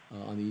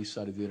on the east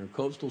side of the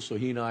intercoastal. So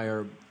he and I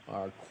are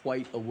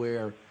quite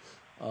aware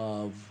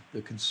of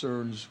the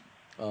concerns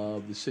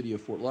of the city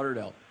of Fort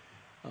Lauderdale.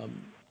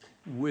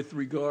 With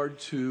regard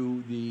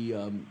to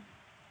the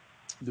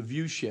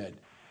view shed,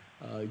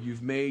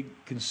 you've made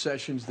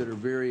concessions that are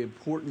very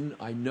important.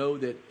 I know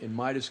that in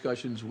my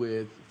discussions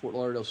with Fort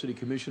Lauderdale City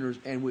Commissioners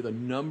and with a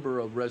number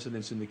of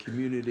residents in the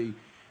community,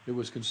 there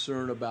was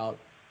concern about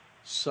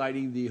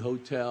siting the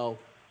hotel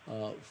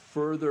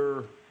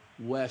further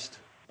west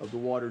of the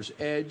water's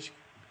edge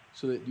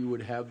so that you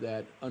would have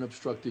that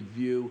unobstructed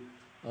view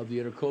of the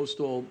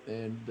intercoastal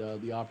and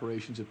the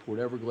operations at Port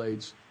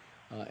Everglades.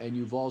 And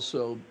you've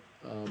also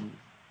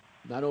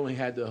not only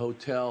had the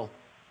hotel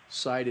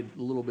sited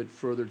a little bit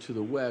further to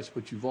the west,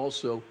 but you've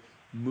also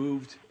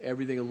moved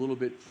everything a little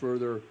bit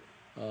further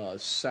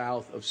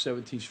south of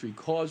 17th Street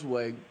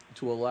Causeway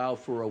to allow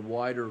for a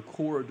wider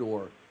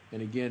corridor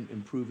and again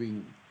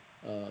improving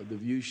the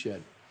view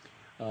shed.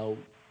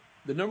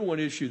 The number one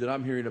issue that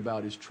I'm hearing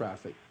about is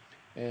traffic.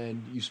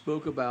 And you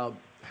spoke about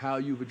how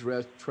you've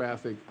addressed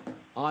traffic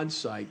on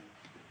site,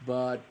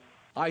 but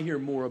I hear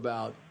more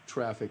about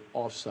traffic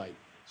off site.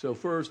 So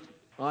first,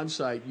 on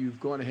site, you've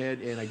gone ahead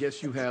and I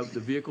guess you have the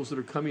vehicles that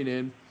are coming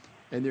in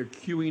and they're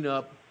queuing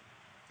up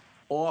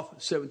off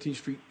 17th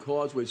Street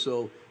Causeway,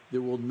 so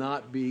there will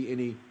not be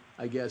any,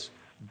 I guess,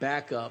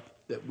 backup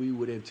that we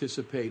would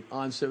anticipate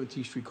on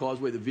 17th Street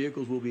Causeway. The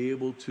vehicles will be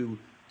able to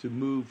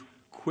move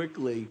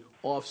quickly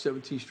off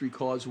 17th Street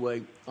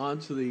Causeway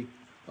onto the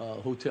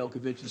Hotel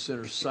Convention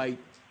Center site,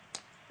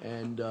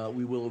 and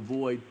we will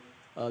avoid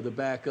the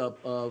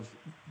backup of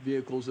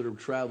vehicles that are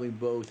traveling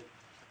both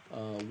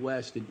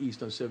west and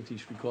east on 17th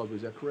Street Causeway.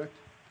 Is that correct?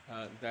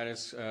 That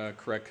is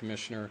correct,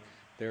 Commissioner.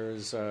 There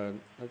is,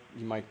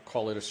 you might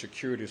call it a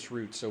circuitous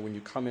route. So when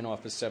you come in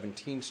off of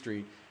 17th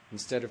Street,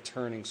 instead of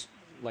turning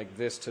like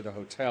this to the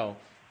hotel,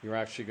 you're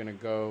actually going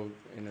to go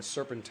in a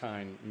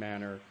serpentine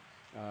manner.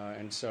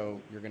 And so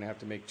you're going to have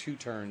to make two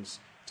turns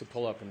to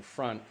pull up in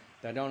front.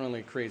 That not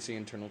only creates the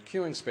internal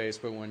queuing space,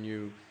 but when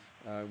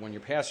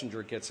your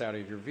passenger gets out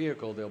of your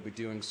vehicle, they'll be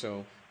doing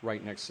so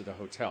right next to the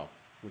hotel,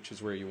 which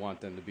is where you want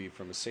them to be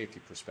from a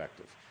safety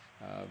perspective.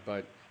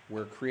 But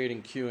we're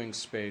creating queuing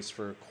space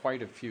for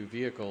quite a few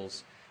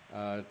vehicles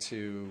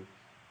to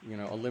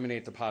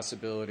eliminate the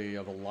possibility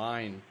of a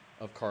line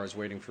of cars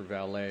waiting for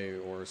valet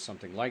or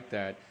something like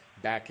that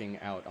backing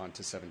out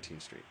onto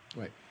 17th Street.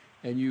 Right.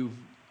 And you've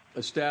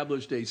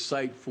established a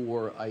site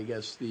for, I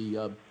guess,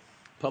 the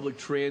public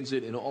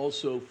transit and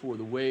also for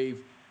the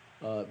wave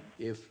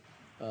if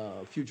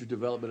future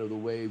development of the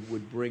wave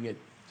would bring it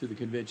to the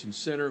convention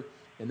center.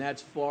 And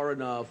that's far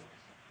enough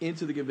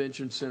into the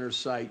convention center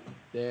site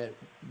that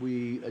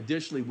we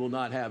additionally will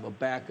not have a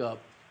backup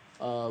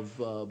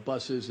of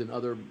buses and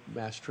other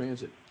mass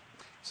transit.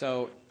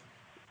 So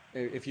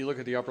if you look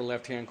at the upper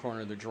left-hand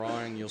corner of the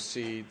drawing, you'll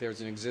see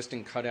there's an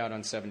existing cutout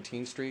on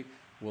 17th Street.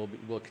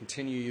 We'll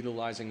continue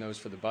utilizing those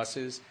for the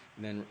buses.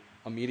 And then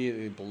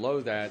immediately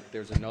below that,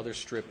 there's another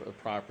strip of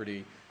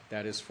property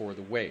that is for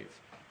the wave.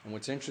 And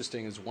what's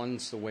interesting is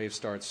once the wave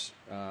starts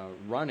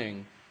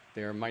running,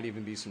 there might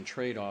even be some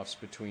trade-offs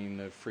between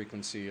the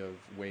frequency of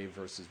wave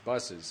versus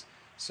buses.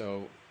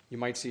 So you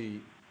might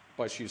see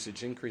bus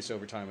usage increase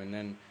over time and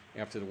then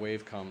after the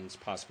wave comes,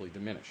 possibly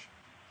diminish.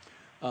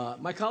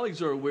 My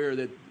colleagues are aware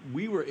that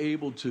we were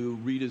able to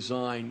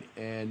redesign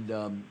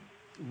and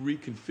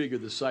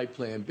reconfigure the site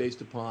plan based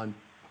upon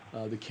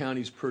the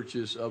county's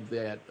purchase of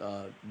that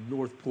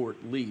Northport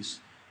lease.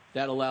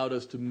 That allowed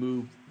us to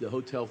move the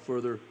hotel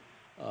further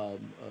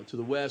to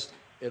the west.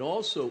 It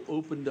also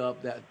opened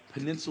up that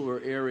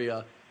peninsular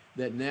area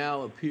that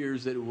now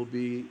appears that it will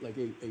be like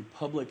a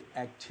public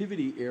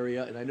activity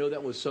area. And I know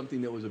that was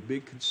something that was a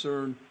big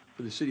concern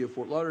for the city of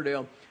Fort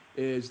Lauderdale,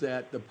 is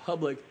that the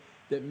public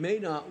that may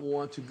not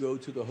want to go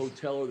to the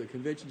hotel or the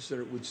convention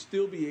center would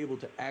still be able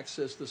to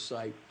access the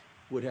site,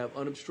 would have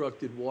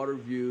unobstructed water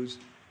views.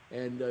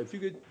 And if you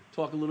could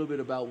talk a little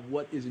bit about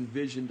what is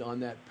envisioned on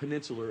that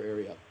peninsular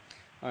area.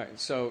 All right,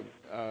 so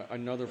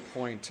another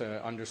point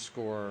to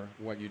underscore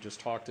what you just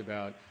talked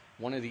about,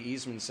 one of the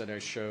easements that I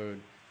showed,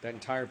 that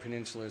entire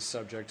peninsula is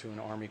subject to an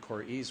Army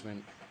Corps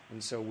easement,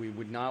 and so we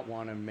would not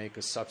want to make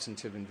a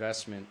substantive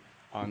investment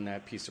on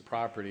that piece of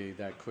property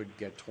that could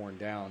get torn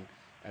down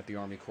at the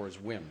Army Corps'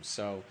 whim.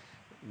 So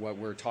what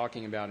we're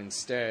talking about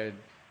instead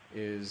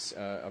is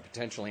a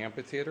potential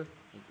amphitheater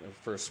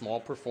for small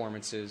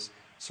performances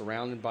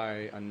surrounded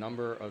by a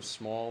number of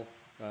small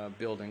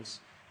buildings,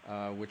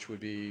 which would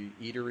be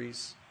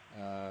eateries,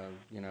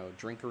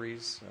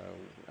 drinkeries,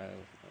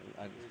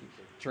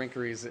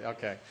 drinkeries,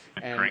 okay,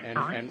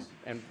 and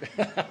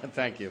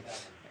thank you,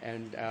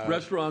 and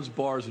restaurants,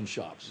 bars, and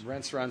shops.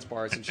 Restaurants,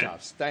 bars, and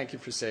shops. Thank you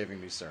for saving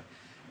me, sir.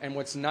 And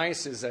what's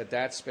nice is that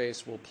that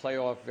space will play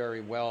off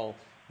very well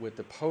with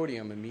the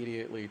podium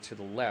immediately to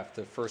the left,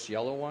 the first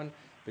yellow one,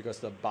 because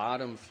the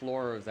bottom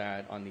floor of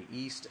that on the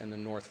east and the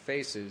north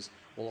faces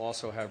will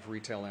also have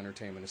retail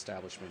entertainment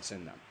establishments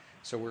in them.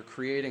 So we're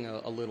creating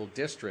a little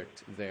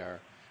district there,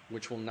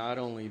 which will not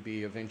only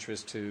be of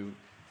interest to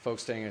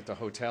folks staying at the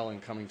hotel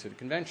and coming to the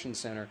convention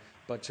center,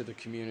 but to the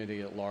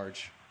community at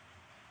large.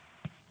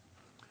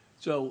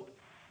 So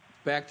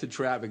back to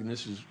traffic, and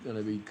this is going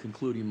to be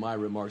concluding my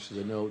remarks,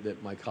 because I know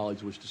that my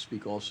colleagues wish to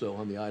speak also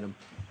on the item.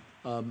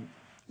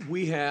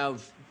 We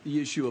have the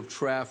issue of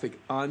traffic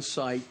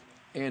on-site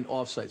and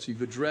off-site. So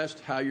you've addressed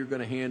how you're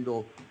going to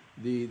handle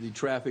the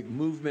traffic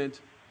movement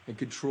and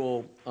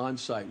control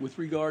on-site. With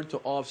regard to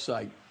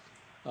off-site,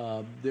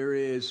 there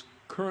is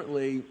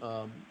currently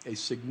a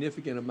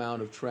significant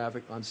amount of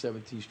traffic on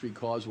 17th Street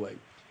Causeway.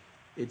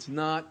 It's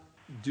not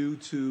due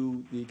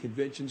to the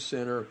convention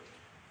center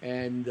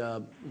and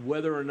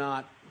whether or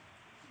not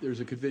there's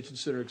a convention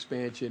center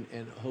expansion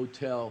and a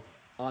hotel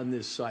on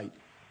this site.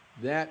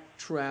 That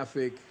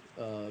traffic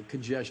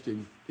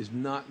congestion is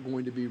not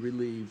going to be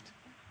relieved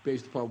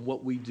based upon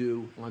what we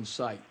do on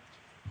site.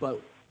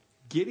 But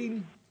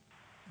getting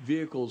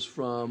vehicles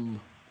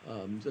from,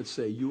 let's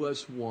say,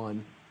 US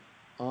 1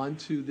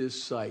 onto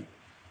this site,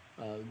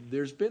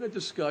 there's been a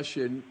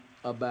discussion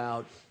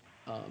about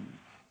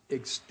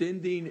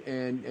extending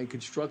and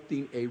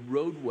constructing a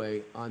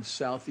roadway on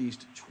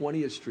Southeast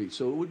 20th Street.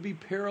 So it would be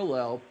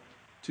parallel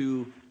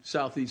to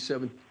Southeast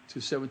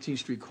 17th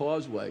Street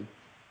Causeway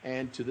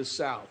and to the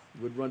south.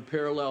 It would run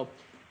parallel,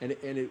 and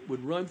it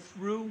would run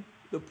through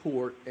the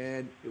port,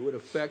 and it would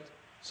affect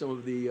some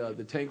of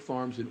the tank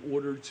farms in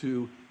order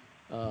to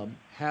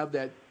have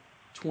that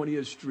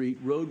 20th Street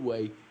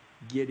roadway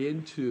get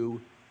into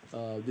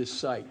this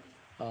site.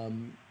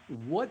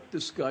 What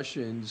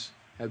discussions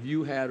have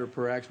you had, or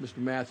perhaps Mr.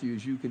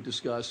 Matthews, you can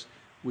discuss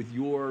with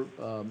your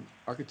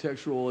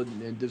architectural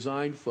and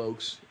design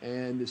folks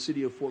and the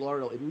city of Fort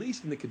Lauderdale, at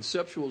least in the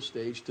conceptual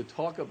stage, to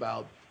talk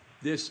about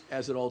this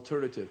as an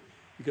alternative?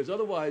 Because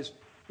otherwise,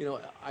 you know,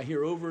 I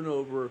hear over and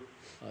over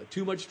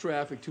too much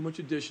traffic, too much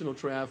additional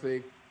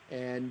traffic,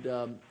 and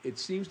it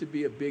seems to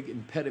be a big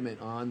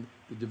impediment on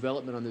the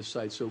development on this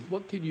site. So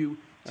what can you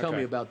tell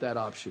me about that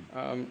option?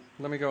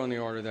 Let me go in the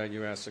order that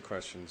you asked the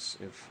questions,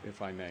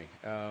 if I may.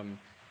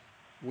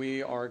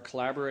 We are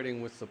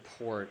collaborating with the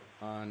port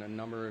on a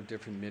number of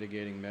different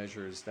mitigating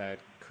measures that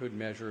could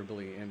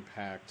measurably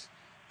impact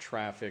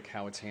traffic,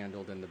 how it's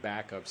handled, and the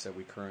backups that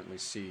we currently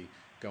see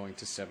going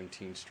to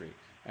 17th Street.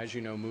 As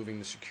you know, moving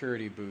the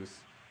security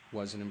booth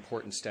was an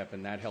important step,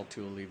 and that helped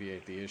to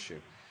alleviate the issue.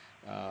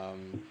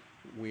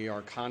 We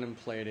are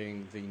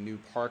contemplating the new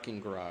parking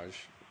garage,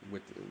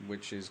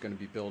 which is going to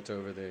be built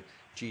over the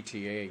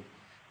GTA.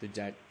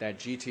 That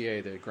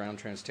GTA, the ground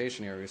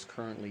transportation area, is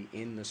currently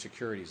in the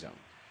security zone.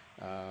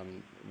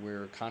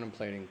 We're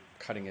contemplating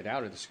cutting it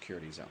out of the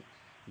security zone.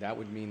 That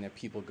would mean that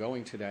people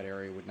going to that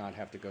area would not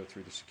have to go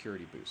through the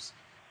security booths.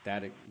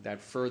 That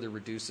further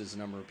reduces the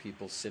number of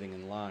people sitting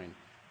in line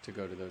to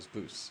go to those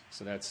booths.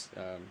 So that's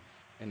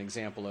an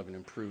example of an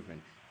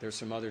improvement. There's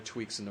some other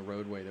tweaks in the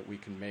roadway that we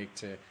can make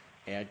to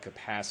add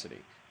capacity.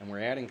 And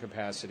we're adding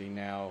capacity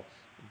now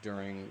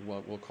during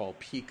what we'll call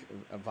peak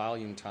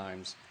volume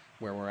times,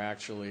 where we're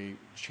actually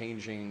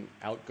changing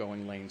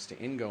outgoing lanes to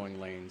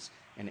ingoing lanes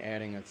and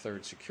adding a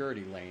third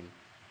security lane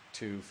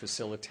to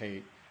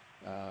facilitate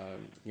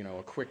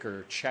a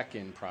quicker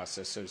check-in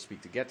process, so to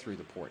speak, to get through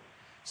the port.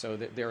 So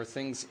there are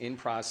things in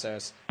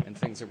process and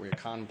things that we're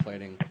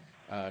contemplating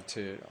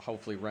to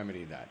hopefully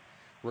remedy that.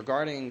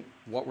 Regarding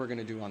what we're going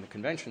to do on the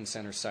convention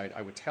center site,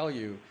 I would tell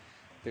you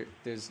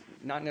there's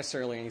not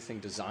necessarily anything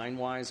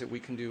design-wise that we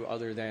can do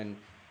other than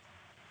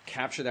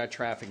capture that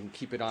traffic and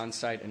keep it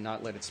on-site and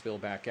not let it spill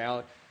back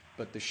out.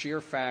 But the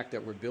sheer fact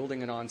that we're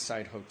building an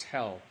on-site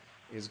hotel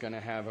is going to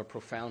have a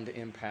profound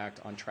impact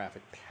on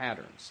traffic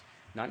patterns,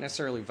 not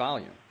necessarily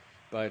volume.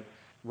 But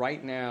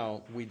right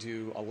now, we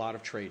do a lot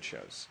of trade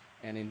shows.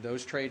 And in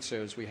those trade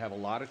shows, we have a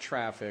lot of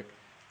traffic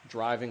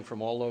driving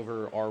from all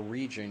over our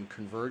region,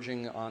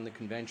 converging on the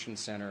convention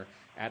center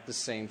at the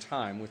same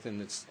time within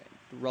the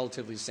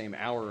relatively same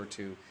hour or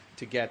two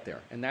to get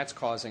there. And that's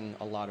causing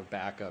a lot of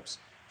backups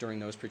during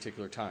those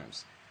particular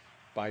times.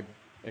 By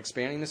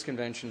expanding this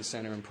convention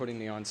center and putting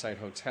the on-site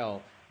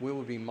hotel, we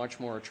will be much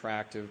more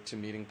attractive to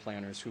meeting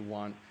planners who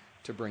want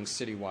to bring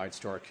citywides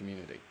to our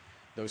community.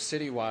 Those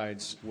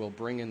citywides will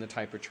bring in the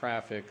type of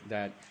traffic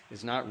that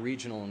is not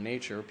regional in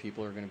nature.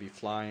 People are going to be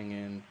flying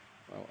in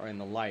and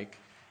the like,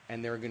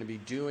 and they're going to be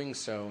doing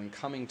so and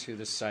coming to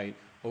the site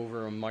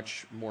over a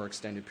much more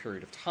extended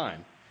period of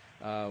time,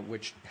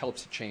 which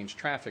helps to change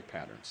traffic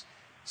patterns.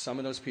 Some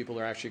of those people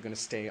are actually going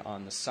to stay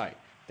on the site.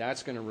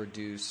 That's going to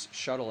reduce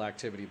shuttle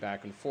activity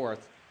back and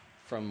forth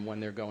from when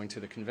they're going to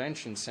the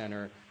convention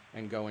center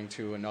and going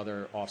to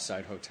another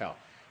off-site hotel.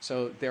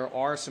 So there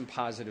are some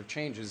positive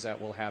changes that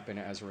will happen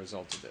as a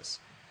result of this.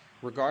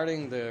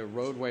 Regarding the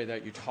roadway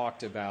that you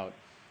talked about,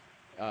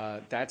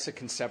 that's a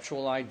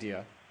conceptual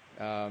idea.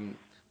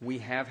 We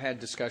have had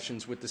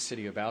discussions with the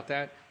city about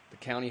that. The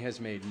county has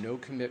made no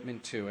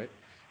commitment to it.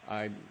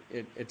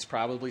 It's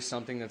probably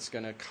something that's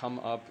going to come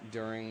up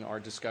during our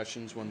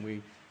discussions when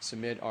we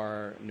submit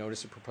our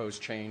notice of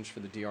proposed change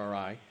for the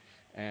DRI.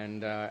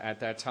 And at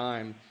that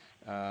time,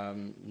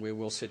 we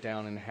will sit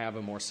down and have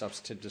a more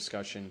substantive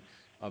discussion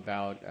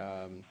about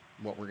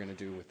what we're going to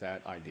do with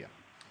that idea.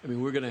 I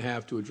mean, we're going to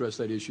have to address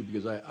that issue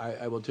because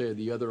I will tell you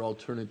the other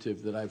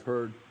alternative that I've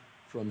heard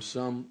from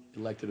some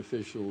elected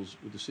officials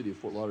with the city of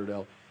Fort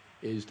Lauderdale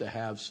is to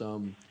have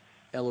some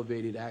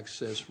elevated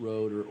access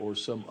road or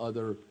some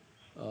other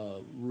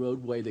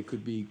roadway that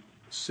could be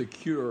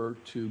secure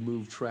to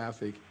move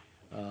traffic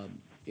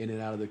in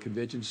and out of the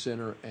convention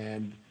center,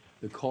 and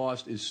the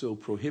cost is so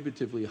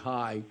prohibitively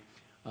high.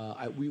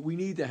 We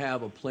need to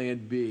have a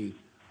plan B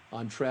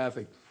on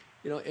traffic.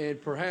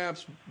 And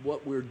perhaps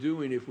what we're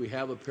doing if we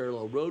have a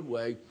parallel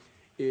roadway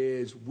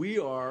is we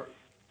are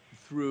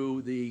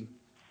through the,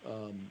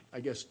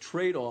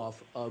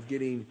 trade-off of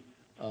getting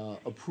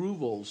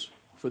approvals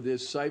for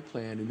this site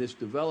plan and this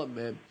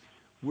development,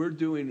 we're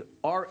doing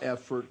our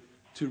effort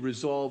to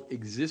resolve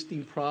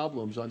existing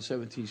problems on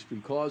 17th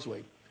Street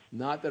Causeway,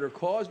 not that are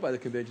caused by the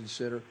convention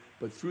center,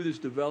 but through this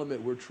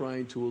development, we're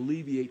trying to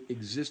alleviate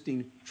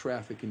existing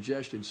traffic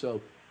congestion.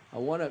 So I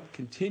want to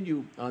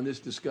continue on this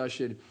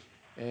discussion,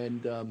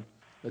 and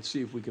let's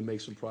see if we can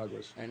make some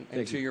progress.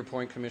 And to your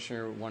point,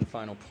 Commissioner, one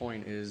final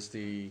point is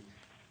the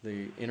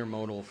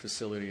intermodal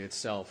facility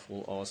itself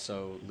will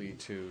also lead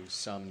to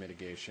some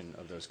mitigation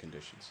of those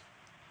conditions.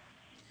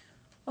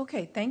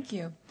 Okay, thank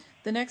you.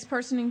 The next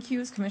person in queue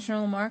is Commissioner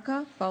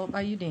Lamarca, followed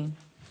by Udine.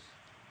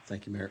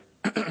 Thank you, Mayor.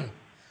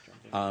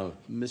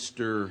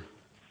 Mr.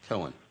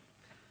 Cohen.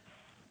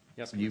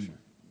 Yes, Commissioner.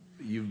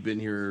 You've been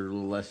here a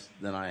little less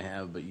than I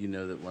have, but you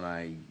know that when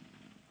I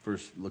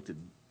first looked at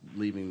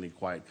leaving the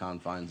quiet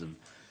confines of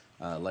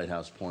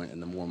Lighthouse Point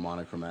and the more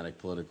monochromatic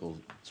political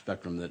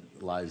spectrum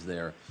that lies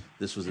there,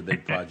 this was a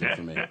big project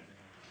for me.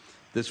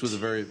 This was a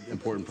very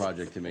important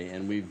project to me,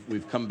 and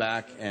we've come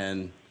back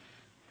and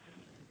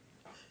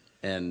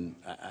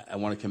I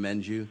want to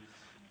commend you.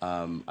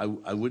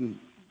 I wouldn't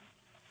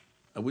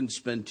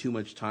spend too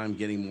much time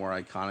getting more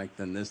iconic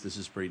than this. This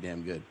is pretty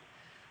damn good.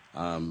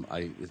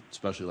 I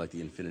especially like the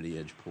Infinity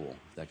Edge pool.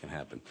 If that can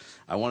happen.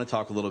 I want to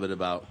talk a little bit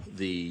about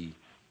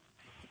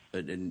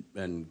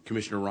and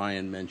Commissioner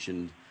Ryan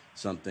mentioned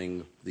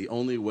something. The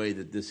only way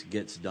that this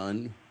gets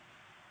done,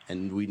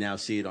 and we now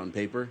see it on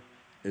paper,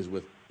 is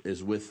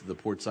with the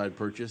Portside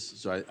purchase.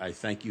 So I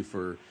thank you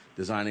for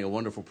designing a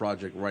wonderful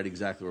project right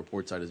exactly where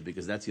Portside is,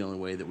 because that's the only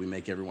way that we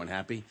make everyone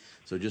happy.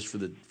 So just for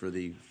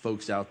the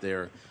folks out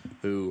there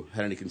who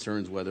had any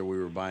concerns whether we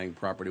were buying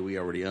property we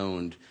already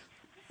owned,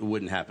 it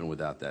wouldn't happen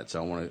without that.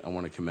 So I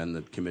want to commend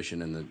the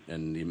commission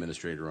and the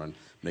administrator on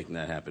making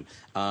that happen.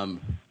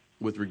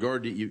 With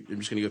regard to you, I'm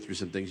just going to go through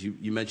some things.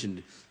 You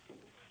mentioned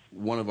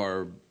one of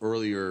our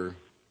earlier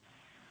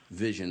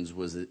visions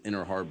was the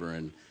Inner Harbor,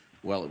 and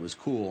while it was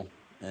cool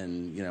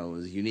and it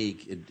was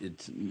unique,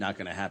 it's not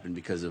going to happen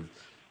because of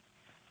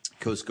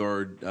Coast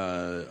Guard,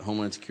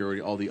 Homeland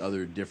Security, all the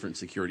other different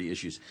security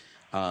issues.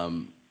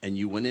 And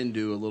you went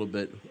into a little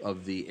bit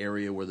of the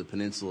area where the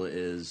peninsula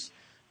is.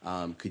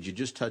 Could you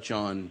just touch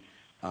on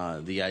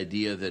the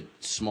idea that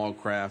small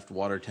craft,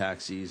 water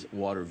taxis,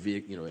 water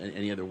vehicle,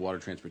 any other water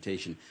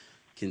transportation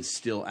can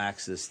still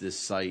access this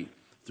site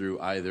through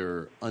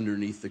either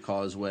underneath the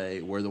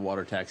causeway, where the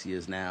water taxi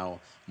is now,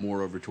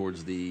 more over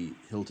towards the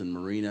Hilton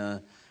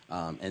Marina,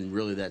 and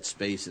really that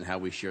space and how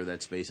we share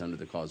that space under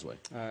the causeway?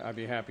 I'd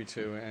be happy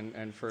to.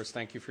 And first,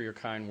 thank you for your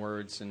kind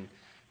words. And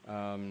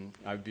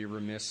I'd be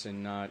remiss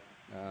in not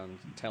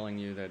telling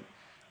you that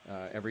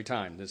every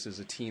time this is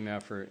a team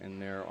effort, and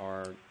there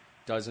are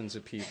dozens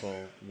of people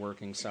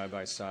working side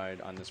by side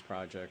on this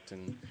project.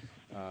 And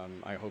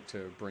I hope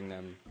to bring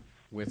them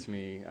with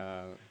me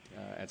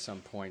at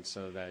some point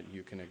so that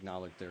you can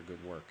acknowledge their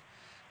good work.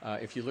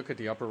 If you look at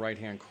the upper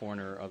right-hand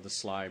corner of the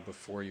slide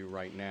before you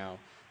right now,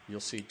 you'll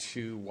see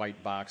two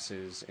white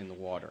boxes in the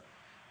water.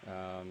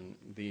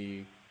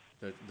 The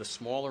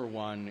smaller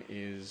one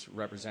is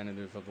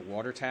representative of the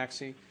water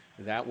taxi.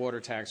 That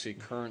water taxi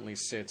currently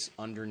sits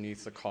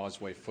underneath the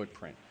causeway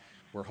footprint.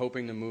 We're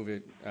hoping to move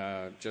it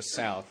just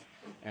south,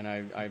 and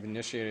I've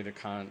initiated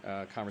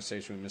a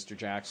conversation with Mr.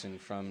 Jackson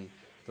from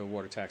the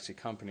water taxi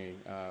company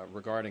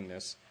regarding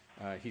this.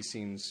 He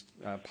seems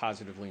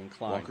positively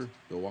inclined. Walker?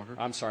 Bill Walker?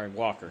 I'm sorry,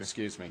 Walker,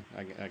 excuse me.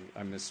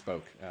 I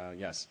misspoke.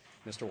 Yes,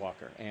 Mr.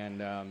 Walker.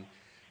 And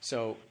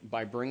so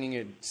by bringing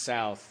it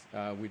south,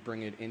 we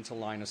bring it into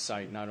line of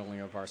sight, not only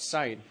of our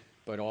site,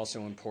 but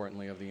also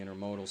importantly of the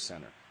intermodal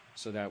center,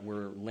 so that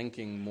we're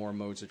linking more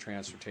modes of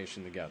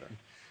transportation together.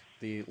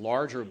 The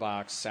larger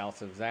box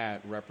south of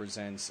that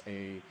represents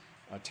a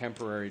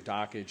temporary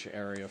dockage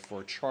area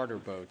for charter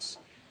boats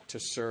to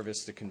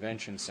service the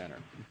convention center.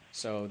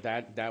 So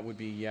that would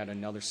be yet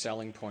another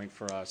selling point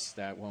for us,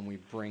 that when we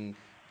bring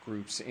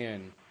groups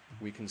in,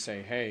 we can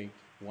say, hey,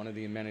 one of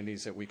the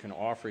amenities that we can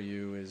offer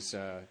you is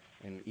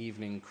an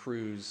evening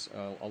cruise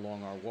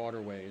along our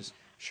waterways,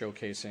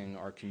 showcasing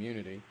our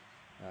community.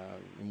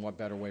 And what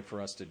better way for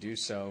us to do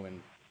so?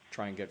 And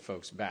try and get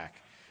folks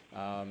back.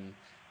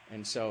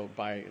 And so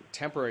by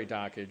temporary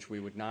dockage, we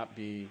would not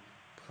be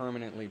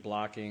permanently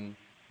blocking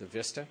the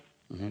vista.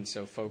 And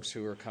so folks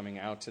who are coming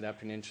out to that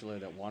peninsula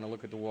that want to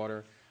look at the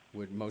water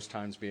would most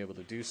times be able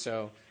to do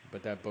so,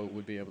 but that boat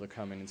would be able to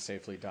come in and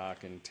safely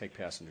dock and take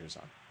passengers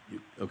on.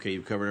 Okay,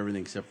 you've covered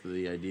everything except for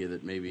the idea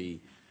that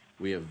maybe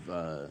we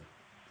have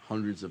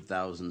hundreds of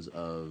thousands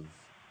of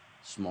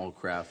small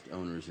craft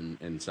owners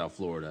in South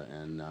Florida,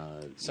 and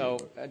that's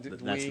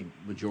the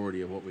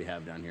majority of what we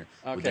have down here.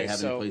 Would they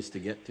have any place to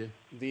get to?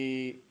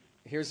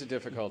 Here's the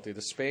difficulty.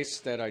 The space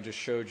that I just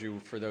showed you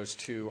for those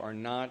two are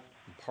not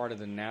part of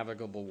the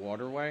navigable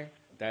waterway.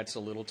 That's a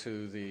little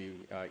to the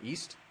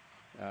east.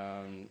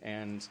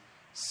 And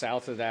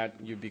south of that,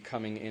 you'd be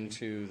coming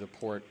into the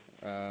port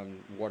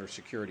water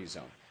security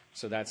zone.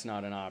 So that's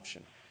not an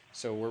option.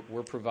 So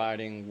we're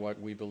providing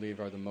what we believe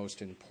are the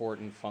most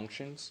important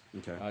functions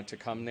to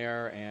come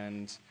there.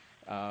 And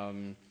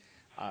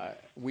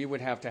we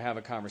would have to have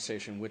a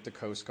conversation with the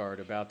Coast Guard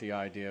about the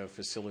idea of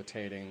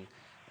facilitating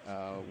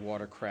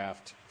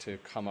watercraft to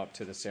come up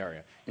to this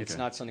area. It's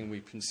not something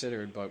we've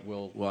considered, but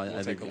we'll take a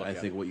look at it. I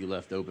think what you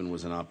left open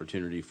was an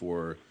opportunity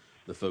for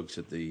the folks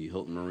at the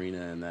Hilton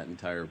Marina and that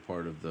entire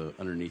part of the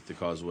underneath the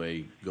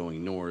causeway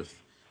going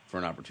north for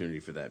an opportunity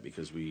for that,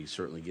 because we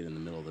certainly get in the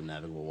middle of the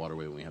navigable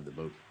waterway when we have the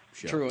boat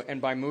show. True, and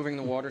by moving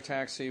the water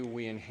taxi,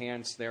 we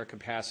enhance their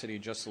capacity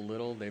just a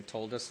little. They've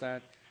told us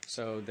that.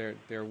 So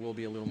there will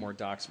be a little more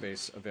dock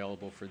space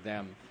available for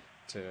them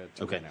to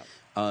rent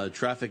out.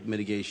 Traffic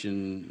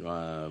mitigation,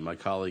 my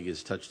colleague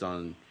has touched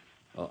on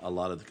a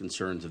lot of the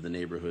concerns of the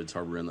neighborhoods,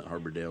 Harbor Inlet,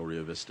 Harbordale,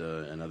 Rio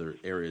Vista, and other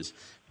areas.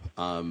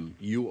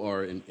 You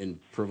are, in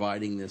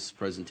providing this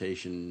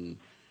presentation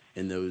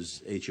in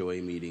those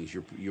HOA meetings,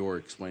 you're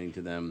explaining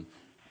to them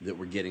that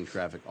we're getting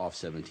traffic off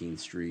 17th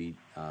Street.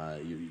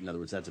 In other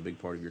words, that's a big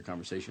part of your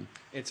conversation?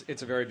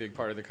 It's a very big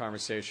part of the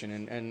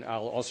conversation, and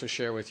I'll also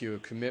share with you a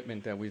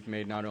commitment that we've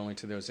made not only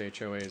to those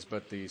HOAs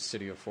but the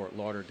City of Fort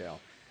Lauderdale.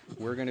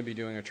 We're going to be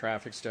doing a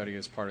traffic study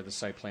as part of the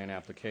site plan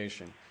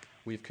application.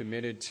 We've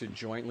committed to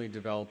jointly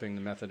developing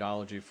the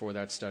methodology for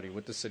that study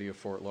with the City of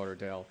Fort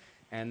Lauderdale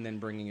and then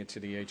bringing it to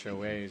the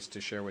HOAs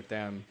to share with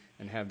them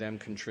and have them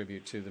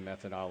contribute to the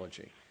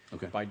methodology.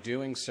 By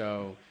doing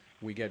so,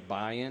 we get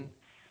buy-in,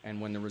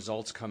 and when the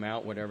results come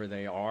out, whatever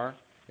they are,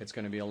 it's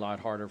going to be a lot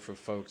harder for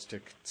folks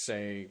to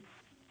say,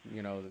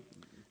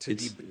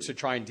 to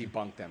try and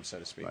debunk them, so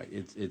to speak. Right.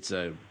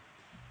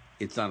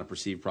 It's not a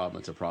perceived problem;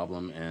 it's a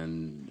problem,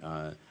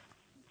 and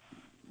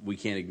we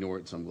can't ignore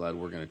it. So I'm glad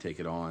we're going to take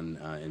it on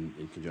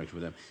in conjunction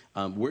with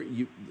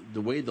them.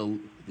 The way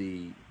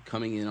the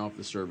coming in off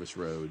the service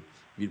road,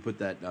 if you put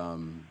that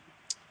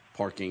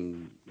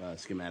parking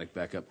schematic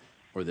back up,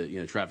 or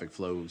the traffic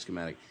flow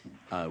schematic,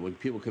 when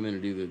people come in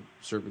and do the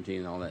serpentine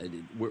and all that,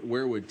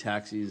 where would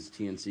taxis,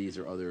 TNCs,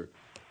 or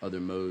other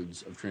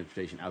modes of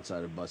transportation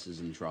outside of buses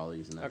and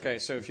trolleys and that? Okay,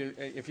 so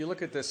if you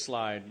look at this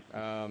slide,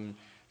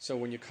 so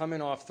when you come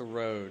in off the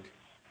road,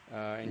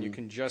 and you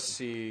can just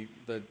see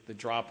the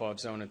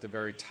drop-off zone at the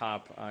very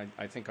top,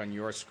 I think on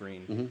your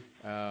screen.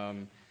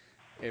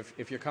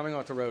 If you're coming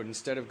off the road,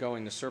 instead of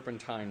going the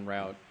serpentine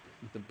route,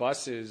 the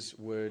buses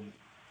would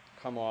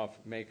come off,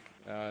 make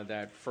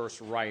that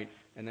first right,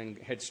 and then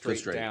head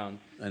straight down.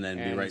 And then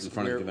be right in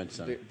front of the convention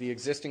center. The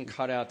existing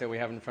cutout that we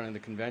have in front of the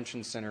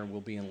convention center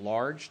will be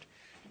enlarged,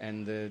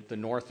 and the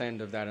north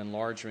end of that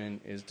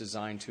enlargement is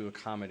designed to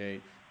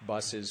accommodate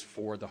buses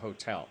for the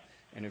hotel.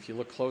 And if you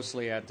look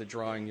closely at the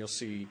drawing, you'll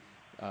see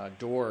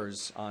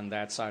doors on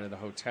that side of the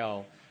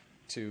hotel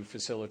to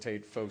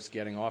facilitate folks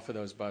getting off of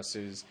those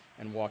buses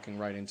and walking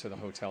right into the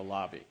hotel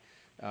lobby.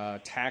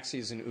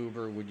 Taxis and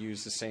Uber would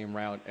use the same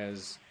route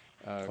as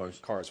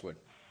cars would.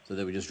 So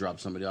they would just drop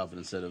somebody off, and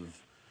instead of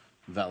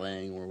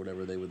valeting or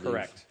whatever, they would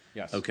Correct. leave?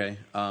 Yes. Okay.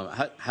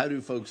 How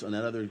do folks on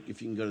that other,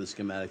 if you can go to the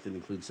schematic that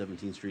includes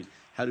 17th Street,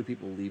 how do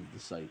people leave the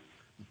site?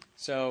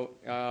 So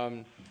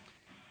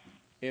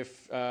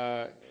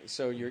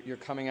you're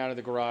coming out of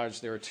the garage,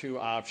 there are two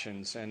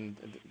options. And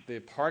the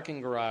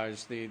parking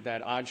garage,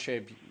 that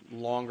odd-shaped,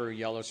 longer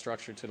yellow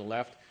structure to the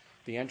left,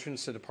 the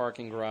entrance to the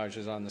parking garage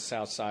is on the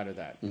south side of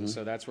that.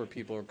 So that's where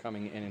people are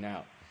coming in and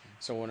out.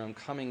 So when I'm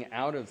coming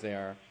out of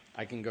there,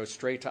 I can go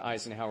straight to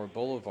Eisenhower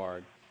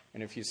Boulevard.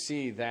 And if you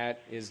see,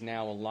 that is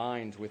now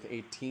aligned with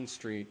 18th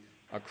Street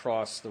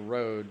across the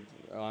road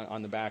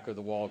on the back of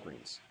the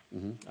Walgreens.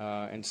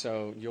 And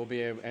so you'll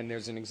be able, and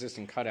there's an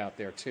existing cutout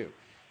there too.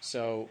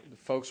 So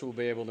folks will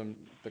be able to,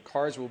 the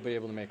cars will be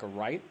able to make a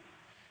right,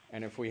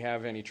 and if we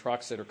have any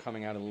trucks that are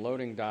coming out of the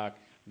loading dock,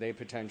 they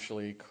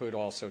potentially could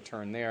also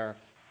turn there,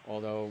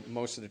 although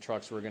most of the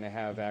trucks we're going to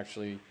have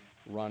actually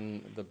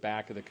run the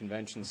back of the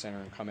convention center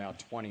and come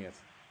out 20th,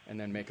 and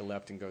then make a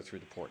left and go through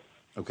the port.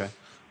 Okay.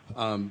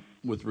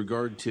 With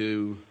regard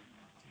to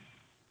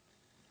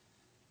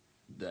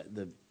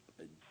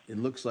it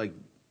looks like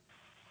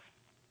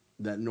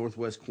that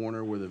northwest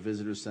corner where the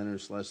visitor center /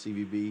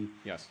 CVB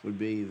Yes. would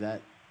be,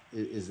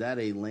 is that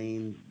a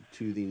lane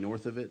to the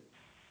north of it?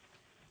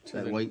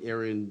 That white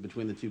area in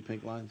between the two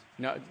pink lines?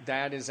 No,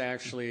 that is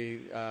actually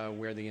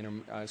where the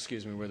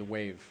where the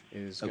wave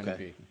is going to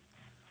be.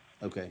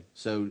 Okay.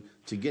 So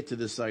to get to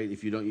this site,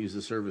 if you don't use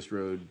the service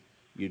road,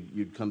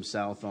 you'd come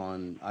south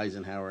on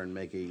Eisenhower and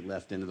make a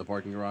left into the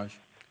parking garage?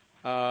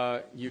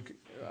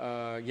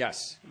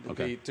 Yes.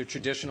 Okay. The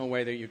traditional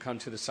way that you come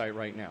to the site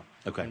right now.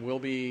 Okay.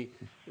 And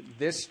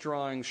this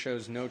drawing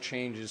shows no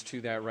changes to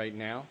that right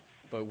now,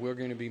 but we're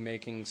going to be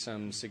making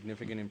some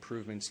significant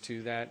improvements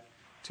to that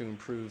to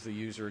improve the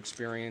user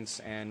experience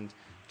and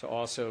to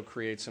also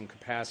create some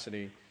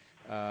capacity,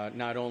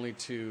 not only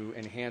to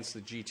enhance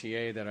the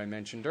GTA that I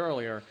mentioned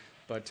earlier,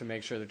 but to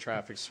make sure the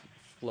traffic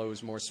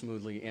flows more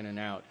smoothly in and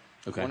out.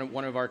 Okay.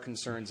 One of our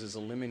concerns is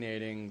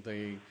eliminating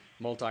the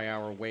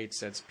multi-hour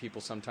waits that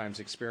people sometimes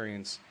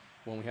experience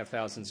when we have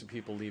thousands of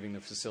people leaving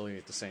the facility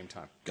at the same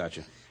time.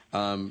 Gotcha.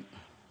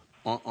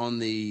 On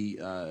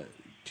the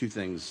two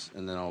things,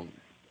 and then I'll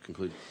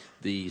conclude.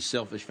 The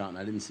sailfish fountain,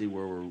 I didn't see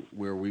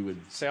where we would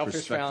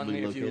Sailfish fountain,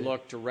 if you locate it.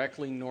 look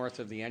directly north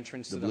of the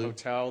entrance to the blue?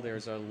 hotel,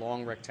 there's a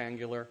long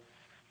rectangular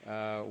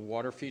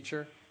water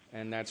feature,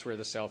 and that's where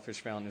the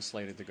sailfish fountain is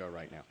slated to go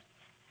right now.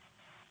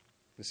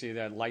 You see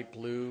that light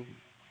blue?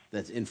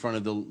 That's in front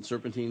of the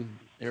Serpentine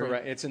area?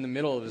 Correct. It's in the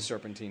middle of the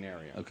Serpentine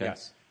area. Okay.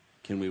 Yes.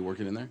 Can we work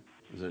it in there?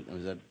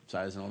 Is that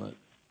size and all that?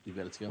 You've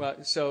got it scaled?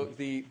 Well, so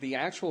the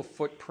actual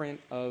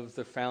footprint of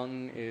the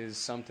fountain is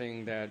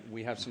something that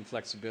we have some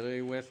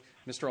flexibility with.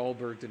 Mr.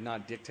 Olberg did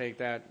not dictate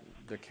that.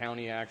 The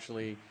county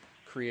actually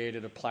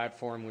created a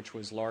platform which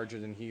was larger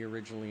than he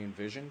originally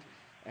envisioned,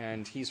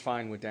 and he's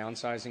fine with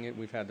downsizing it.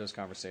 We've had those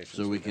conversations.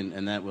 So we can,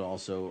 and that will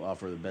also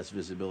offer the best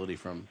visibility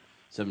from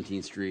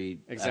 17th Street.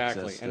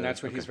 Exactly, and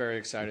that's what he's very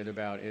excited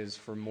about, is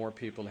for more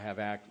people to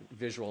have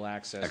visual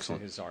access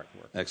Excellent. to his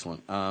artwork.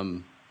 Excellent.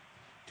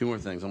 Two more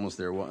things, almost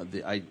there.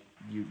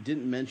 You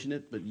didn't mention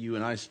it, but you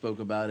and I spoke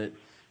about it.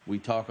 We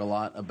talk a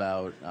lot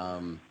about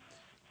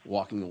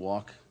walking the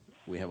walk.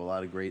 We have a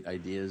lot of great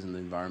ideas in the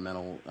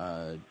environmental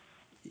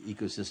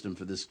ecosystem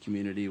for this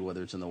community,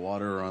 whether it's in the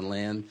water or on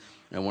land.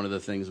 And one of the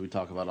things we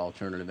talk about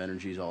alternative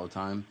energies all the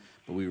time,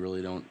 but we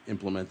really don't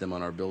implement them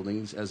on our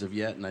buildings as of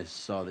yet. And I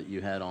saw that you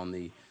had on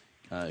the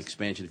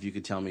expansion. If you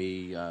could tell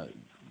me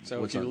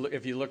So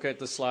if you look at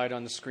the slide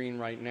on the screen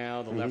right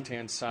now, the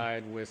left-hand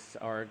side with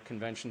our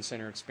convention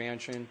center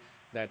expansion,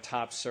 that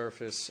top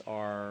surface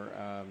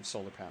are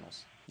solar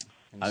panels.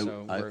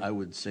 And I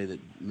would say that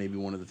maybe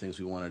one of the things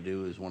we want to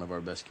do is one of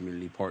our best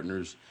community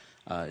partners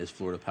is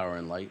Florida Power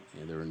and Light.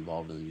 They're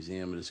involved in the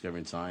Museum of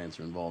Discovering Science.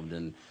 They're involved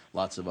in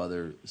lots of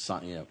other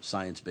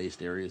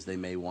science-based areas. They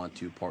may want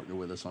to partner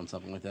with us on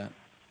something like that.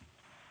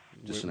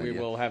 We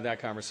will have that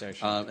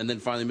conversation. And then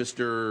finally,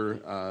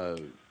 Mr.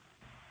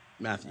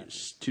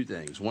 Matthews, two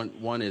things.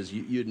 One is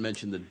you had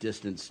mentioned the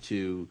distance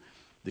to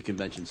the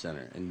convention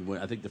center. And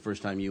I think the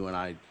first time you and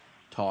I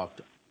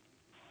talked,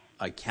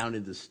 I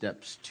counted the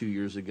steps 2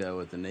 years ago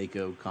at the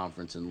NACO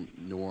conference in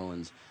New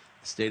Orleans.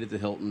 Stayed at the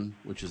Hilton,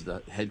 which is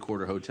the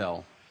headquarter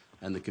hotel,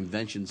 and the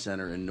convention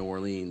center in New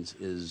Orleans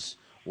is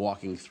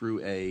walking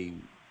through a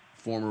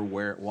former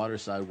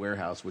waterside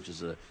warehouse, which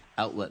is an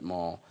outlet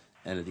mall.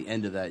 And at the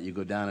end of that, you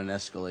go down an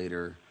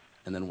escalator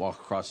and then walk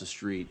across the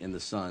street in the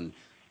sun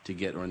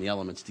or in the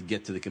elements to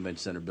get to the convention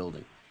center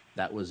building.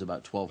 That was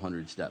about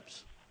 1,200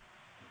 steps.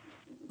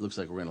 Looks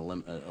like we're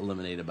going to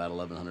eliminate about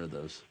 1,100 of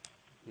those.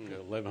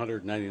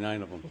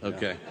 1,199 of them.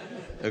 Okay,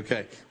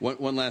 okay.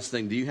 One last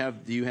thing. Do you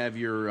have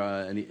your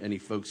any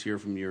folks here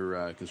from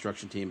your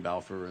construction team,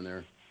 Balfour, and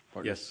their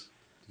partners?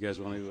 Yes. You guys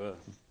want to? Do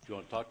you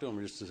want to talk to them,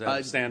 or just to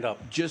have stand up?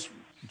 Just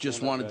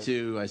wanted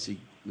to. I see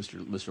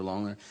Mr.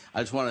 Long there.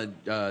 I just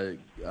want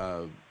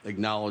to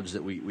acknowledge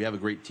that we have a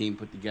great team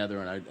put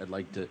together, and I'd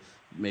like to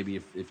maybe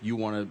if you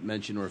want to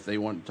mention or if they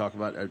want to talk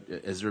about,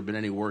 has there been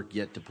any work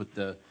yet to put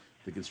the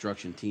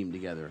construction team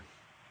together?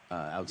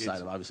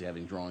 Outside of obviously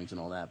having drawings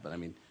and all that, but I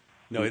mean,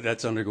 no,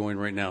 that's undergoing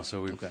right now.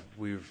 So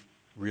we've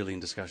really in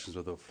discussions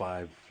with the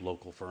 5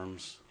 local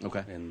firms.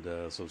 Okay, and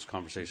so those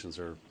conversations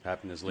are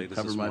happening as late as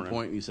covered this morning. my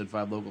point. You said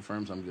 5 local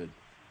firms. I'm good.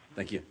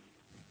 Thank you.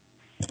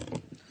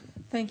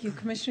 Thank you,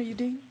 Commissioner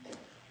Udine.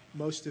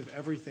 Most of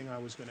everything I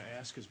was going to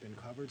ask has been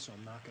covered, so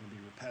I'm not going to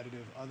be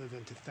repetitive, other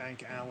than to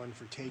thank Alan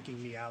for taking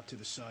me out to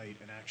the site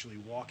and actually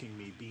walking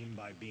me beam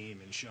by beam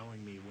and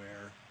showing me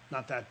where.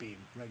 Not that beam,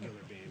 regular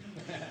beam.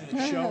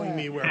 Showing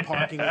me where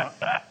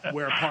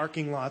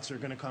parking lots are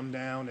going to come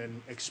down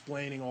and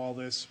explaining all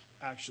this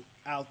actually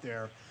out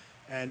there.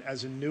 And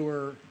as a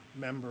newer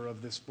member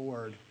of this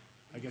board,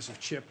 I guess if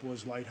Chip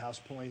was Lighthouse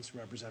Point's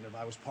representative,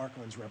 I was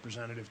Parkland's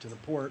representative to the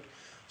port.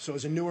 So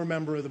as a newer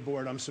member of the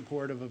board, I'm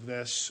supportive of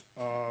this.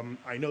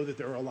 I know that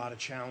there are a lot of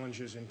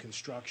challenges in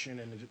construction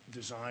and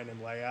design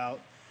and layout.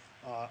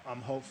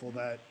 I'm hopeful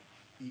that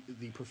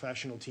the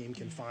professional team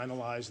can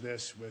finalize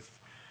this with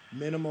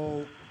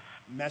minimal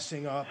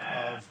messing up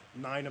of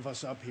 9 of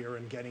us up here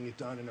and getting it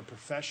done in a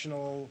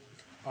professional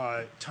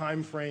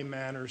time frame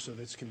manner so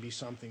this can be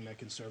something that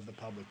can serve the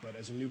public. But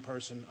as a new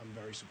person, I'm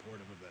very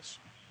supportive of this.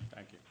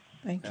 Thank you.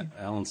 Thank you.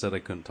 Alan said I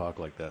couldn't talk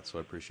like that, so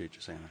I appreciate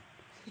you saying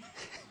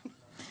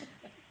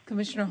that.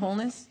 Commissioner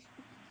Holness?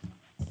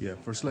 Yeah,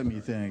 first let me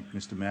thank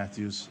Mr.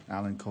 Matthews,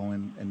 Alan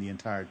Cohen, and the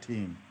entire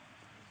team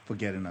for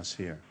getting us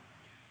here.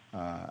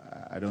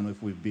 I don't know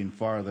if we've been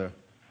farther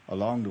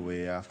along the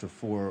way after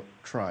 4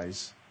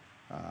 tries.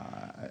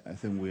 I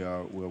think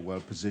we're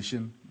well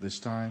positioned this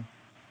time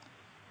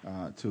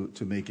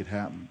to make it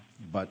happen.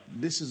 But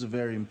this is a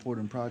very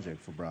important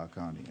project for Broward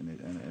County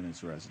and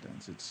its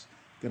residents. It's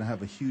going to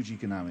have a huge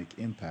economic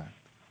impact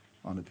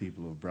on the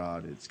people of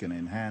Broward. It's going to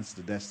enhance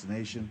the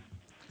destination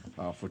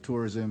for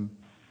tourism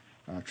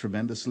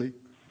tremendously.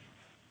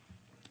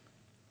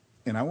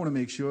 And I want to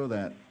make sure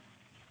that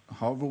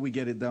however we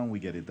get it done,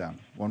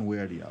 one way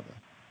or the other.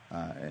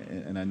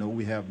 And I know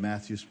we have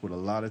Matthews put a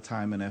lot of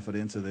time and effort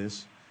into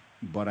this,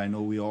 but I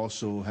know we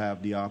also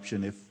have the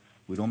option, if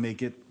we don't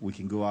make it, we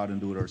can go out and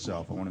do it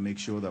ourselves. I want to make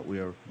sure that we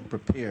are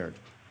prepared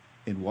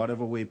in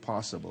whatever way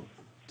possible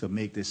to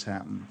make this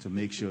happen, to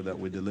make sure that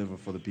we deliver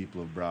for the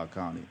people of Broward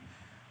County.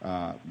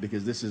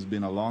 Because this has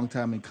been a long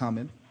time in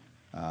coming.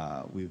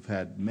 We've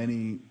had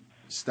many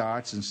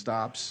starts and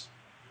stops,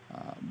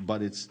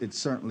 but it's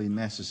certainly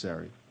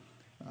necessary.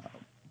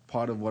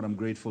 Part of what I'm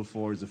grateful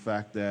for is the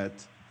fact that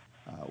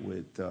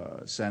with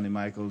Sandy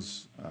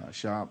Michael's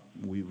shop,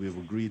 we've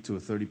agreed to a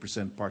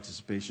 30%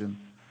 participation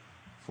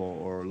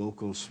for our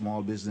local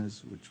small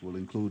business, which will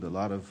include a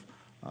lot of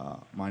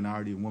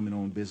minority and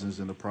women-owned business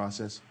in the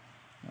process.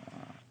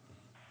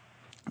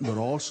 But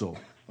also,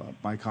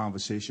 my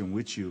conversation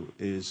with you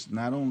is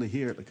not only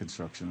here at the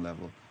construction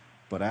level,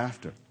 but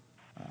after.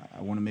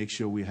 I want to make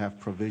sure we have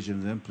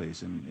provisions in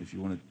place. And if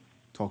you want to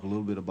talk a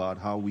little bit about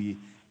how we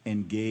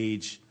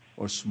engage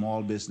our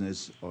small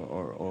business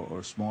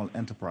or small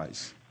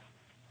enterprises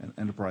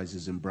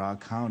in Broward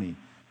County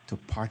to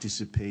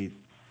participate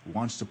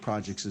once the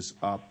project is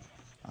up,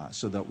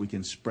 so that we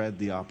can spread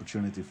the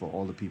opportunity for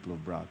all the people of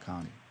Broward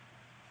County.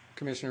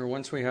 Commissioner,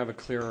 once we have a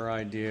clearer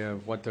idea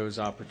of what those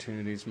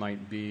opportunities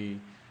might be,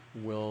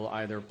 we'll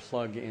either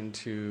plug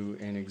into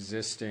an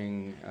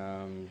existing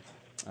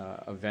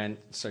event,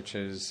 such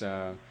as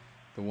the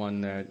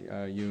one that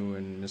you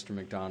and Mr.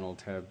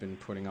 McDonald have been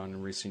putting on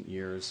in recent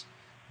years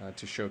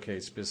to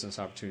showcase business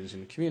opportunities in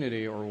the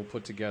community, or we'll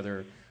put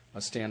together a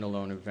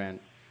standalone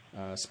event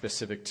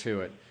specific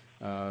to it.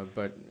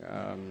 But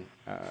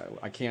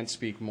I can't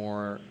speak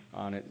more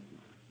on it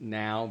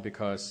now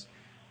because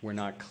we're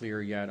not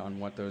clear yet on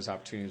what those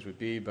opportunities would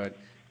be. But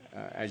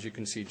as you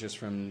can see just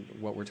from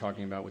what we're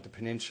talking about with the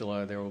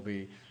peninsula, there will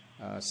be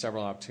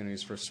several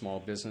opportunities for small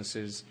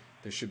businesses.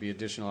 There should be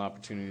additional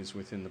opportunities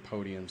within the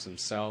podiums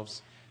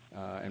themselves,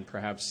 and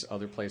perhaps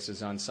other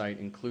places on site,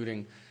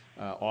 including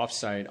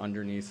off-site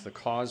underneath the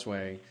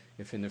causeway,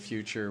 if in the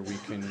future we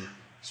can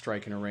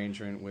strike an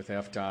arrangement with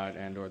FDOT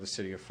and or the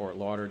city of Fort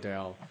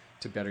Lauderdale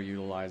to better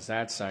utilize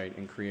that site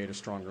and create a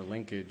stronger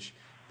linkage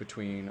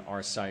between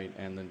our site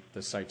and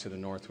the site to the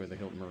north where the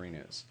Hilton Marina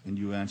is. And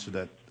you answered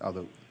that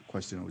other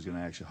question I was going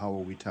to ask you. How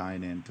are we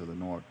tying into the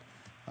north,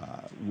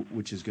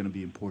 which is going to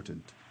be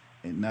important,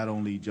 and not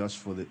only just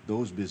for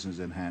those business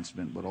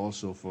enhancement, but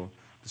also for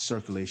the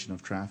circulation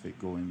of traffic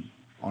going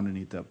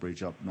underneath that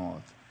bridge up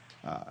north.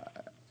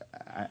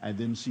 I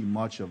didn't see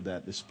much of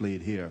that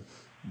displayed here,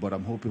 but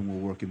I'm hoping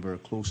we're working very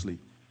closely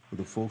with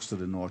the folks to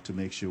the north to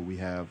make sure we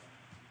have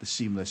the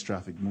seamless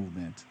traffic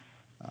movement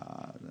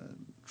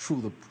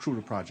through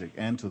the project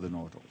and to the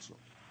north also.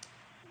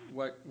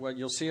 What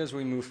you'll see as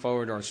we move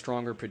forward are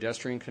stronger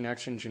pedestrian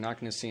connections. You're not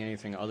going to see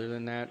anything other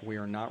than that. We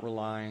are not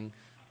relying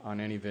on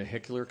any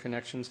vehicular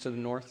connections to the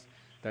north.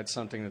 That's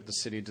something that the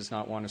city does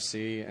not want to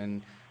see,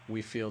 and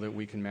we feel that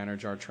we can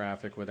manage our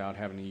traffic without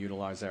having to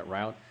utilize that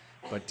route.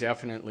 But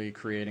definitely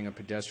creating a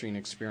pedestrian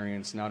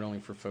experience not only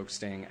for folks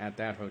staying at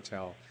that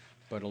hotel,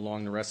 but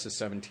along the rest of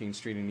 17th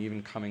Street and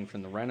even coming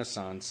from the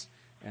Renaissance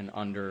and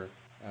under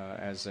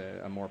as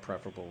a more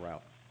preferable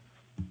route.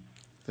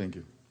 Thank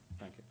you.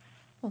 Thank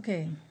you.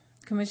 Okay,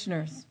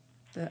 commissioners,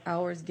 the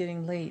hour is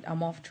getting late.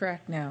 I'm off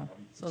track now.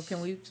 So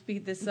can we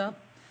speed this up?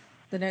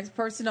 The next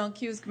person on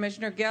queue is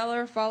Commissioner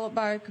Geller, followed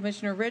by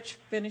Commissioner Rich,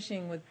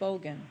 finishing with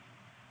Bogan.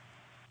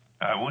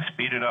 We'll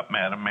speed it up,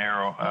 Madam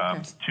Mayor.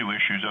 Okay. 2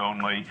 issues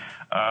only.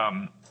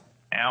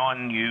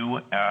 Alan, you,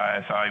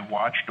 as I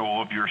watched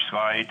all of your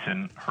slides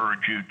and heard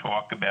you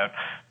talk about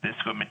this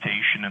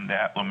limitation and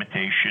that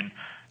limitation,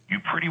 you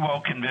pretty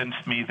well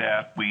convinced me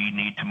that we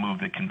need to move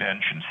the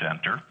convention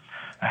center.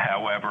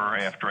 However,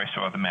 after I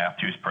saw the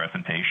Matthews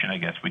presentation, I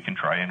guess we can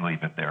try and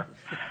leave it there.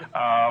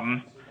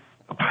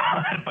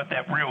 But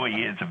that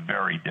really is a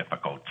very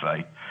difficult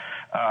site,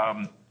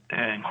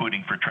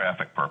 including for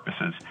traffic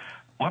purposes.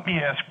 Let me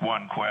ask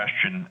one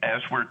question.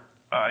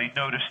 I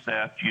noticed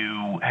that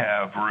you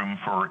have room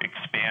for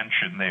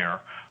expansion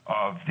there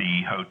of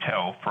the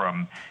hotel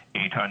from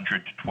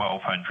 800 to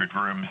 1,200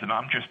 rooms, and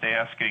I'm just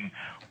asking,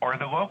 are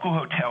the local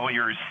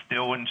hoteliers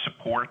still in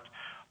support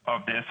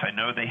of this? I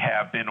know they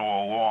have been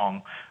all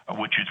along,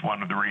 which is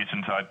one of the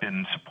reasons I've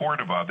been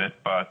supportive of it,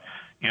 but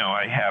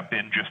I have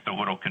been just a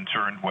little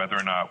concerned whether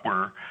or not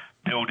we're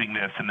building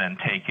this and then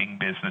taking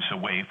business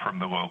away from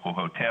the local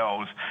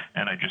hotels.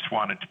 And I just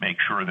wanted to make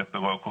sure that the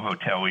local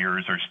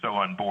hoteliers are still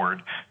on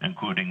board,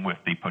 including with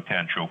the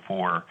potential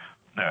for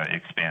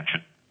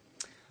expansion.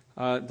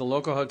 The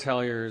local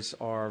hoteliers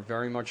are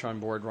very much on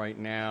board right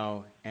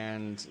now,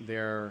 and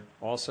they're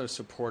also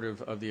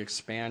supportive of the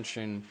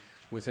expansion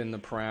within the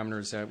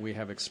parameters that we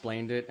have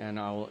explained it, and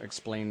I'll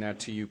explain that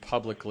to you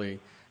publicly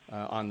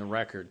on the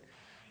record.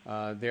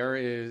 There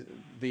is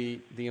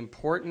the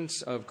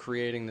importance of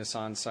creating this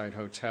on-site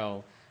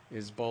hotel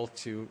is both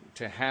to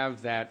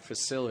have that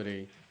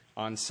facility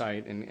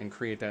on-site and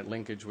create that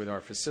linkage with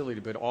our facility,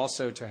 but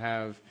also to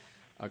have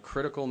a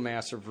critical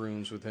mass of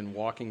rooms within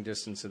walking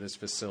distance of this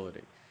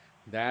facility.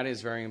 That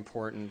is very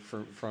important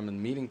from a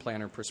meeting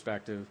planner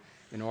perspective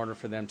in order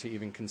for them to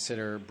even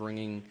consider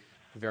bringing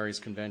various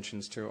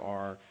conventions to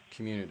our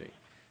community.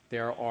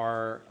 There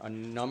are a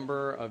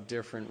number of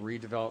different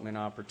redevelopment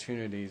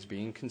opportunities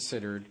being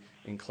considered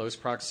in close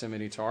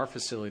proximity to our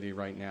facility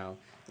right now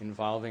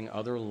involving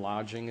other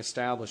lodging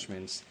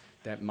establishments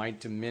that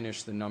might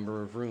diminish the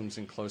number of rooms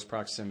in close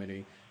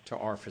proximity to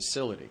our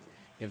facility.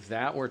 If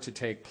that were to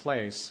take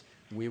place,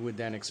 we would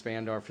then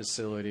expand our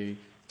facility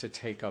to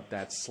take up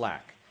that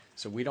slack.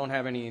 So we don't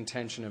have any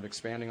intention of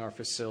expanding our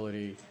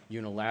facility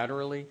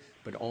unilaterally,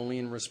 but only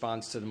in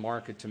response to the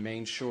market to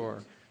make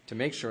sure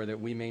that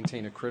we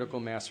maintain a critical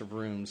mass of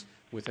rooms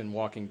within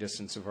walking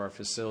distance of our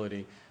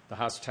facility. The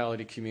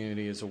hospitality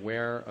community is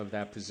aware of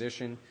that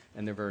position,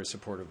 and they're very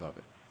supportive of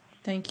it.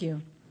 Thank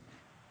you.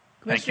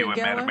 Thank you. And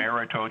Geller? Madam Mayor,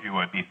 I told you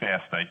I'd be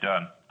fast.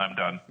 I'm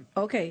done.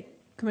 Okay.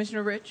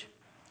 Commissioner Rich?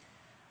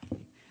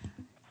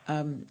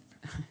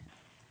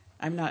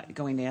 I'm not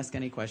going to ask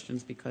any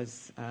questions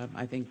because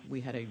I think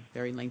we had a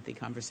very lengthy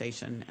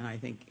conversation, and I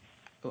think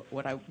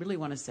what I really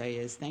want to say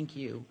is thank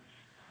you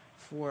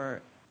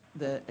for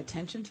the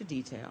attention to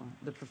detail,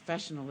 the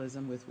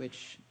professionalism with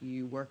which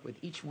you work with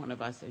each one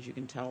of us, as you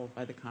can tell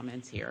by the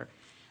comments here.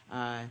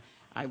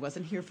 I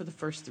wasn't here for the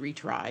first 3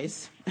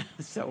 tries,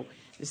 so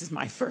this is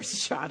my first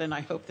shot, and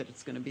I hope that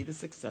it's going to be the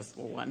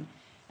successful one.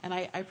 And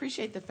I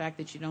appreciate the fact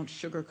that you don't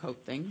sugarcoat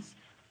things.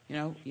 You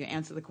know, you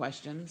answer the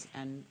questions,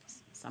 and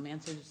some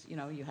answers, you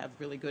know, you have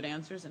really good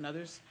answers, and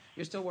others,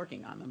 you're still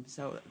working on them.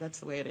 So that's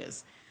the way it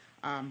is.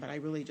 But I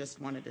really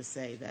just wanted to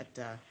say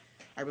that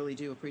I really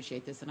do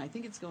appreciate this, and I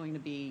think it's going to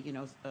be,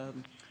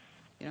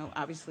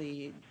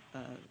 obviously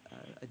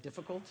a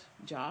difficult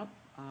job,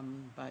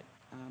 but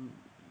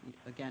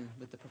again,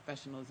 with the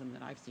professionalism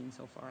that I've seen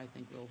so far, I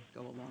think we'll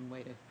go a long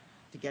way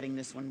to getting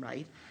this one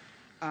right.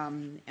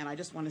 And I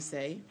just want to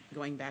say,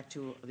 going back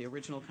to the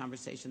original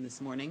conversation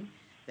this morning,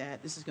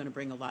 that this is going to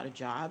bring a lot of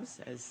jobs,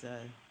 as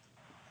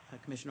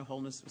Commissioner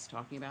Holness was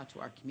talking about, to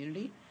our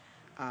community.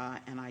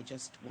 And I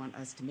just want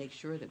us to make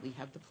sure that we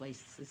have the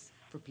places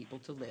for people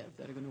to live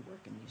that are going to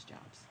work in these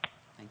jobs.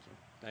 Thank you.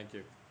 Thank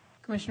you.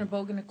 Commissioner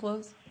Bogan to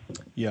close.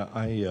 Yeah,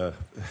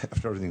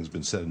 after everything's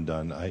been said and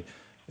done, I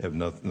have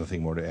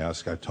nothing more to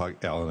ask.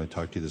 Alan, I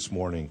talked to you this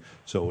morning.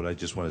 So what I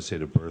just want to say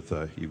to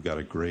Bertha, you've got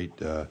a great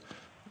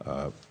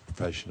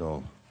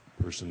professional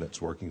person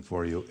that's working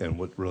for you. And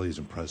what really is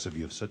impressive,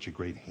 you have such a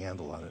great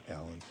handle on it,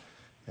 Alan.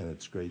 And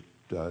it's great.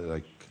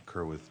 I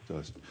concur with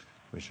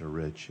Commissioner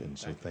Rich. And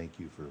so thank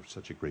you for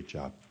such a great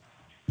job.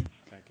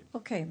 Thank you.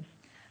 Okay.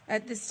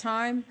 At this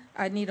time,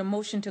 I need a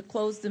motion to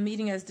close the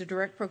meeting as the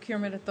Direct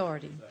Procurement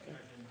Authority.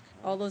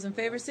 All those in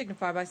favor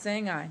signify by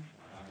saying aye.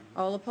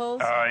 All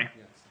opposed? Aye.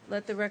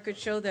 Let the record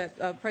show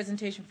that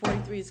presentation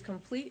 43 is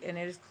complete and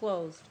it is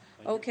closed.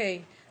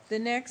 Okay. The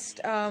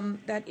next,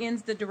 that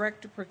ends the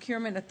Direct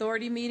Procurement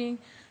Authority meeting.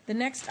 The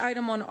next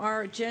item on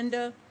our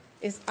agenda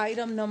is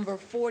item number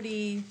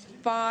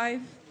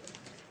 45.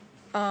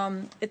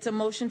 It's a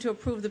motion to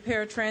approve the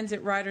Paratransit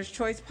Riders'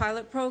 Choice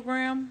Pilot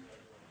Program.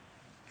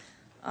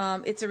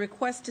 It's a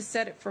request to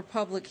set it for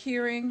public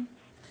hearing.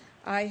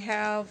 I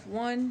have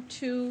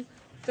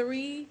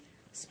 3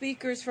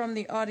 speakers from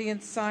the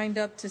audience signed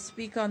up to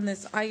speak on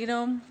this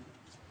item.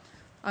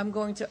 I'm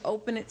going to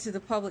open it to the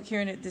public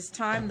hearing at this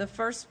time. The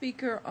first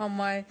speaker on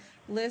my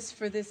list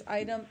for this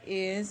item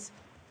is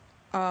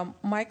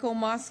Michael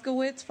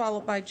Moskowitz,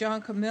 followed by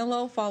John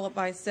Camillo, followed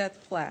by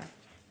Seth Platt.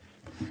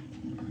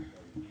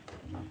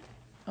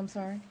 I'm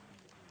sorry?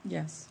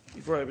 Yes.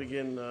 Before I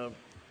begin,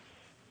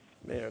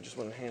 Mayor, I just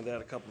want to hand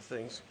out a couple of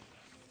things.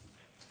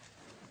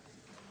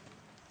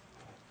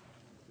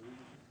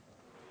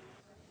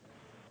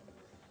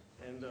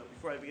 And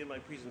before I begin my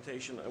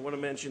presentation, I want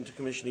to mention to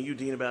Commissioner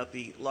Udine about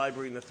the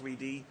library and the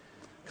 3D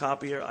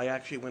copier. I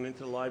actually went into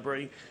the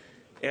library,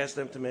 asked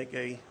them to make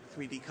a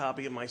 3D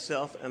copy of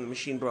myself, and the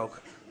machine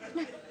broke.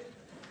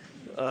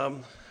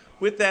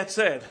 With that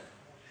said,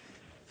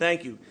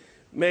 thank you.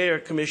 Mayor,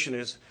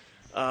 Commissioners,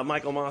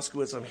 Michael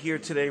Moskowitz, I'm here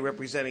today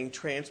representing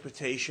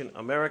Transportation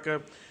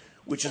America,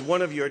 which is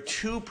one of your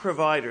 2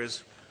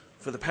 providers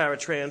for the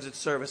paratransit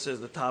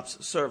services, the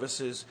TOPS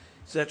services.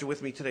 Seated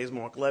with me today is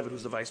Mark Levitt,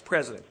 who's the Vice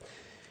President.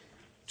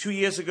 2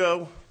 years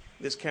ago,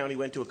 this county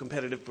went to a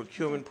competitive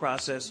procurement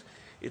process.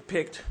 It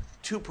picked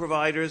 2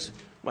 providers,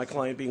 my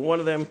client being one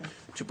of them,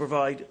 to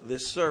provide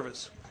this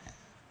service.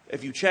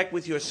 If you check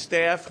with your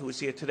staff who is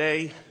here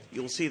today,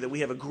 you'll see that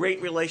we have a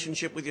great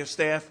relationship with your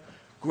staff,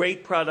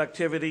 great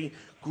productivity,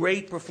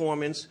 great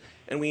performance,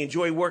 and we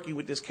enjoy working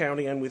with this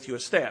county and with your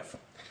staff.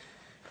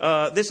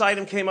 This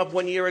item came up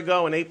 1 year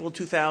ago in April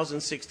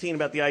 2016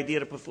 about the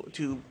idea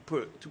to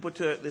put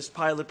this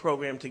pilot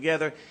program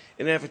together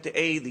in an effort to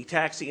aid the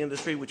taxi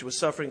industry, which was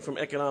suffering from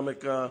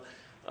economic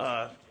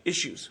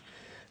issues.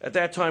 At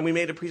that time, we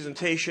made a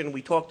presentation.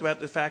 We talked about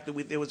the fact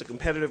that there was a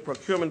competitive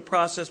procurement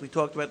process. We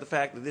talked about the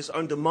fact that this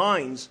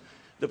undermines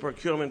the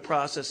procurement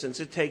process since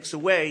it takes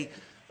away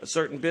a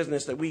certain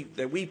business that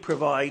we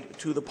provide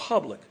to the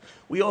public.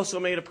 We also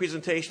made a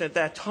presentation at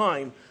that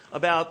time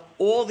about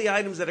all the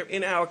items that are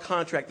in our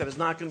contract that is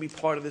not going to be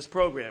part of this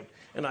program.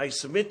 And I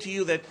submit to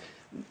you that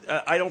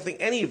I don't think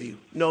any of you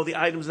know the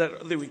items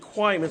the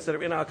requirements that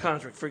are in our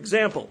contract. For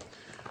example,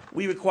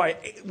 we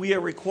are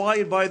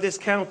required by this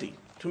county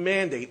to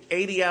mandate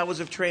 80 hours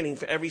of training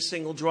for every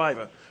single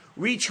driver,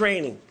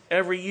 retraining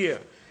every year,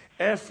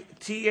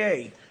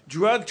 FTA,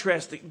 drug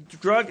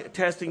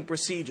testing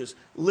procedures,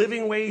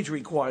 living wage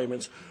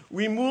requirements,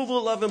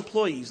 removal of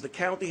employees. The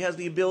county has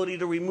the ability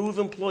to remove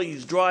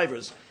employees,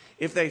 drivers,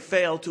 if they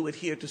fail to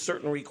adhere to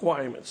certain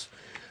requirements.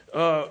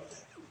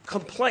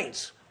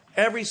 Complaints.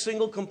 Every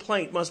single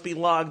complaint must be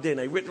logged in.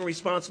 A written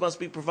response must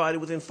be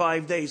provided within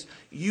 5 days.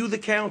 You, the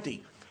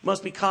county,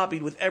 must be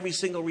copied with every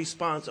single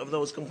response of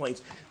those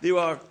complaints. There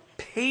are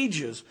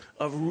pages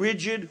of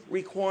rigid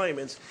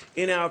requirements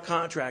in our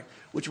contract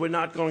which were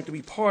not going to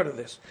be part of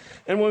this.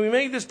 And when we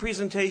made this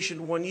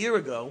presentation 1 year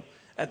ago,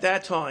 at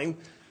that time,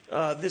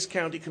 this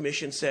county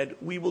commission said,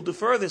 we will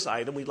defer this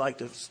item. We'd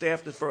like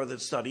staff to further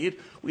study it.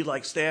 We'd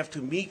like staff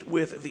to meet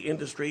with the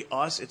industry,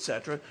 us,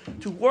 etc.,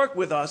 to work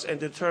with us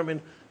and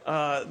determine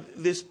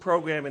this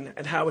program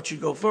and how it should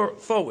go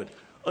forward.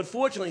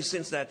 Unfortunately,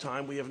 since that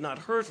time, we have not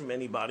heard from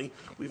anybody.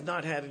 We've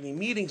not had any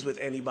meetings with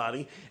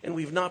anybody, and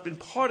we've not been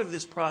part of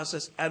this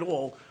process at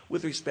all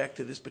with respect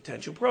to this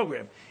potential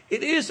program.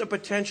 It is a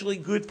potentially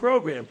good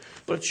program,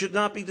 but it should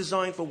not be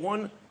designed for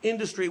one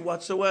industry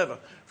whatsoever.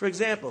 For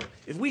example,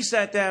 if we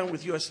sat down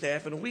with your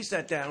staff and if we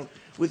sat down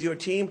with your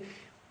team,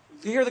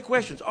 here are the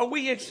questions. Are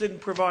we interested in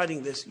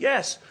providing this?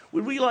 Yes.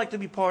 Would we like to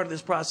be part of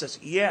this process?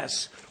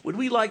 Yes. Would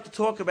we like to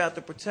talk about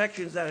the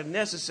protections that are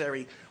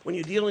necessary when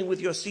you're dealing with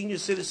your senior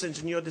citizens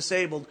and you're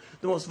disabled,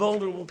 the most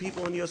vulnerable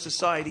people in your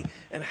society,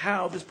 and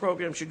how this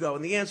program should go?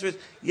 And the answer is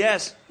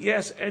yes,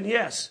 yes, and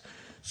yes.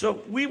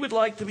 So we would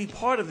like to be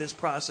part of this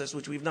process,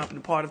 which we've not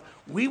been part of.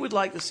 We would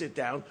like to sit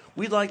down.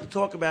 We'd like to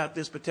talk about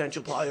this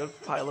potential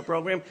pilot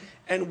program,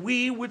 and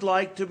we would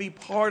like to be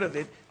part of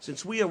it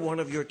since we are one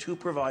of your two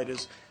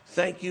providers.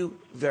 Thank you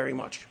very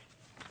much.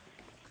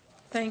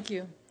 Thank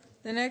you.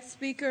 The next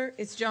speaker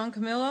is John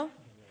Camillo.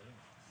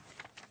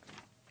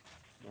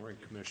 Morning,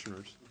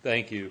 Commissioners.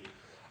 Thank you.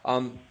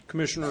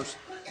 Commissioners,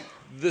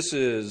 this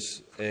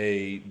is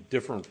a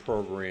different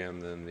program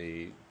than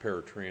the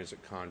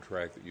paratransit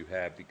contract that you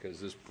have because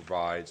this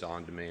provides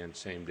on-demand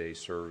same-day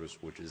service,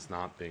 which is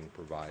not being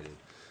provided.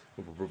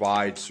 It will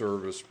provide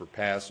service for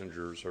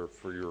passengers or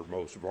for your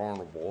most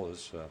vulnerable,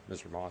 as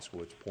Mr.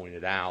 Moskowitz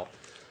pointed out,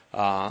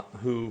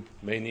 who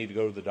may need to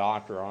go to the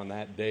doctor on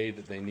that day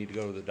that they need to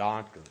go to the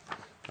doctor.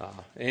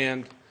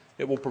 And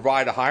it will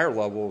provide a higher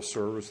level of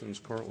service than is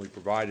currently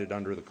provided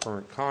under the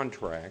current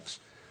contracts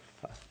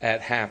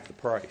at half the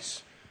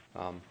price.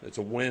 It's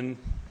a win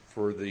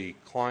for the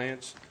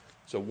clients.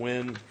 It's a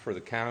win for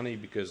the county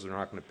because they're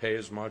not going to pay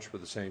as much for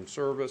the same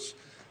service.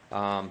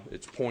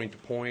 It's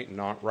point-to-point and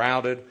not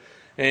routed.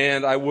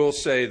 And I will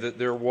say that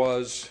there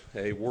was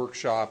a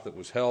workshop that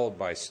was held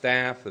by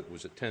staff that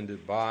was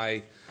attended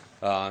by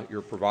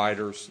your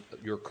providers,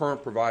 your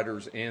current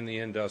providers, and the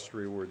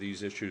industry where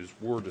these issues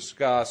were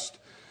discussed.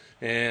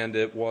 And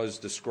it was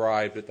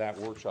described at that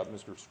workshop.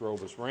 Mr.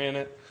 Strobus ran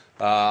it.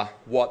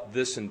 What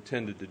this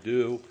intended to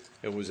do,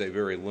 it was a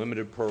very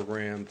limited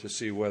program to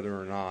see whether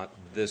or not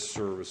this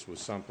service was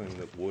something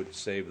that would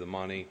save the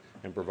money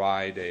and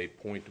provide a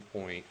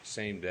point-to-point,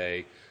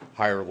 same-day,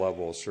 higher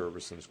level of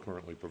service than is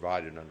currently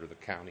provided under the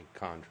county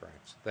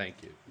contracts.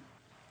 Thank you.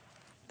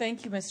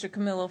 Thank you, Mr.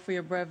 Camillo, for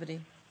your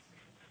brevity.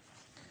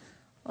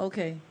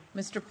 Okay,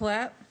 Mr.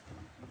 Platt.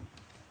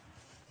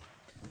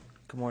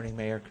 Good morning,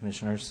 Mayor,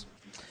 Commissioners.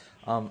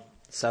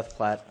 Seth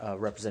Platt,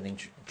 representing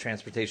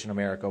Transportation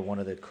America, one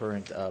of the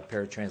current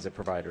paratransit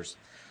providers.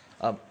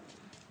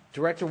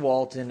 Director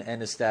Walton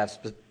and his staff,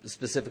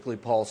 specifically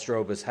Paul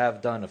Strobus,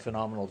 have done a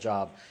phenomenal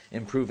job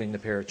improving the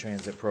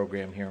paratransit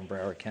program here in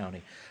Broward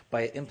County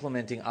by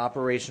implementing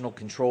operational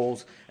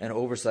controls and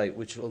oversight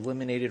which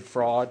eliminated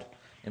fraud,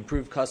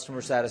 improved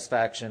customer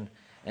satisfaction,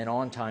 and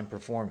on-time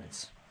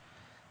performance.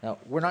 Now,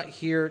 we're not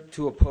here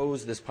to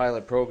oppose this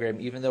pilot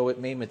program, even though it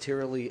may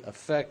materially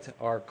affect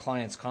our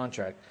client's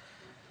contract.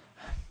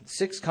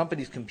 6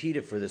 companies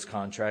competed for this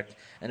contract,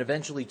 and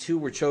eventually 2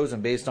 were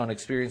chosen based on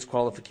experience,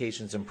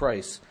 qualifications, and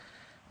price.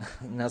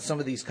 Now, some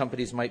of these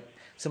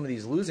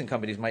losing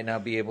companies might now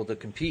be able to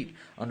compete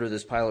under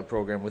this pilot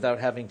program without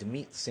having to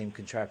meet the same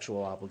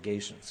contractual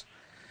obligations.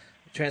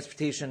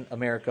 Transportation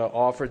America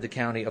offered the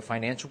county a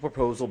financial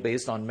proposal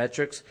based on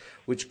metrics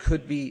which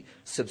could be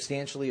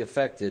substantially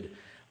affected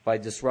by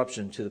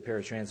disruption to the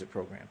paratransit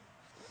program.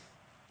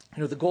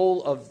 The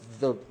goal of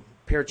the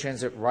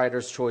Paratransit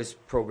Riders' Choice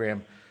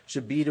Program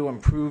should be to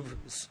improve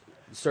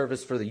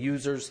service for the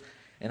users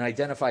and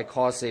identify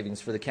cost savings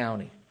for the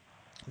county.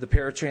 The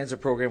paratransit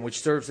program,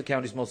 which serves the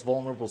county's most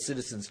vulnerable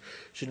citizens,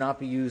 should not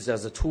be used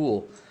as a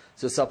tool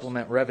to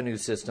supplement revenue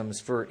systems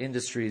for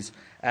industries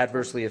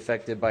adversely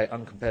affected by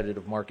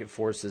uncompetitive market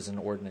forces and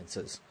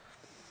ordinances.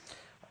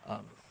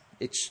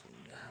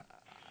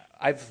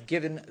 I've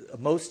given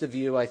most of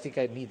you, I think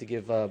I need to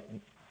give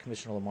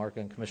Commissioner LaMarca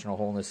and Commissioner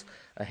Holness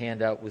a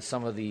handout with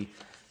some of the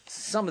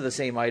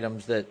same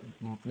items that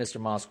Mr.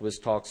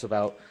 Moskowitz talks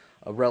about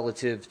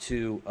relative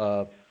to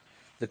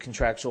the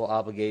contractual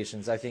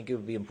obligations. I think it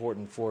would be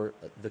important for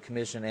the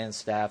Commission and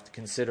staff to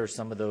consider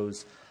some of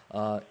those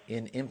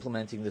in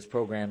implementing this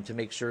program to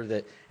make sure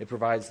that it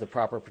provides the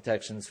proper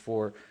protections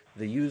for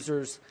the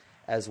users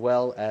as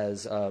well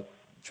as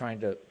trying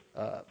to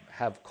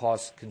have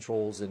cost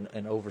controls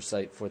and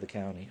oversight for the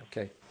county.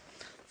 Okay.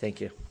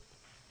 Thank you.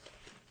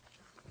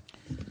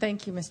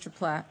 Thank you, Mr.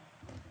 Platt.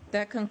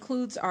 That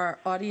concludes our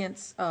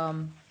audience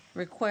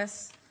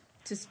requests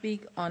to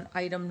speak on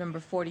item number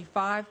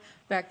 45.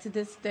 Back to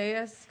this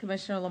dais,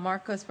 Commissioner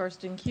LaMarca is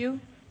first in queue,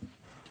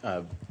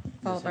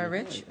 followed by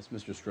Rich. Is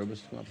Mr.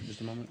 Strobus come up for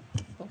just a moment?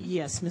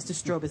 Yes, Mr.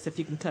 Strobus, if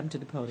you can come to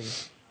the podium.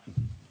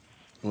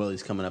 Well,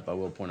 he's coming up. I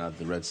will point out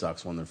the Red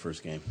Sox won their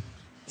first game.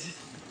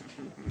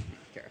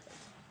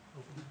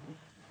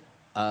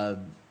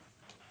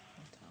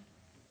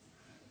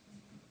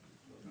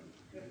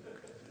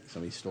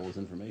 Somebody stole his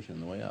information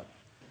on the way up.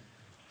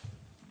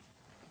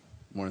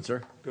 Morning,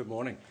 sir. Good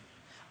morning.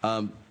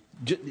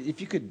 If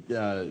you could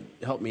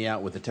help me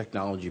out with the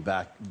technology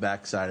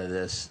backside of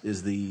this,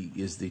 is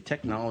the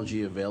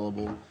technology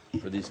available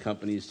for these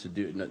companies to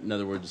do? In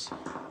other words,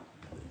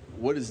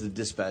 what is the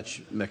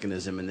dispatch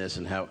mechanism in this,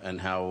 and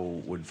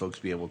how would folks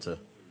be able to?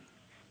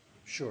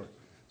 Sure.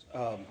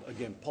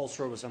 Again, Paul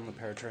Strobus, I'm the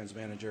Paratrans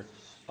manager.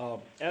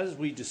 As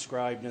we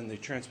described in the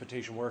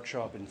transportation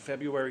workshop in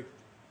February,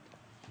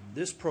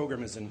 this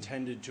program is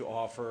intended to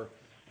offer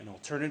an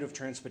alternative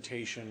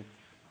transportation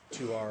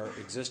to our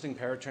existing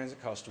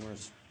paratransit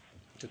customers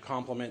to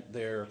complement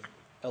their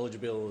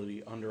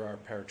eligibility under our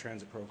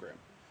paratransit program.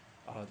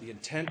 The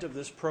intent of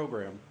this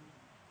program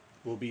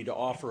will be to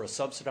offer a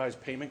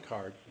subsidized payment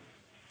card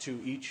to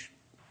each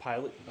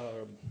pilot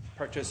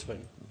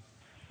participant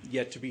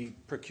yet to be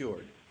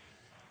procured.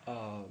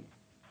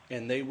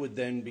 And they would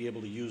then be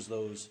able to use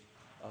those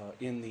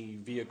in the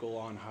vehicle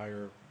on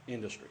hire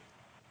industry.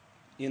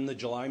 In the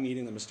July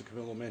meeting that Mr.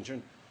 Camillo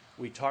mentioned,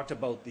 we talked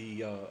about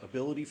the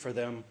ability for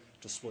them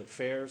to split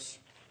fares,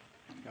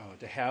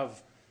 to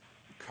have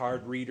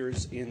card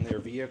readers in their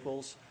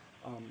vehicles.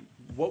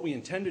 What we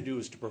intend to do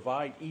is to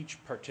provide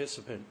each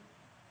participant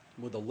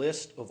with a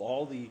list of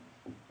all the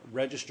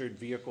registered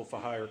vehicle for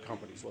hire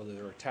companies, whether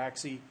they're a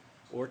taxi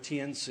or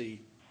TNC,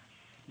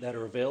 that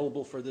are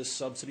available for this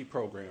subsidy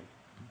program.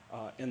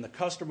 And the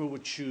customer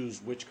would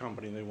choose which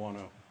company they want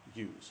to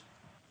use.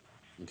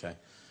 Okay.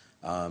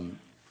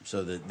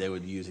 So that they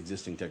would use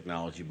existing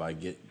technology by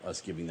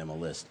us giving them a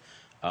list.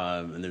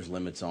 And there's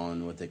limits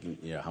on what they can,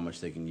 how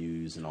much they can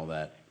use and all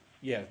that.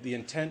 Yeah, the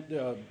intent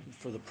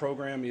for the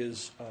program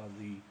is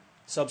the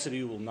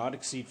subsidy will not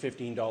exceed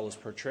 $15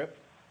 per trip.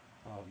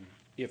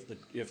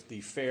 If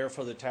the fare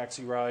for the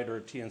taxi ride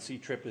or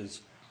TNC trip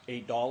is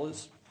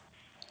 $8,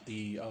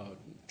 the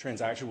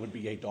transaction would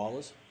be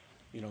 $8.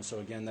 So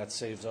again, that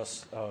saves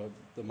us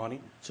the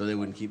money. So they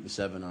wouldn't keep the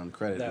 7 on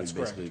credit. That's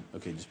correct.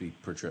 Okay, just be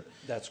per trip.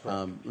 That's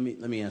correct.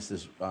 Let me ask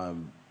this.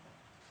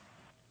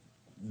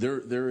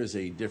 There is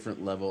a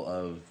different level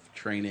of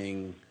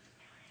training,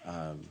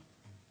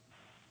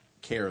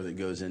 care that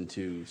goes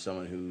into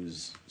somebody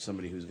who's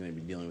going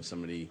to be dealing with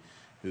somebody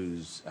who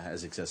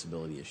has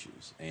accessibility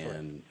issues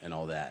and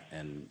all that.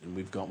 And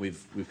we've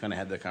kind of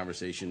had that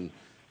conversation,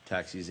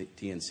 taxis,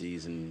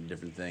 TNCs, and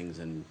different things,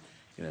 and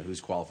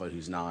who's qualified,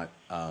 who's not.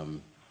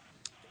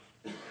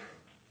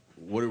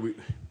 What are we?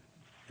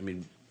 I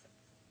mean,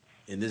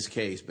 in this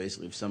case,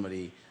 basically, if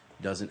somebody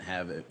doesn't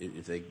have,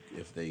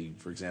 if they,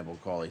 for example,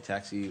 call a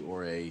taxi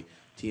or a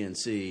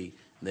TNC, and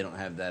they don't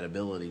have that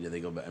ability, do they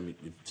go back? I mean,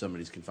 if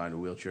somebody's confined to a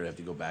wheelchair, they have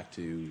to go back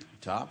to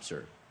TOPS,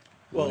 or?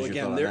 Well,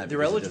 again,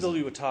 their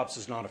eligibility with TOPS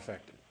is not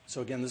affected.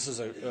 So again, this is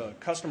a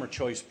customer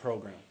choice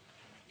program.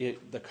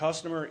 The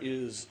customer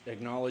is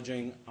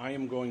acknowledging, I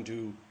am going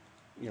to,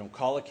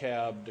 call a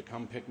cab to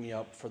come pick me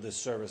up for this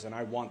service, and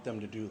I want them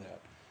to do that.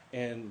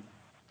 And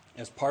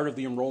as part of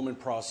the enrollment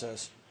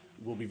process,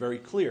 we'll be very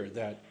clear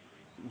that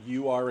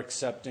you are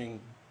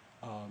accepting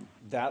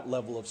that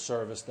level of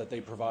service that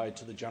they provide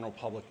to the general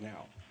public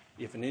now.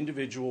 If an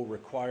individual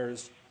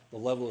requires the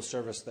level of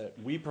service that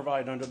we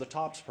provide under the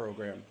TOPS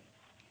program,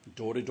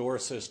 door-to-door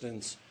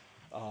assistance,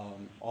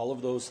 all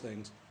of those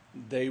things,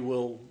 they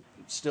will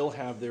still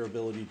have their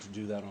ability to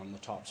do that on the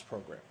TOPS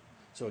program.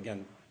 So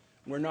again,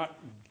 we're not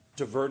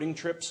diverting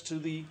trips to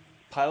the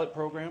pilot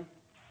program.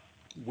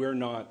 We're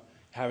not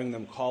having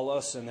them call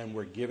us, and then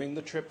we're giving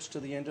the trips to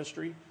the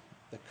industry.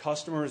 The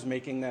customer is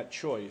making that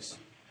choice,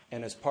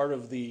 and as part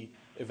of the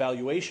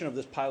evaluation of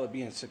this pilot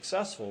being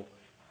successful,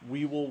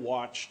 we will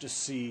watch to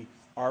see,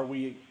 are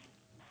we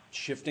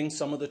shifting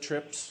some of the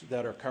trips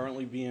that are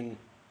currently being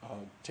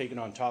taken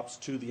on tops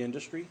to the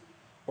industry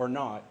or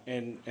not,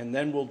 and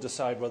then we'll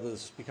decide whether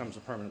this becomes a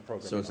permanent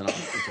program. So it's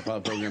a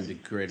pilot program to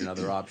create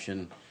another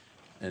option.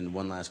 And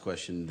one last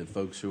question: the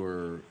folks who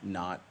are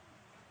not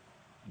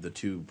the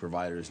two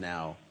providers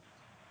now,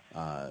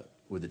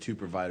 would the two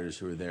providers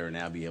who are there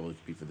now be able to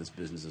compete for this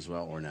business as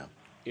well, or no?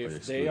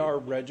 If they are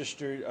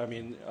registered, I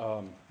mean,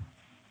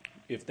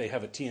 if they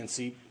have a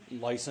TNC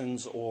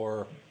license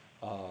or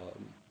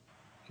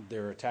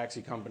they're a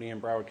taxi company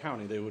in Broward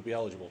County, they would be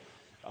eligible.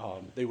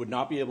 They would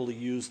not be able to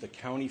use the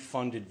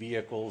county-funded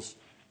vehicles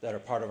that are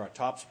part of our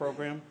TOPS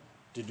program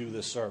to do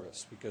this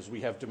service because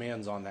we have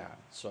demands on that.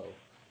 So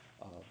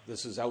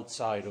this is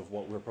outside of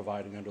what we're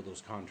providing under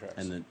those contracts.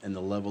 And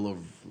the level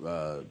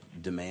of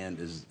demand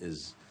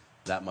is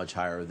that much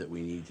higher that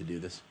we need to do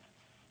this?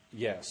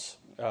 Yes.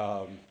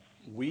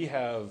 We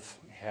have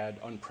had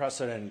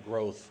unprecedented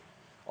growth,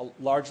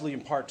 largely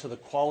in part to the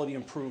quality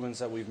improvements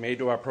that we've made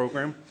to our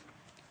program.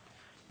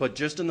 But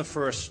just in the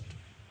first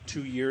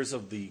 2 years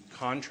of the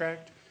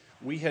contract,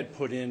 we had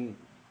put in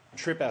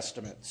trip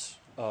estimates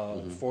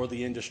for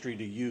the industry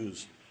to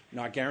use,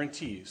 not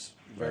guarantees,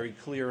 very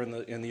clear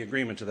in the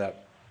agreement to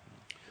that.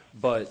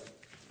 But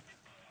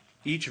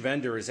each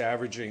vendor is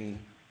averaging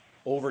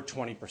over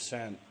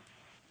 20%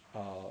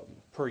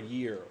 per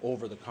year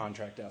over the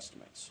contract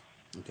estimates.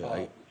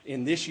 Okay.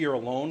 In this year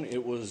alone,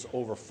 it was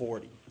over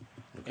 40.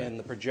 Okay. And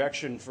the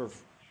projection for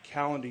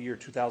calendar year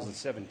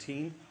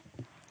 2017,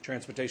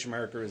 Transportation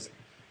America is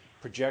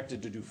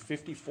projected to do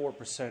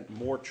 54%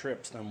 more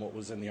trips than what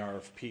was in the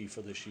RFP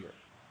for this year.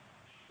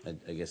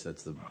 I guess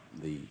that's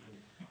the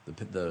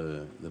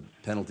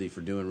penalty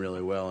for doing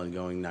really well and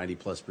going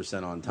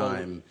 90+% on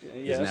time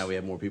is now we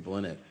have more people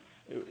in it.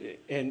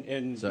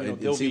 And so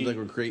it seems like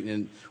we're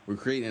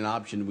creating an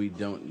option we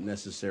don't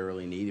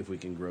necessarily need if we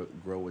can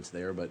grow what's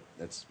there. But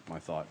that's my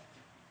thought.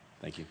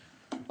 Thank you.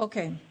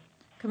 Okay,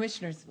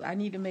 commissioners, I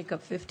need to make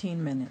up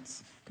 15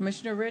 minutes.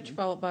 Commissioner Rich,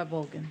 followed by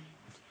Bogan.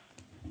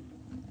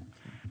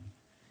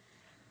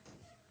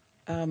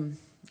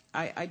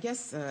 I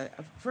guess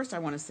first I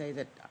want to say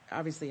that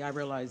obviously I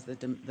realize that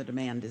the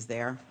demand is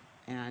there,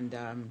 and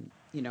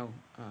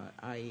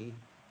I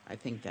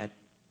think that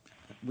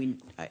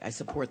I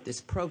support this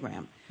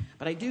program,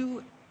 but I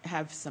do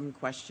have some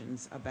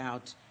questions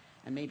about,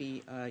 and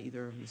maybe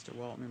either Mr.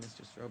 Walton or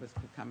Mr. Strobus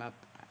could come up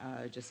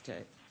just to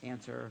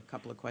answer a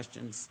couple of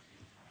questions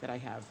that I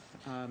have.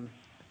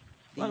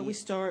 Why don't we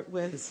start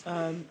with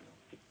Mr.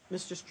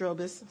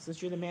 Strobus,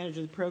 since you're the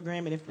manager of the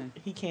program, and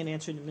if he can't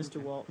answer, then Mr.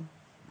 Walton.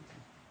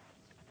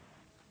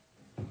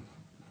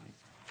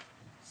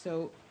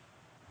 So,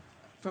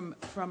 from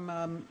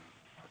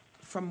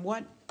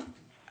what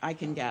I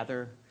can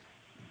gather,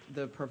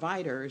 the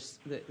provider's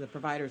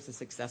a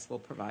successful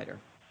provider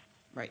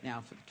right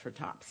now for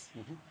TOPS.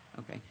 Mm-hmm.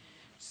 Okay.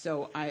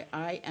 So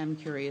I am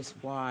curious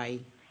why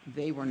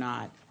they were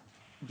not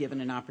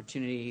given an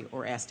opportunity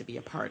or asked to be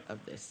a part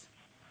of this.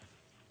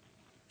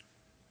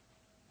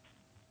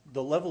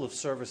 The level of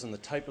service and the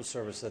type of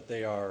service that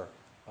they are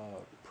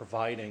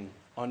providing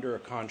under a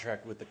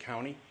contract with the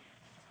county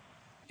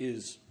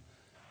is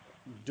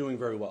doing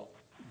very well.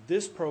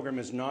 This program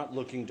is not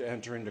looking to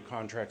enter into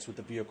contracts with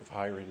the vehicle for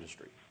hire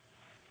industry.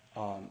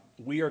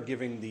 We are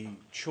giving the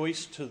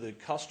choice to the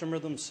customer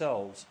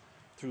themselves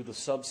through the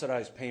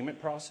subsidized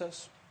payment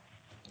process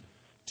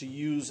to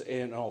use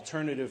an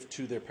alternative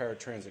to their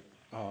paratransit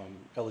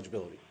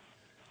eligibility.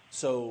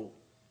 So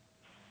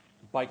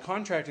by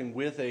contracting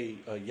with a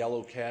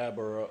yellow cab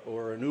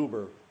or an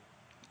Uber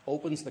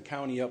opens the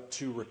county up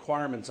to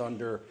requirements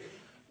under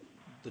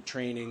the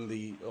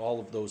training, all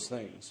of those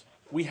things.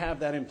 We have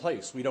that in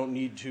place. We don't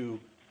need to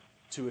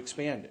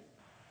expand it.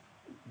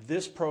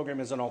 This program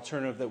is an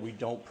alternative that we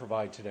don't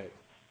provide today.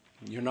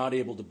 You're not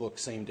able to book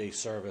same-day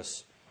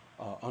service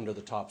under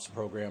the TOPS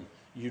program.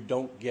 You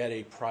don't get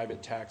a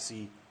private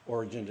taxi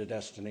origin to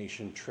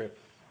destination trip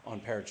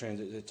on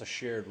paratransit. It's a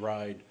shared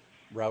ride,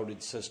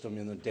 routed system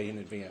in the day in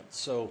advance.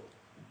 So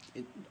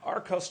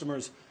our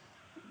customers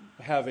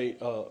have a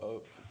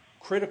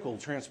critical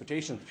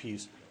transportation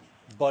piece,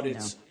 but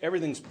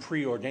everything's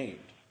preordained.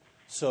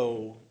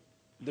 So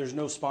there's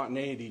no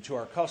spontaneity to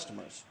our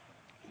customers.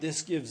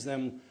 This gives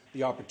them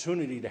the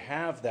opportunity to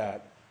have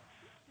that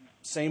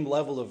same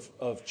level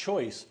of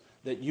choice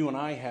that you and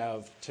I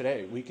have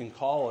today. We can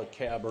call a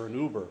cab or an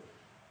Uber,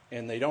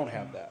 and they don't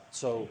have that.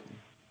 So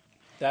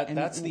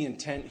that's the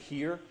intent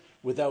here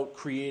without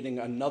creating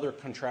another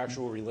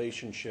contractual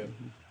relationship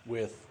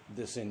with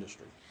this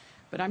industry.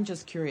 But I'm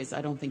just curious.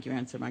 I don't think you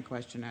answered my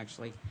question,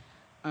 actually.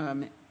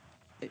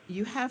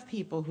 You have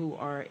people who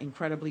are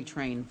incredibly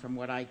trained, from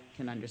what I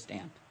can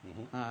understand.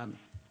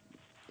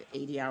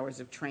 80 hours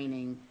of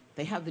training.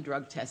 They have the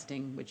drug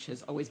testing, which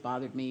has always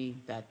bothered me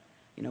that,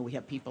 we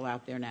have people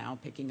out there now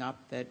picking up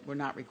that we're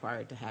not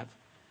required to have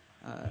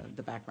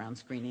the background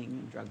screening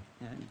and drug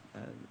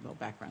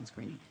background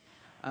screening.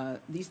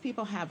 These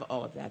people have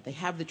all of that. They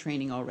have the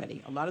training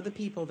already. A lot of the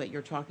people that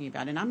you're talking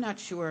about, and I'm not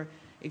sure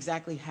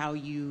exactly how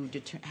you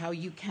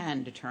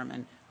can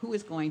determine who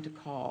is going to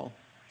call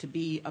to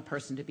be a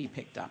person to be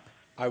picked up.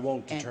 I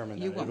won't determine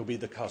that. It'll be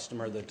the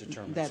customer that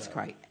determines that. That's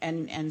right.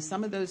 And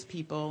some of those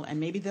people, and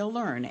maybe they'll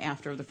learn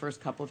after the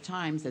first couple of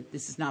times that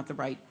this is not the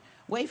right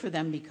way for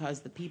them because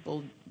the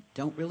people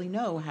don't really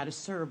know how to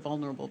serve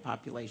vulnerable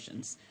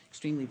populations,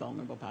 extremely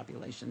vulnerable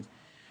populations.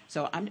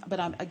 So I'm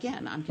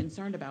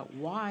concerned about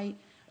why.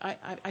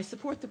 I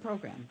support the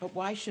program, but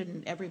why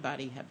shouldn't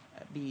everybody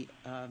be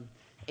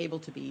able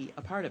to be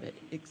a part of it,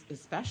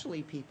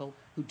 especially people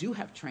who do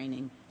have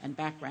training and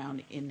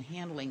background in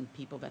handling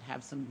people that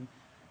have some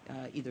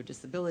either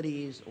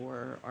disabilities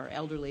or are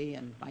elderly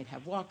and might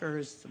have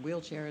walkers,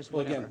 wheelchairs,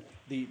 whatever. Well,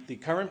 again, the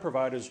current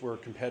providers were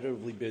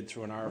competitively bid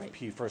through an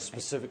RFP for a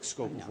specific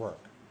scope of work.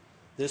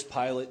 This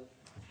pilot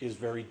is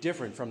very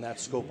different from that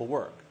scope of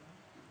work.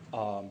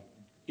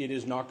 It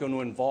is not going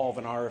to involve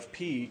an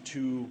RFP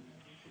to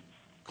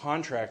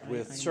contract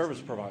with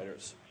service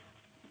providers.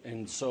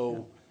 And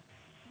so...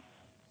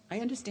 I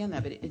understand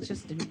that, but it's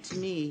just, to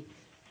me,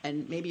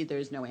 and maybe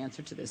there's no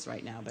answer to this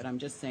right now, but I'm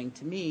just saying,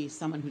 to me,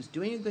 someone who's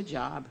doing a good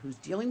job, who's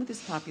dealing with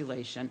this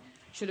population,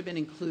 should have been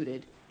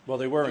included. Well,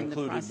 they were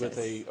included with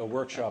a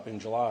workshop in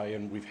July,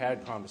 and we've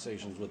had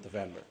conversations with the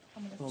vendor.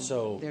 Well,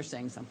 so they're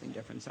saying something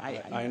different. So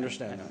I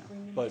understand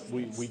that. But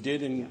we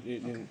did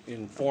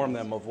inform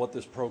them of what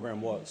this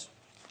program was.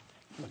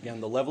 Again,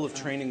 the level of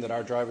training that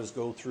our drivers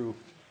go through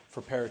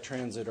for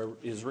paratransit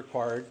is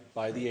required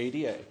by the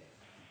ADA.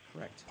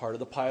 Correct. Part of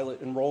the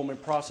pilot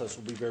enrollment process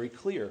will be very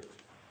clear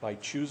by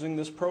choosing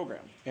this program.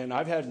 And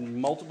I've had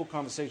multiple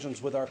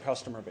conversations with our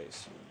customer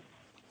base.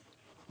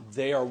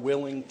 They are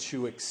willing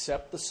to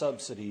accept the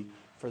subsidy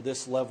for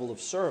this level of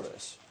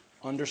service,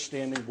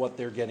 understanding what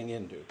they're getting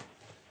into.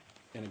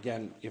 And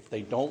again, if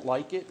they don't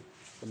like it,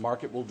 the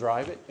market will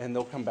drive it, and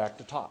they'll come back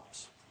to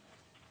TOPS.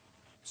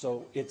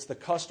 So it's the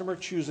customer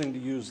choosing to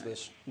use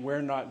this.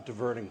 We're not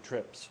diverting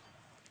trips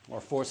or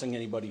forcing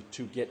anybody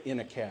to get in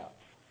a cab.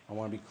 I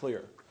want to be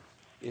clear.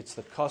 It's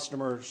the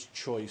customer's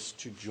choice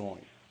to join.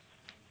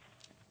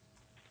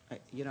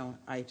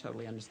 I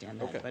totally understand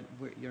that, Okay. but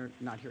you're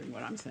not hearing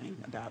what I'm saying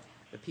about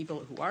the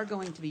people who are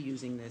going to be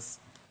using this.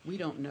 We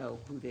don't know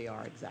who they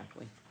are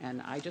exactly.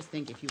 And I just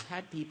think if you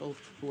had people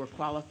who were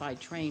qualified,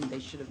 trained, they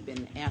should have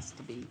been asked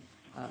to be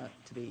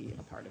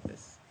a part of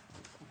this.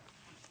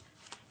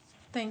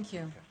 Thank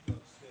you.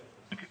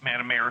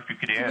 Madam Mayor, if you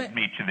could add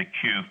me to the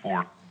queue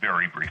for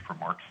very brief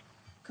remarks.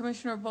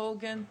 Commissioner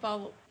Bogan,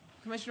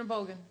 Commissioner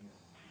Bogan.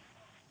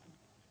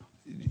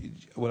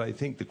 What I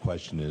think the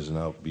question is, and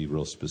I'll be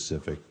real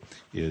specific,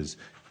 is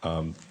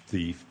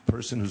the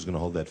person who's going to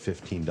hold that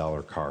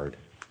 $15 card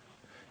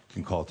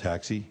can call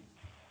taxi,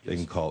 they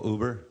can call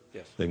Uber,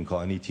 they can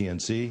call any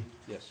TNC.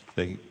 Yes.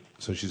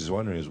 So she's just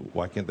wondering,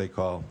 why can't they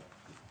call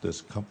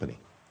this company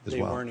as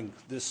well?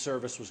 This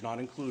service was not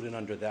included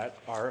under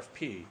that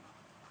RFP.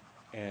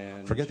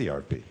 And Forget the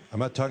RFP. I'm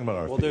not talking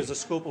about RFP. Well, there's a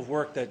scope of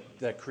work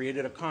that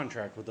created a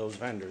contract with those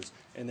vendors,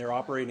 and they're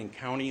operating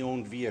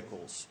county-owned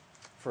vehicles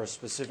for a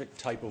specific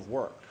type of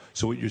work.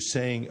 So what you're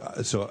saying,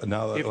 so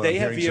now if they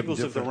have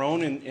vehicles of their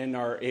own and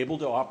are able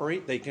to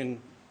operate, they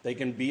can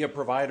be a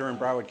provider in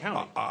Broward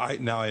County.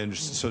 Now I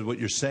understand. So what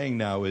you're saying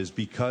now is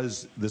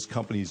because this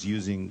company is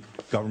using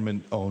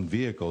government-owned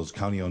vehicles,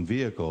 county-owned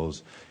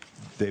vehicles,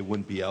 they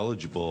wouldn't be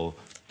eligible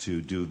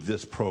to do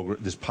this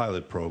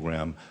pilot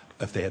program.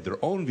 If they had their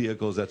own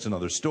vehicles, that's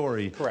another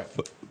story. Correct.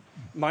 But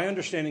my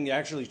understanding,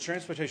 actually,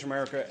 Transportation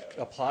America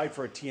applied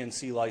for a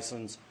TNC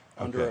license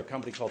under a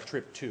company called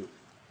Trip 2.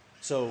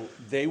 So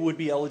they would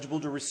be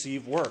eligible to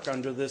receive work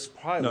under this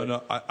pilot.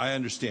 No, I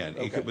understand.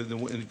 Okay.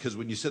 Because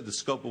when you said the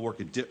scope of work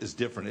is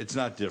different, it's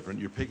not different.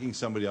 You're picking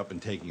somebody up and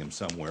taking them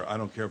somewhere. I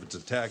don't care if it's a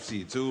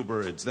taxi, it's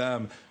Uber, it's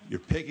them. You're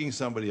picking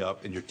somebody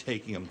up and you're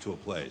taking them to a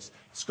place.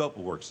 The scope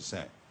of work's the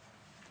same.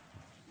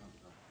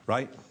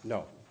 Right?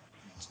 No.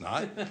 It's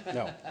not?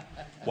 No.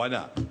 Why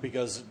not?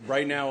 Because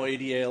right now,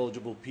 ADA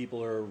eligible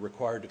people are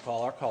required to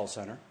call our call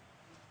center.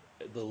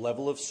 The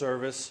level of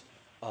service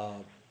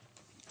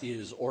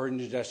is origin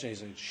to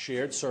destination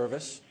shared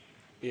service.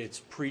 It's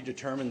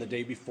predetermined the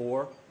day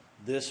before.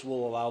 This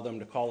will allow them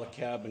to call a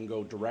cab and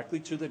go directly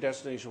to the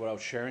destination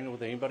without sharing it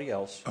with anybody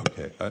else.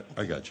 Okay,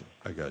 I got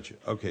you.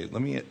 Okay,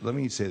 let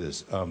me say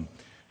this.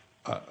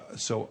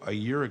 So a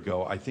year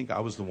ago, I think I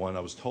was the one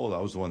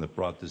that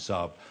brought this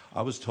up.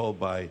 I was told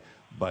by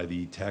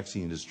the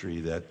taxi industry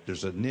that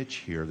there's a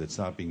niche here that's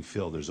not being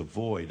filled. There's a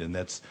void, and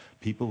that's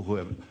people who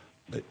have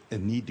a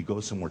need to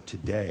go somewhere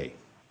today.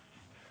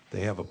 They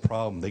have a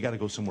problem. They got to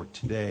go somewhere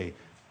today.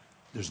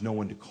 There's no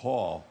one to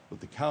call with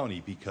the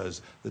county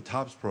because the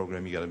TOPS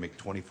program, you got to make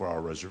a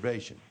 24-hour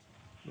reservation,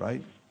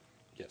 right?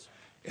 Yes.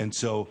 And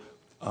so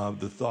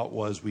the thought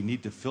was we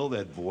need to fill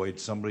that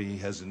void. Somebody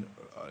has an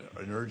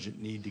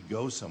urgent need to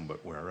go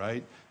somewhere,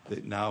 right?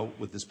 That now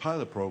with this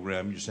pilot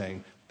program, you're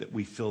saying that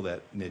we fill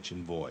that niche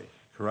and void,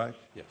 correct?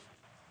 Yes.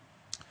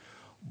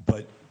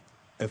 But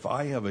if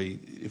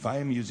I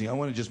am using, I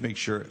want to just make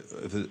sure.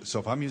 So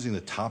if I'm using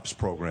the TOPS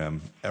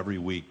program every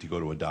week to go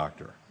to a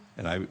doctor,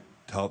 and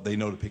they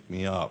know to pick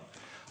me up,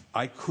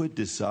 I could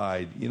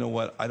decide, you know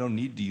what, I don't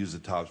need to use the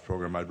TOPS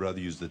program. I'd rather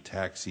use the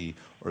taxi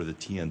or the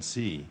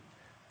TNC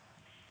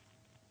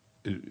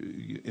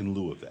in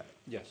lieu of that.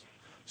 Yes.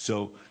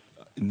 So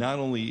not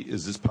only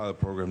is this pilot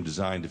program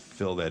designed to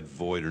fill that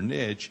void or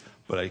niche,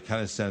 but I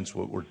kind of sense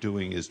what we're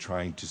doing is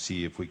trying to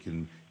see if we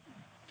can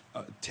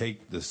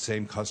take the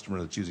same customer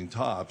that's using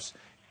TOPS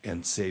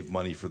and save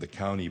money for the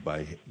county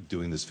by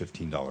doing this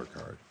 $15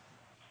 card.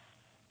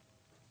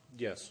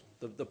 Yes.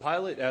 The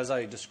pilot, as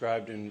I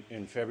described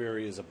in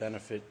February, is a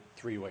benefit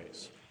three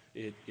ways.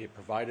 It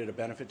provided a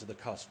benefit to the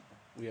customer.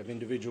 We have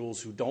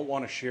individuals who don't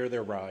want to share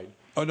their ride.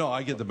 Oh, no,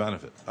 I get the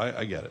benefit.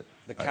 I get it.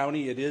 The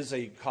county, it is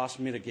a cost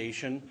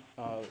mitigation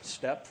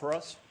step for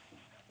us,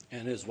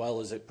 and as well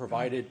as it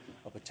provided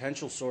a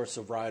potential source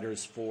of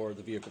riders for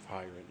the vehicle for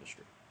hire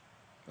industry.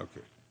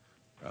 Okay.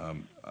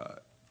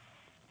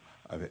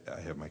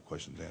 I have my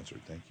questions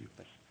answered. Thank you.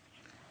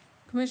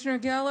 Commissioner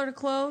Geller to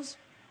close.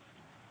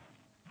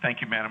 Thank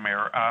you, Madam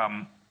Mayor.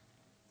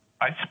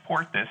 I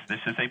support this. This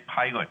is a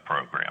pilot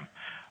program.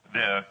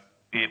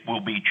 It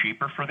will be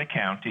cheaper for the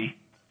county.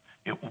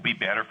 It will be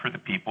better for the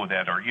people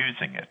that are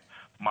using it.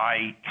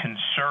 My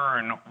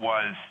concern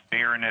was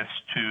fairness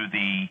to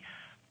the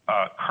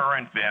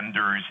current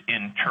vendors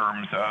in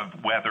terms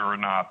of whether or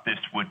not this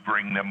would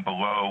bring them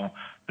below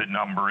the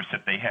numbers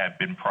that they had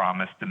been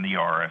promised in the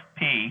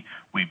RFP.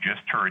 We've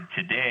just heard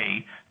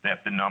today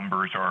that the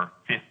numbers are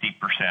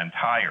 50%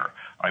 higher.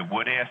 I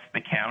would ask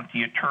the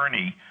county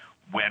attorney,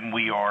 when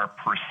we are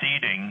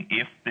proceeding,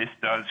 if this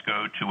does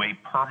go to a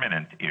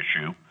permanent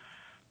issue,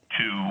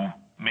 to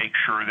make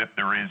sure that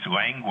there is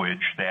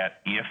language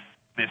that if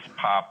this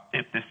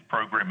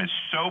program is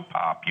so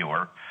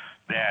popular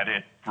that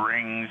it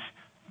brings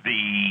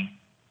the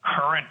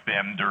current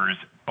vendors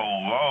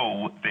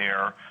below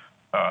their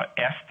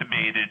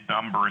estimated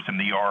numbers in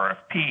the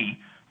RFP,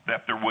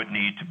 that there would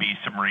need to be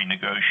some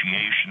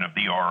renegotiation of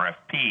the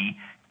RFP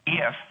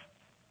if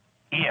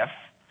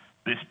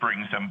this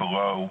brings them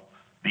below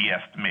the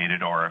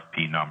estimated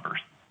RFP numbers.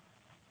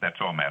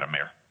 That's all, Madam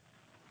Mayor.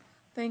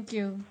 Thank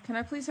you. Can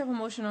I please have a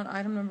motion on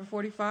item number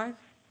 45?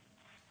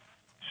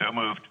 So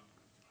moved.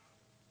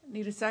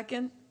 Need a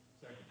second?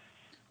 Second.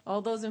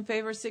 All those in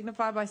favor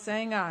signify by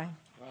saying aye.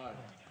 Aye.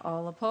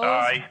 All opposed?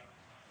 Aye.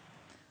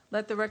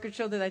 Let the record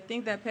show that I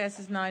think that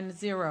passes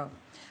 9-0.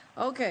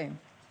 Okay.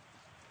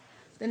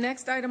 The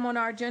next item on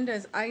our agenda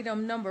is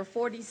item number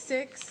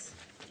 46.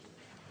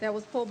 That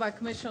was pulled by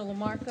Commissioner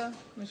LaMarca.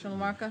 Commissioner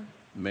LaMarca.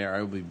 Mayor, I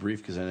will be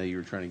brief because I know you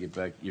were trying to get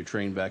back your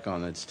train back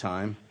on its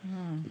time,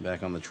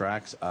 back on the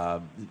tracks.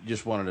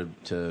 Just wanted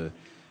to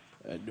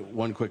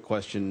one quick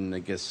question, I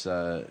guess,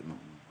 or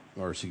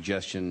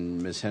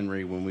suggestion, Ms.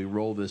 Henry. When we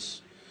roll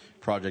this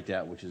project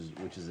out, which is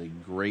a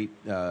great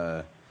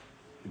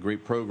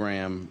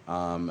program,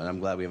 and I'm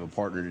glad we have a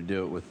partner to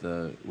do it with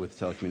the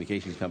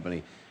telecommunications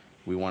company.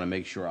 We want to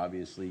make sure,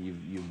 obviously,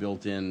 you've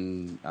built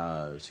in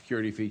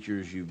security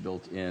features, you've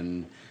built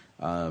in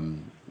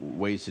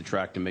ways to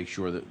track to make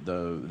sure that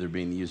they're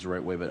being used the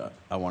right way. But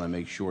I want to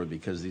make sure,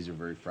 because these are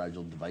very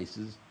fragile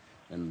devices,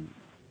 and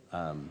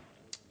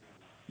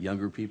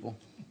younger people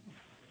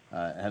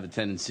have a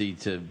tendency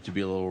to be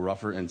a little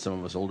rougher, and some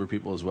of us older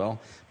people as well.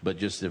 But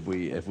just if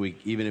we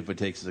even if it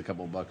takes us a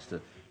couple of bucks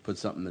to put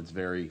something that's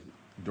very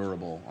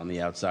durable on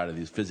the outside of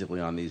these, physically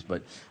on these.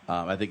 But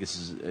I think this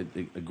is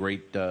a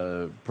great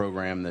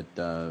program that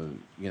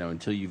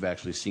until you've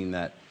actually seen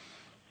that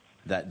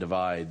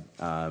divide,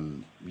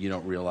 you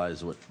don't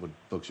realize what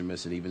folks are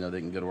missing. Even though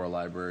they can go to our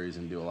libraries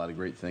and do a lot of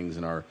great things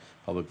in our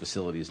public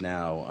facilities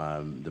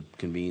now, the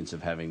convenience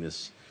of having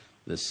this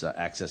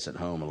access at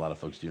home, a lot of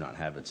folks do not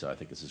have it. So I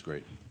think this is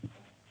great.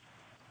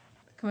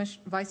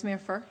 Vice Mayor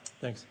Furr.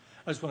 Thanks.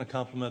 I just want to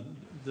compliment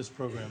this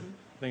program.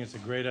 I think it's a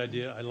great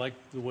idea. I like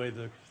the way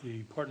the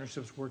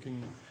partnership's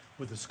working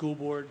with the school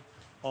board,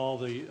 all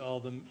the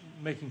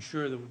making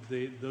sure that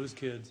those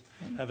kids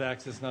have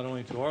access not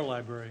only to our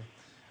library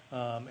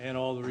and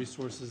all the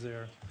resources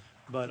there,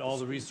 but all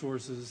the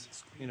resources,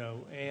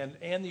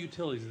 and the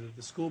utilities.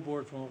 The school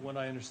board, from what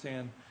I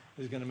understand,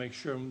 is going to make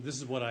sure, and this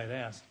is what I had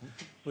asked,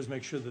 was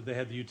make sure that they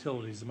had the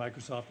utilities, the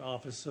Microsoft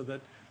Office, so that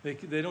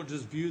they don't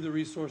just view the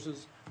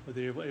resources, but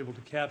they're able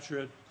to capture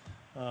it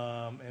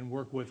and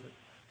work with it.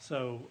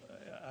 So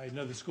I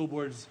know the school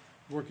board's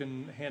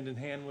working hand in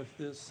hand with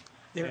this,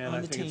 and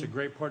I think it's a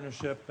great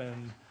partnership.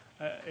 And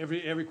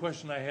every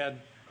question I had,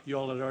 you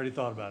all had already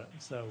thought about it.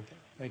 So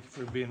thank you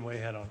for being way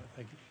ahead on it.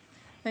 Thank you.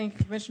 Thank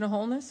you, Commissioner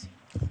Holness.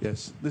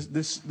 Yes,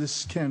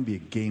 this can be a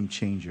game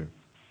changer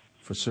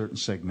for certain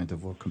segment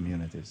of our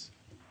communities.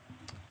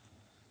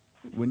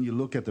 When you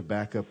look at the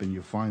backup and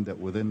you find that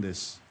within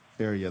this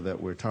area that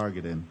we're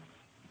targeting,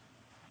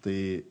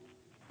 the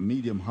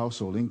medium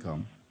household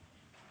income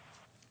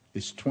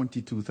is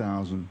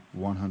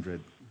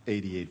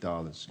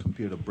 $22,188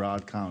 compared to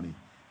Broward County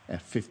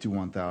at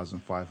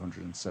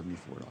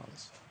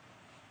 $51,574.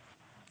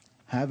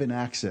 Having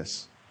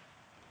access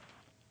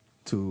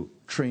to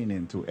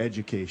training, to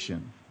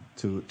education,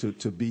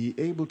 to be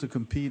able to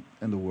compete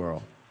in the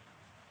world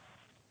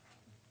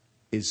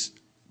is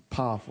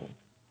powerful.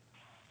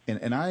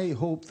 And I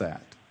hope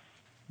that,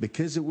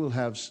 because it will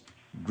have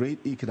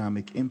great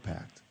economic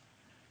impact,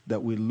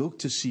 that we look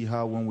to see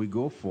how, when we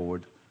go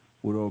forward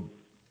with our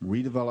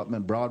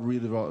broad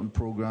redevelopment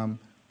program,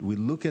 we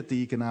look at the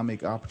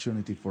economic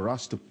opportunity for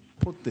us to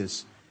put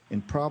this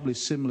in probably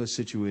similar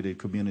situated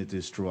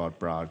communities throughout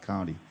Broward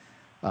County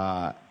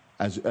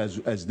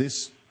as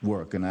this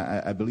work. And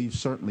I believe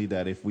certainly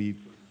that if we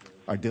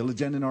are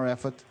diligent in our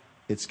effort,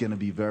 it's going to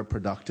be very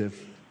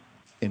productive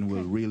and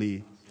will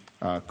really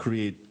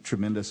create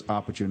tremendous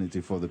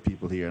opportunity for the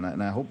people here.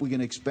 And I hope we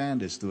can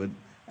expand this to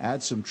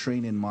add some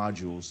training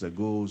modules that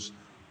goes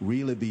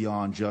really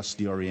beyond just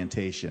the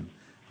orientation.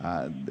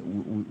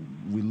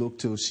 We look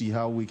to see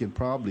how we can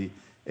probably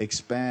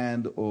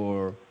expand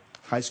our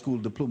high school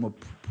diploma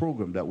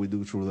program that we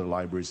do through the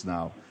libraries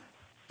now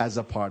as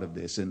a part of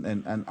this,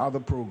 and other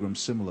programs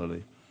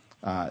similarly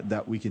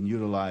that we can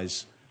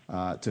utilize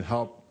to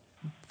help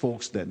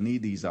folks that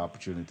need these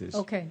opportunities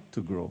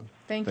to grow.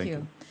 Thank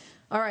you.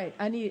 All right,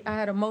 I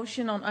had a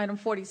motion on item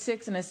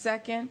 46 and a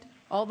second.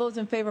 All those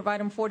in favor of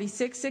item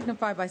 46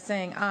 signify by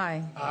saying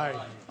aye.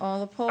 Aye.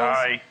 All opposed?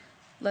 Aye.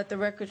 Let the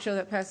record show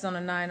that passes on a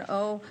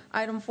 9-0.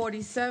 Item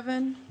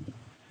 47.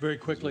 Very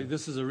quickly,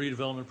 this is a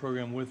redevelopment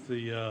program with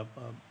the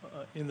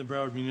in the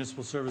Broward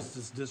Municipal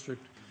Services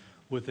District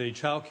with a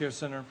child care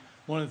center.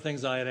 One of the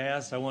things I had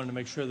asked, I wanted to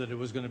make sure that it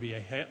was going to be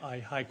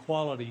a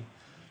high-quality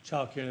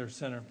child care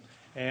center.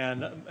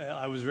 And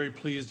I was very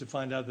pleased to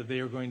find out that they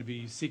are going to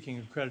be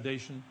seeking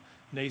accreditation,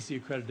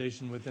 NACI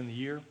accreditation within the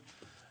year.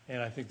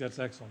 And I think that's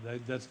excellent.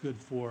 That's good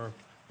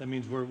that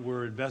means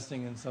we're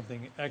investing in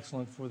something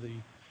excellent for the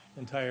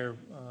entire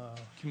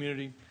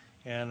community.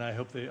 And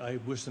I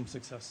wish them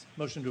success.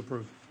 Motion to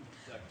approve.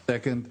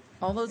 Second.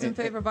 All those in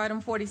favor of item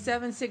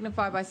 47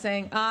 signify by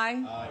saying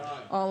aye. Aye.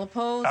 All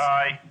opposed?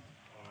 Aye.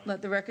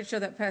 Let the record show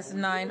that passes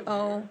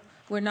 9-0.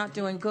 We're not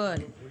doing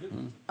good.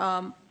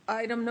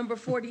 Item number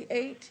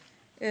 48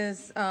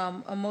 is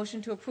a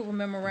motion to approve a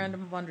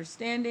memorandum of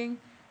understanding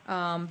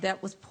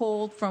that was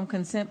pulled from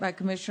consent by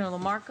Commissioner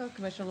LaMarca.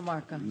 Commissioner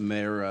LaMarca.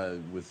 Mayor,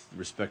 with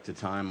respect to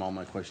time, all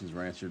my questions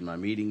were answered in my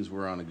meetings.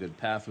 We're on a good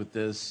path with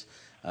this.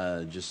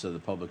 Just so the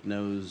public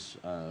knows,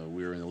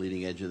 we're in the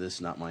leading edge of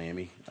this, not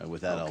Miami.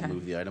 With that, I'll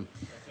move the item.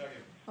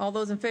 All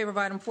those in favor of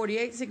item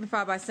 48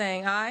 signify by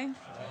saying aye.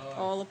 Aye.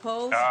 All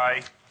opposed?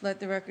 Aye. Let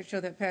the record show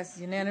that passes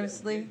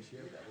unanimously.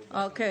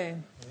 Okay.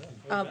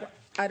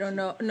 I don't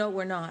know. No,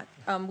 we're not.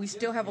 We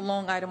still have a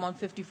long item on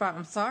 55.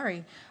 I'm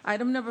sorry.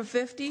 Item number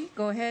 50.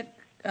 Go ahead,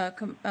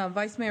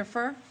 Vice Mayor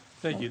Furr.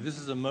 Thank you. This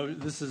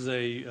is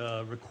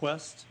a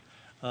request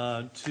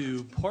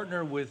to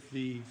partner with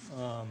the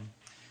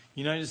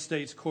United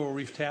States Coral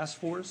Reef Task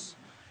Force.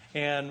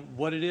 And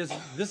what it is,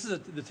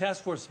 the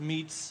task force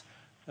meets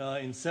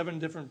in 7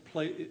 different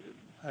places.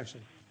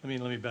 Actually,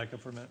 let me back up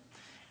for a minute.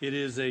 It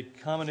is a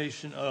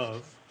combination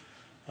of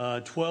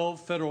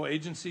 12 federal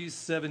agencies,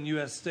 7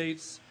 U.S.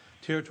 states,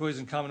 territories,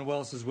 and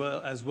commonwealths, as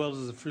well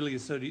as the freely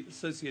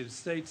associated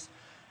states.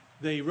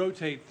 They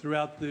rotate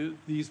throughout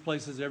these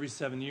places every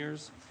 7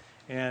 years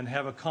and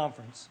have a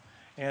conference.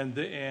 And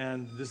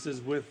this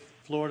is with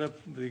Florida.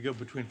 They go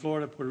between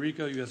Florida, Puerto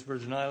Rico, U.S.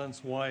 Virgin Islands,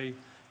 Hawaii,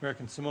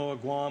 American Samoa,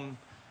 Guam,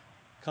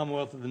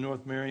 Commonwealth of the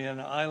North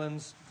Mariana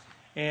Islands.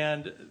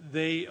 And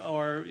they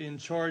are in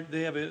charge.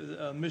 They have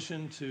a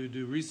mission to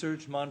do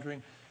research,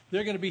 monitoring.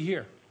 They're going to be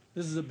here.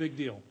 This is a big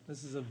deal.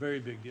 This is a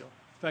very big deal.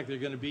 In fact, they're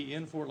going to be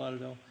in Fort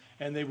Lauderdale,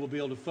 and they will be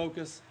able to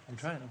focus. I'm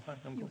trying.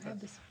 You have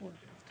the support.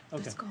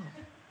 Okay. Let's go.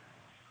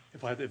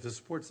 If the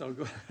support's, I'll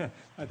go.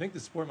 I think the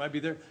support might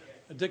be there.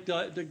 Dick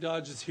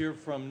Dodge is here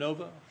from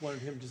NOVA. Wanted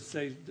him to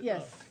say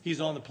yes.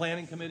 He's on the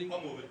planning committee. I'll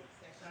move it.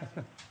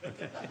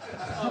 Okay.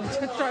 I'm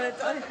just trying to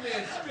tell you.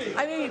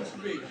 I mean,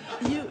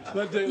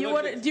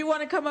 do you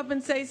want to come up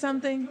and say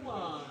something? Come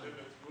on.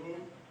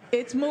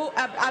 It's move.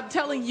 I'm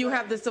telling you,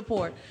 have the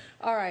support.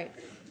 All right.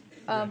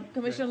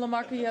 Commissioner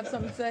LaMarca, you have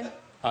something to say?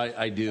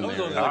 I do, Mayor.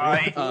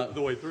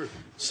 The way through.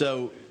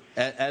 So,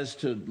 as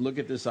to look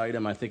at this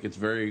item, I think it's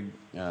very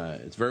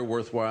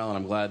worthwhile, and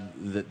I'm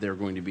glad that they're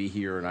going to be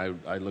here, and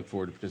I look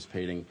forward to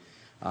participating,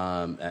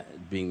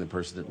 being the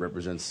person that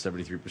represents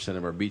 73%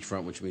 of our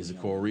beachfront, which means the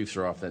coral reefs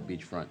are off that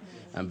beachfront.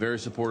 I'm very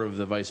supportive of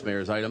the Vice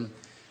Mayor's item.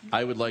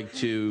 I would like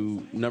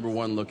to, number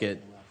one, look at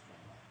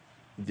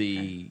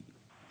the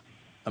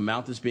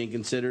amount that's being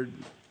considered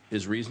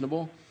is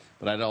reasonable,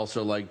 but I'd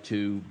also like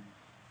to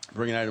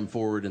bring an item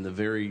forward in the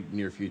very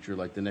near future,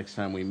 like the next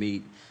time we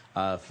meet,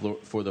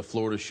 for the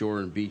Florida Shore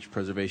and Beach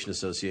Preservation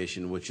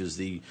Association, which is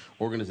the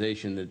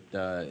organization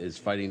that is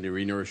fighting to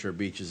renourish our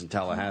beaches in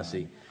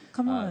Tallahassee.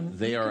 Come on.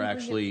 They are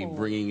actually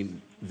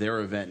bringing their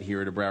event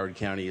here to Broward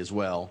County as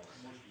well.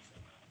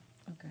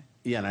 Okay.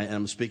 Yeah, and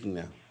I'm speaking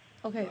now.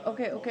 Okay.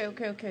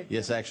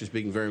 Yes, actually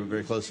speaking very,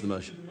 very close to the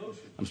motion.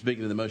 I'm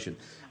speaking to the motion.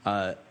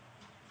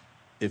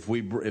 if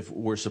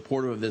we're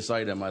supportive of this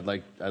item, I'd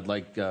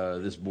like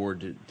this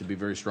board to be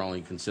very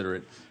strongly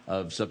considerate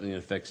of something that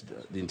affects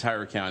the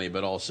entire county,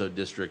 but also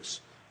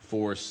districts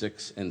 4,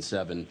 6, and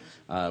 7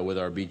 with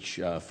our beach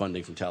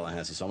funding from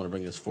Tallahassee. So I'm going to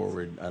bring this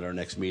forward at our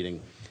next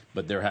meeting.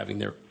 But they're having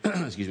their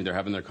they're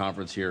having their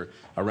conference here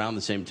around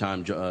the same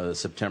time,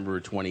 September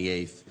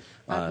 28th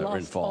I've in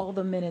lost fall. all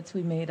the minutes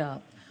we made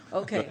up.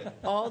 Okay,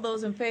 all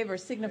those in favor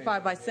signify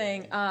by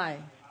saying aye.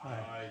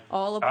 Aye.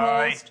 All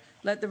opposed?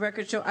 Let the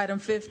record show item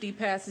 50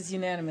 passes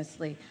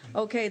unanimously.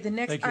 Okay, the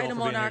next Thank you all item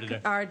for on being here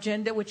today. our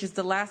agenda, which is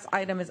the last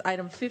item, is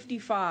item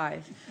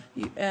 55.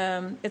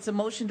 It's a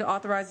motion to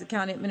authorize the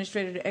county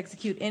administrator to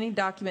execute any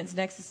documents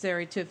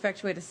necessary to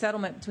effectuate a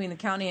settlement between the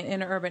county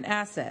and interurban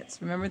assets.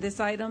 Remember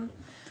this item?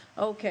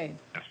 Okay.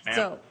 Yes, ma'am.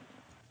 So,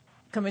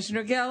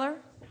 Commissioner Geller?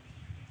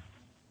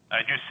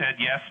 I just said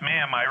yes,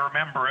 ma'am. I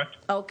remember it.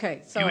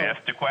 Okay. So You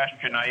asked a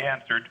question. I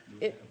answered.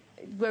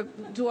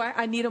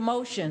 I need a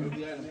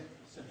motion?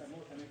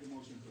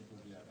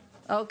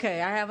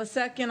 Okay, I have a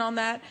second on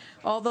that.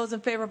 All those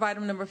in favor of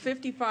item number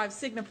 55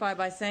 signify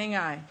by saying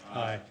aye.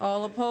 Aye.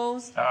 All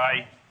opposed?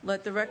 Aye.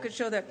 Let the record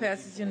show that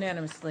passes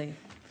unanimously.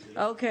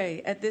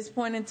 Okay, at this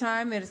point in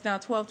time, it is now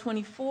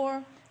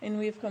 12:24, and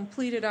we have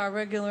completed our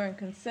regular and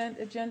consent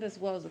agenda as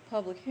well as a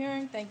public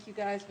hearing. Thank you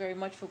guys very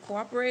much for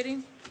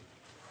cooperating.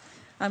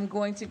 I'm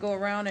going to go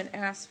around and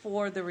ask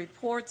for the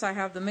reports. I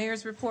have the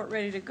mayor's report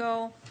ready to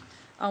go.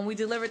 We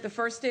delivered the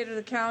first State of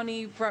the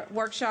County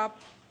workshop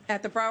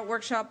at the Broward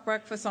Workshop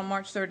Breakfast on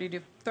March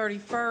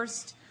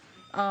 31st.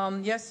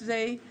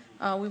 Yesterday,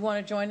 we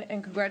want to join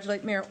and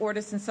congratulate Mayor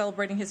Ortis in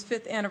celebrating his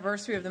 5th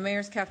anniversary of the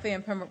Mayor's Cafe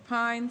in Pembroke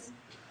Pines.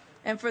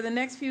 And for the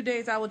next few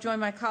days, I will join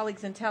my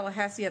colleagues in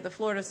Tallahassee at the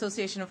Florida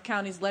Association of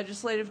Counties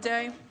Legislative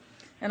Day.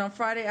 And on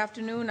Friday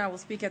afternoon, I will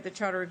speak at the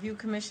Charter Review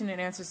Commission and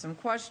answer some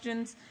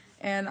questions.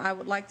 And I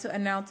would like to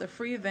announce a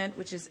free event,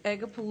 which is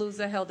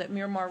Eggapalooza, held at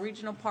Miramar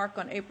Regional Park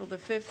on April the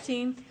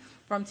 15th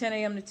from 10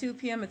 a.m. to 2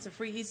 p.m. It's a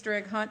free Easter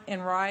egg hunt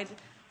and ride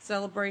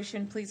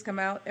celebration. Please come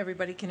out.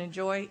 Everybody can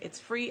enjoy. It's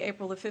free,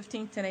 April the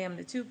 15th, 10 a.m.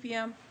 to 2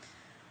 p.m.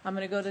 I'm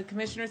going to go to the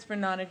commissioners for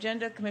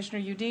non-agenda. Commissioner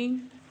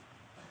Udine.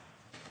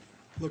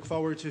 Look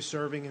forward to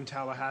serving in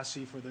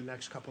Tallahassee for the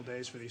next couple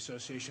days for the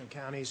Association of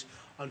Counties.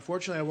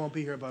 Unfortunately, I won't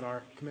be here, but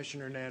our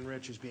Commissioner Nan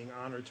Rich is being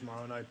honored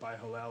tomorrow night by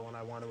Hillel, and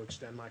I want to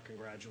extend my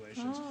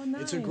congratulations. Oh,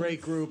 nice. It's a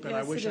great group, and I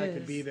Yes, wish it I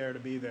could is. be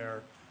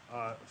there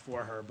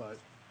for her, but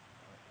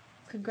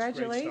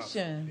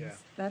Congratulations. Yeah.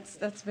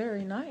 That's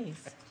very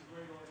nice.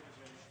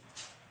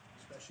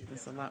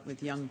 There's a lot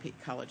with young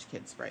college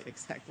kids, right?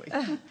 Exactly.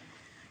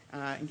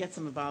 And gets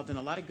them involved in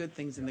a lot of good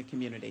things in the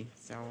community.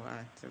 So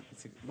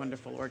it's a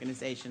wonderful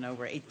organization.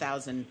 Over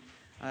 8,000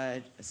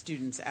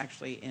 students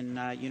actually in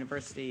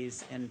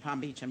universities in Palm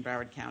Beach and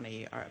Broward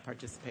County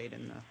participate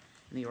in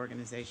the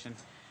organization.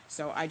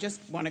 So I just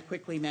want to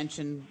quickly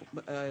mention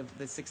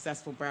the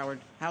successful Broward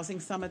Housing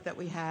Summit that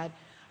we had.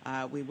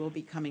 We will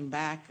be coming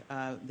back.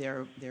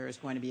 There is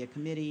going to be a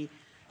committee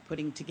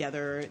putting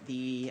together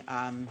the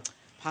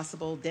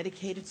possible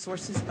dedicated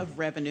sources of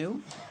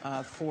revenue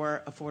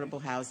for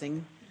affordable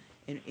housing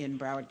in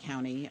Broward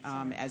County,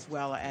 as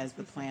well as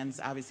the plans,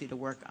 obviously, to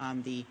work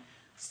on the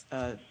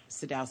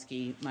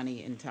Sadowski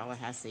money in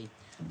Tallahassee.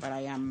 But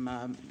I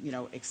am,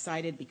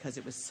 excited because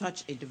it was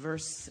such a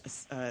diverse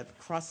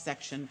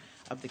cross-section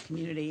of the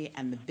community,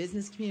 and the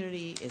business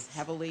community is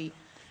heavily,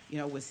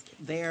 was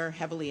there,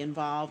 heavily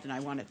involved. And I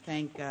want to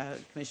thank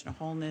Commissioner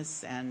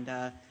Holness and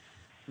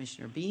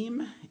Commissioner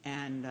Beam,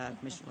 and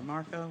Commissioner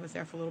Lamarco was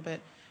there for a little bit.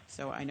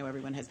 So I know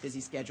everyone has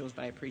busy schedules,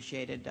 but I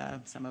appreciated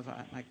some of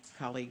my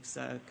colleagues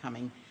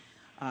coming.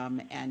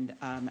 And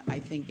I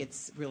think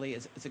it's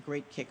a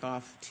great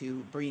kickoff to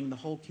bringing the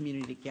whole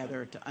community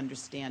together to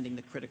understanding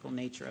the critical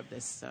nature of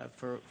this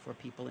for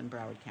people in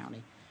Broward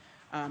County.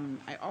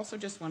 I also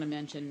just want to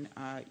mention,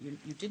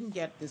 you didn't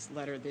get this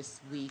letter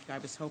this week. I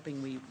was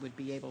hoping we would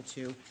be able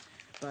to,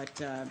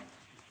 but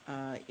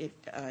it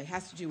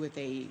has to do with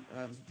a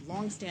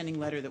longstanding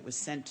letter that was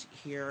sent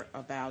here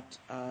about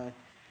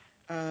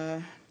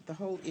the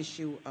whole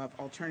issue of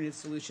alternative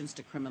solutions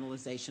to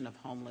criminalization of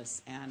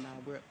homeless. And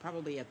we're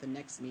probably at the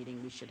next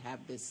meeting we should have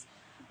this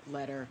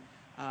letter,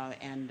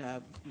 and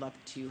love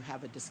to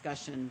have a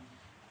discussion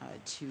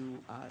to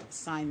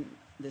sign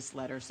this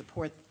letter,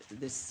 support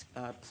this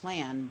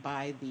plan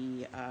by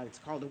the, it's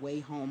called a Way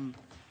Home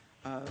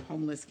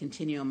Homeless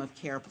Continuum of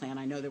Care Plan.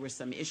 I know there were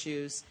some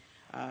issues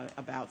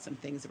about some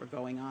things that were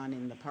going on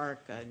in the park,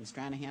 in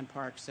Stranahan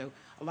Park. So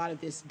a lot of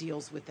this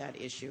deals with that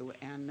issue.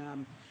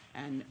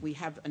 And we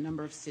have a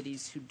number of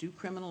cities who do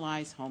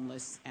criminalize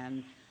homeless,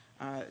 and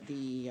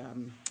the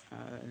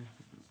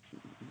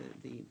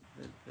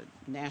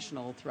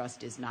national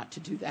thrust is not to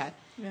do that,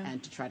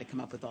 and to try to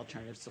come up with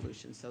alternative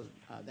solutions. So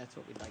that's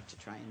what we'd like to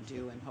try and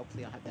do, and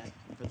hopefully I'll have that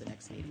for the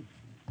next meeting.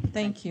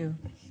 Thank you.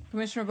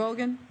 Commissioner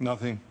Bogan?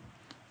 Nothing.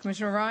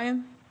 Commissioner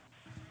Ryan?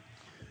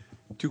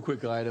 2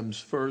 quick items.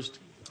 First,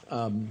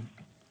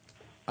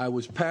 I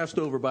was passed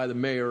over by the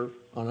mayor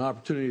on an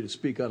opportunity to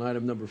speak on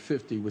item number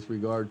 50 with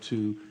regard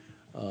to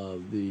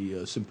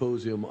the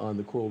symposium on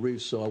the coral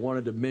reefs. So I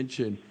wanted to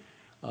mention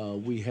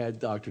we had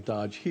Dr.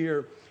 Dodge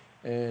here,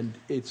 and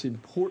it's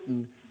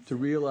important to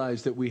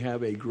realize that we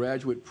have a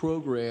graduate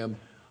program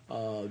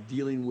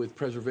dealing with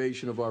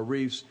preservation of our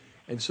reefs.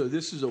 And so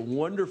this is a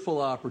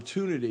wonderful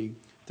opportunity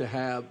to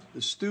have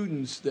the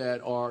students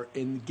that are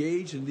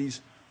engaged in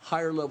these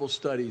higher level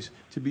studies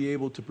to be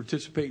able to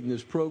participate in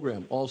this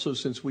program. Also,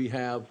 since we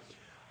have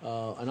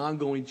an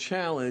ongoing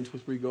challenge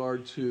with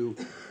regard to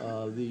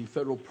the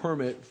federal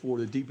permit for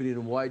the deepening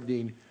and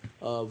widening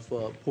of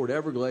Port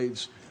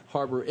Everglades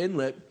Harbor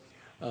Inlet,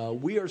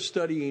 we are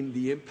studying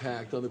the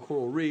impact on the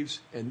coral reefs,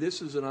 and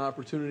this is an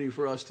opportunity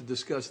for us to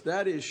discuss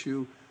that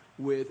issue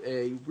with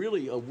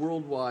really a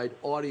worldwide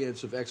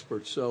audience of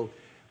experts. So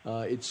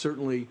it's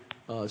certainly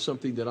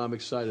something that I'm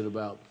excited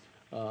about.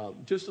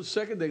 Just a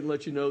second thing to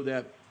let you know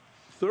that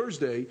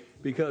Thursday,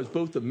 because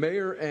both the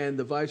mayor and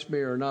the vice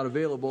mayor are not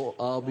available,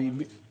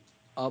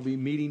 I'll be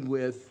meeting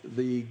with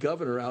the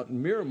governor out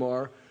in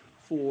Miramar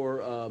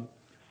for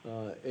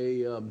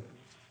a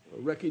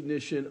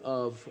recognition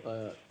of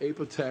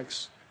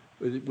Apotex,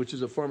 which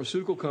is a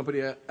pharmaceutical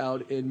company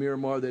out in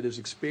Miramar that is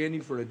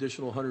expanding for an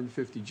additional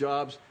 150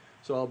 jobs.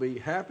 So I'll be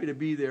happy to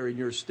be there in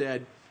your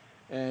stead.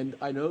 And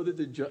I know that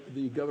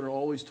the governor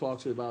always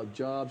talks about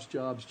jobs,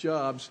 jobs,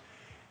 jobs.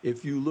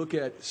 If you look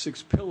at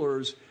 6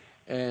 pillars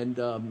and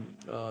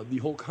the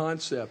whole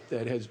concept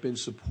that has been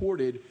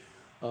supported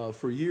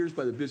for years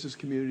by the business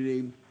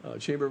community,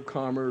 Chamber of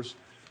Commerce,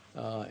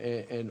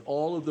 and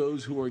all of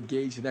those who are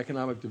engaged in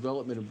economic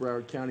development in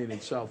Broward County and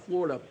in South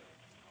Florida,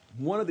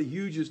 one of the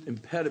hugest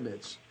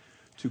impediments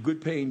to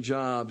good-paying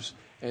jobs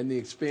and the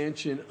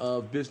expansion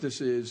of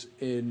businesses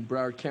in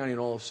Broward County and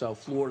all of South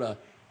Florida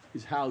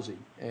is housing.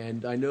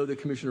 And I know that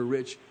Commissioner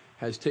Rich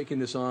has taken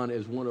this on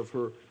as one of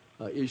her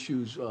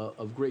issues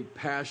of great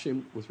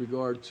passion with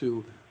regard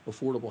to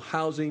affordable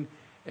housing.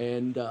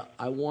 And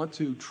I want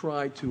to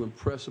try to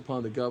impress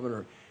upon the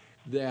governor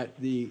that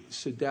the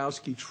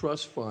Sadowski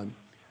Trust Fund,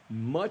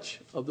 much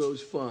of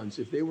those funds,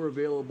 if they were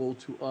available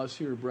to us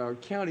here in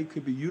Broward County,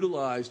 could be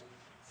utilized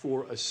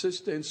for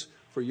assistance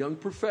for young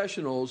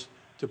professionals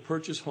to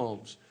purchase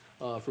homes,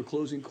 for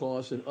closing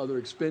costs and other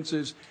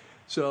expenses.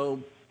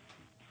 So,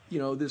 you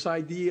know, this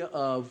idea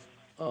of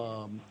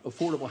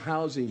affordable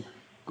housing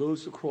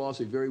goes across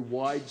a very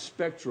wide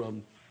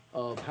spectrum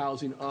of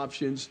housing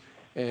options,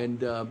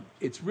 and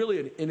it's really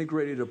an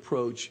integrated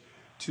approach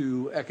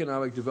to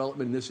economic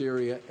development in this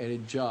area and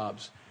in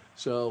jobs.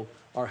 So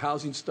our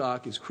housing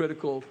stock is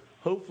critical.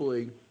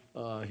 Hopefully,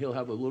 he'll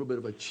have a little bit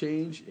of a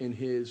change in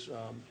his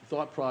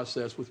thought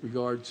process with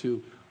regard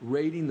to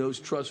rating those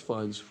trust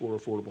funds for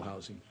affordable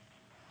housing.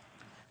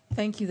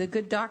 Thank you. The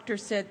good doctor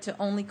said to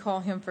only call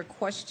him for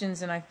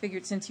questions, and I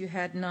figured since you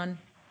had none,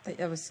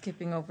 I was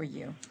skipping over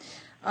you.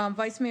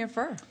 Vice Mayor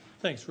Furr.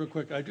 Thanks. Real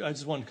quick, I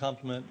just want to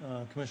compliment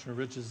Commissioner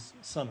Rich's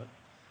summit.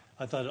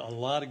 I thought a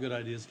lot of good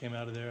ideas came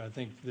out of there. I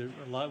think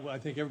I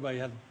think everybody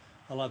had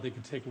a lot they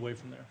could take away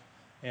from there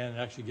and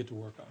actually get to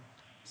work on.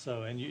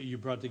 So, and you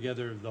brought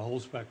together the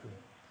whole spectrum,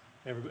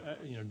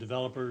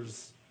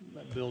 developers,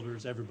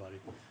 builders, everybody.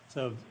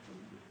 So,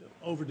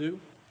 overdue,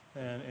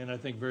 and I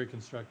think very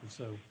constructive.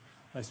 So,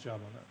 nice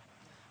job on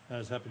that. I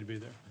was happy to be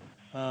there.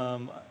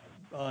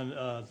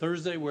 On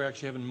Thursday, we're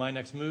actually having My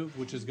Next Move,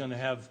 which is going to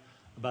have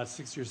about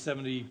 60 or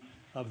 70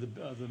 of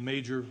the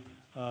major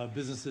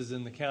businesses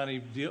in the county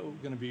going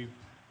to be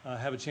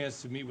have a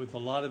chance to meet with a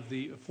lot of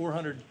the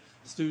 400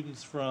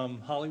 students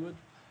from Hollywood.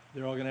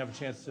 They're all going to have a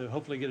chance to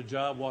hopefully get a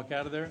job, walk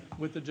out of there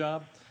with a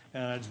job.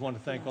 And I just want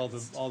to thank all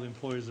the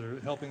employees that are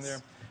helping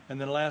there. And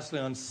then lastly,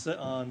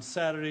 on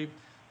Saturday,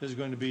 there's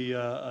going to be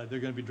they're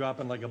going to be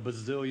dropping like a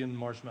bazillion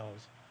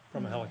marshmallows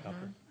from a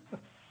helicopter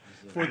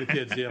for the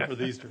kids. Yeah, for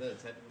the Easter.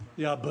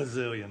 Yeah, a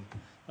bazillion.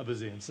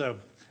 So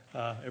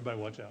everybody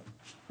watch out.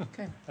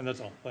 Okay. And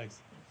that's all. Thanks.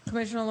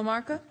 Commissioner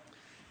LaMarca.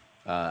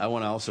 I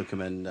want to also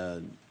commend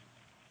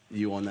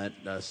you on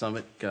that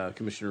summit,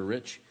 Commissioner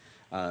Rich.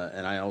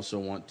 And I also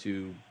want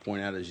to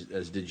point out,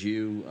 as did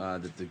you,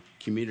 that the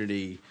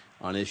community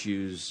on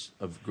issues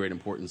of great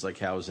importance like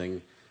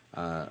housing,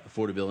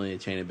 affordability,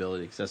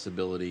 attainability,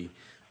 accessibility,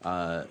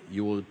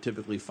 you will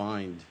typically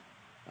find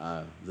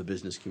the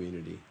business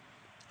community,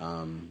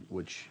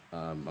 which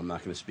I'm not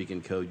going to speak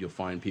in code. You'll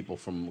find people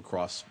from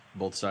across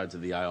both sides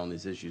of the aisle on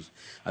these issues.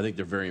 I think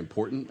they're very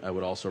important. I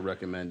would also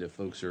recommend if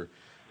folks are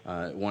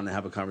want to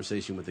have a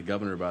conversation with the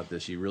governor about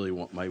this, you really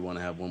might want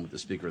to have one with the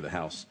Speaker of the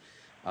House.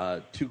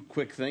 Two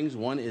quick things.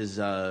 One is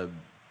I'm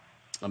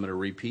going to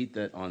repeat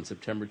that on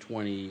September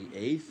 28th,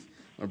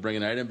 I'm going to bring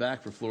an item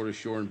back for Florida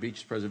Shore and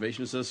Beach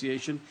Preservation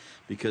Association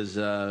because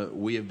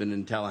we have been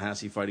in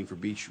Tallahassee fighting for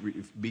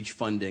beach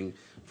funding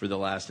for the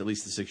last at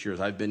least the 6 years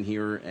I've been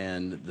here,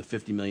 and the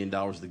 $50 million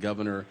the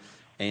governor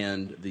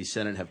and the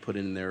Senate have put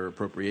in their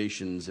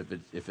appropriations,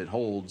 if it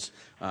holds,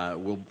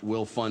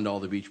 we'll fund all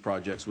the beach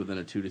projects within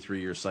a 2 to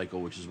 3 year cycle,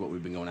 which is what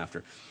we've been going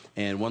after.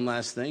 And one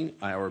last thing,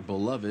 our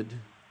beloved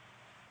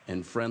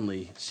and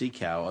friendly sea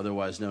cow,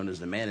 otherwise known as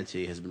the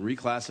manatee, has been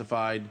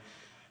reclassified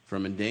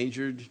from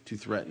endangered to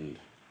threatened.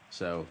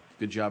 So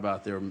good job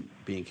out there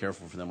being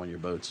careful for them on your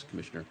boats,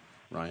 Commissioner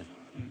Ryan.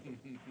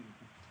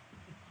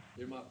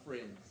 They're my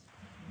friends.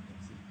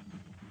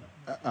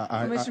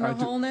 Commissioner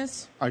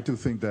Holness? I do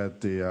think that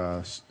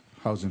the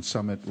Housing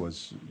Summit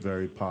was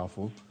very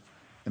powerful,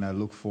 and I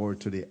look forward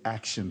to the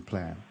action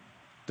plan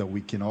that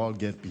we can all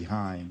get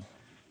behind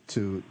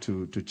to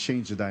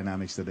change the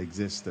dynamics that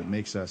exist that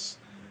makes us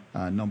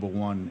number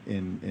one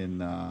in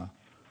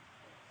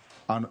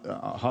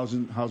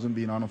housing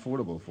being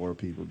unaffordable for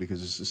people,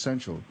 because it's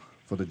essential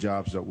for the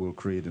jobs that we'll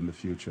create in the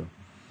future.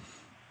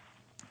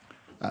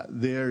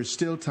 There's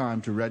still time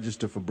to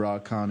register for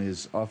Broward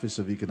County's Office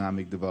of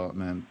Economic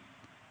Development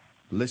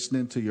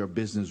Listening to Your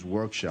Business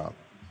workshop.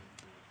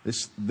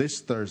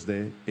 This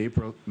Thursday,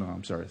 April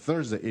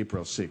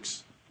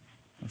 6th.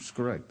 That's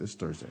correct, this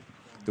Thursday.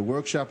 The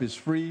workshop is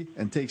free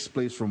and takes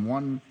place from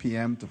 1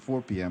 p.m. to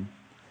 4 p.m.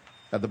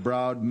 at the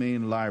Broward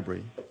Main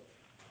Library,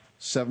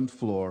 7th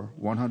floor,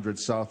 100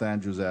 South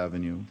Andrews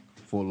Avenue,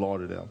 Fort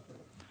Lauderdale.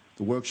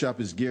 The workshop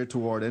is geared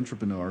toward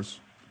entrepreneurs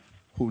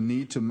who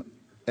need to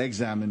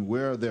examine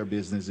where their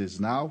business is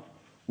now,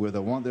 where they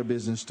want their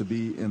business to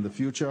be in the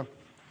future.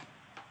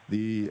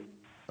 The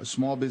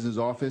Small Business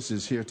Office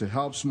is here to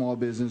help small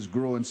business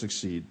grow and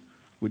succeed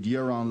with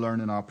year-round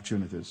learning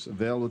opportunities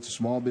available to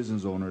small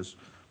business owners.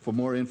 For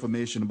more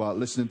information about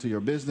listening to your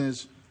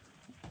business,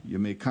 you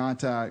may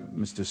contact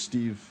Mr.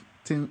 Steve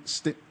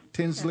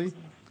Tinsley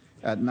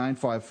at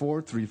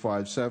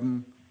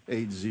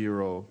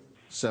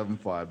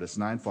 954-357-8075. That's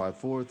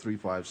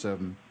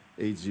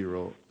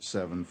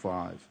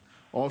 954-357-8075.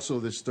 Also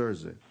this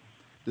Thursday,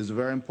 there's a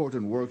very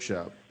important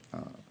workshop.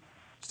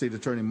 State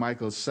Attorney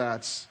Michael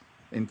Satz,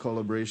 in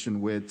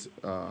collaboration with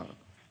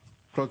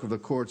Clerk of the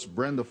Courts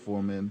Brenda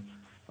Foreman,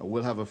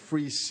 will have a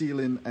free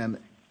sealing and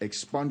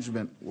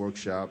expungement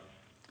workshop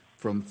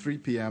from 3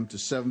 p.m. to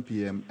 7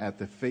 p.m. at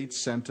the Faith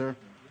Center,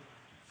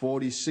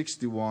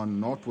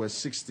 4061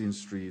 Northwest 16th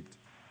Street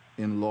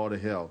in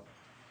Lauderdale.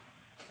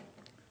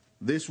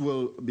 This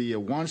will be a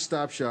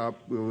one-stop shop.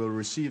 We will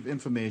receive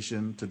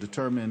information to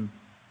determine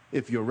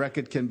if your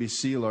record can be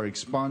sealed or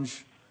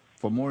expunged.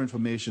 For more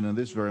information on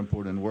this very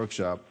important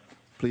workshop,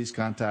 please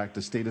contact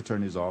the State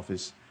Attorney's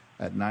Office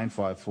at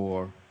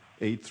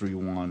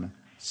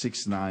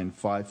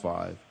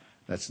 954-831-6955.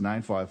 That's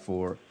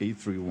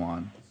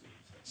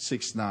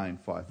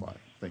 954-831-6955.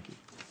 Thank you.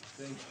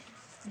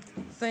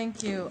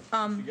 Thank you.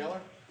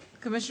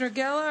 Commissioner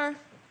Geller?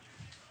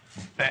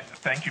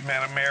 Thank you,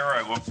 Madam Mayor.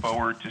 I look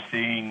forward to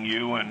seeing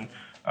you and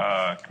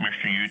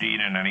Commissioner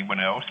Udine and anyone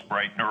else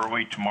bright and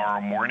early tomorrow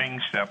morning,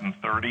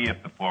 7:30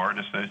 at the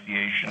Florida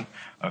Association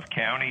of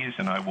Counties.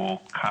 And I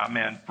will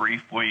comment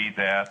briefly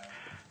that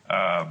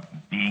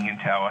being in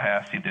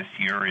Tallahassee this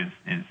year is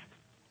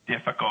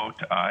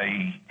difficult.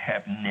 I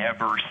have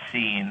never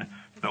seen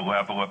the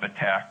level of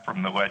attack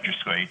from the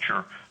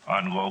legislature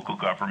on local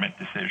government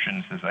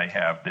decisions as I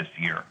have this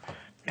year.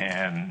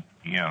 And,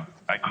 you know,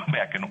 I go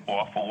back an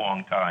awful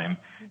long time,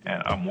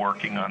 and I'm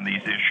working on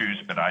these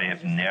issues, but I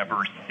have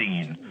never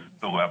seen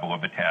the level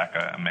of attack.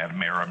 Madam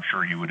Mayor, I'm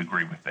sure you would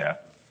agree with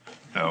that.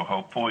 So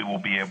hopefully we'll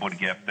be able to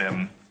get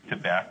them to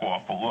back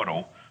off a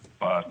little,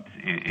 but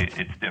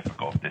it's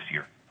difficult this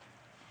year.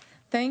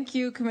 Thank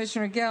you,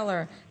 Commissioner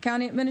Geller.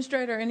 County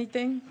Administrator,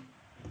 anything?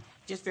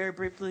 Just very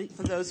briefly,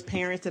 for those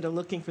parents that are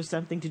looking for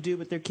something to do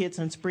with their kids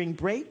on spring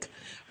break,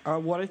 our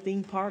water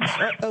theme parks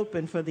are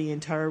open for the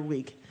entire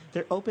week.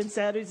 They're open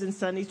Saturdays and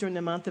Sundays during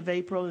the month of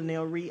April, and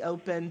they'll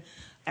reopen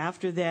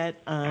after that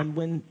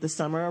when the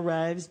summer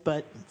arrives.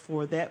 But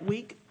for that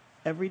week,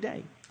 every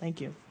day. Thank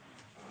you.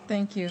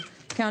 Thank you.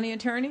 County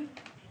Attorney?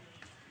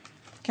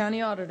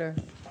 County Auditor?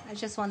 I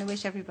just want to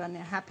wish everyone a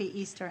happy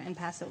Easter and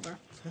Passover.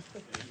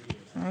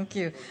 Thank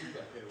you.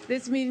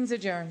 This meeting's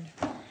adjourned.